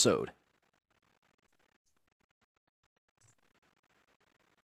next episode.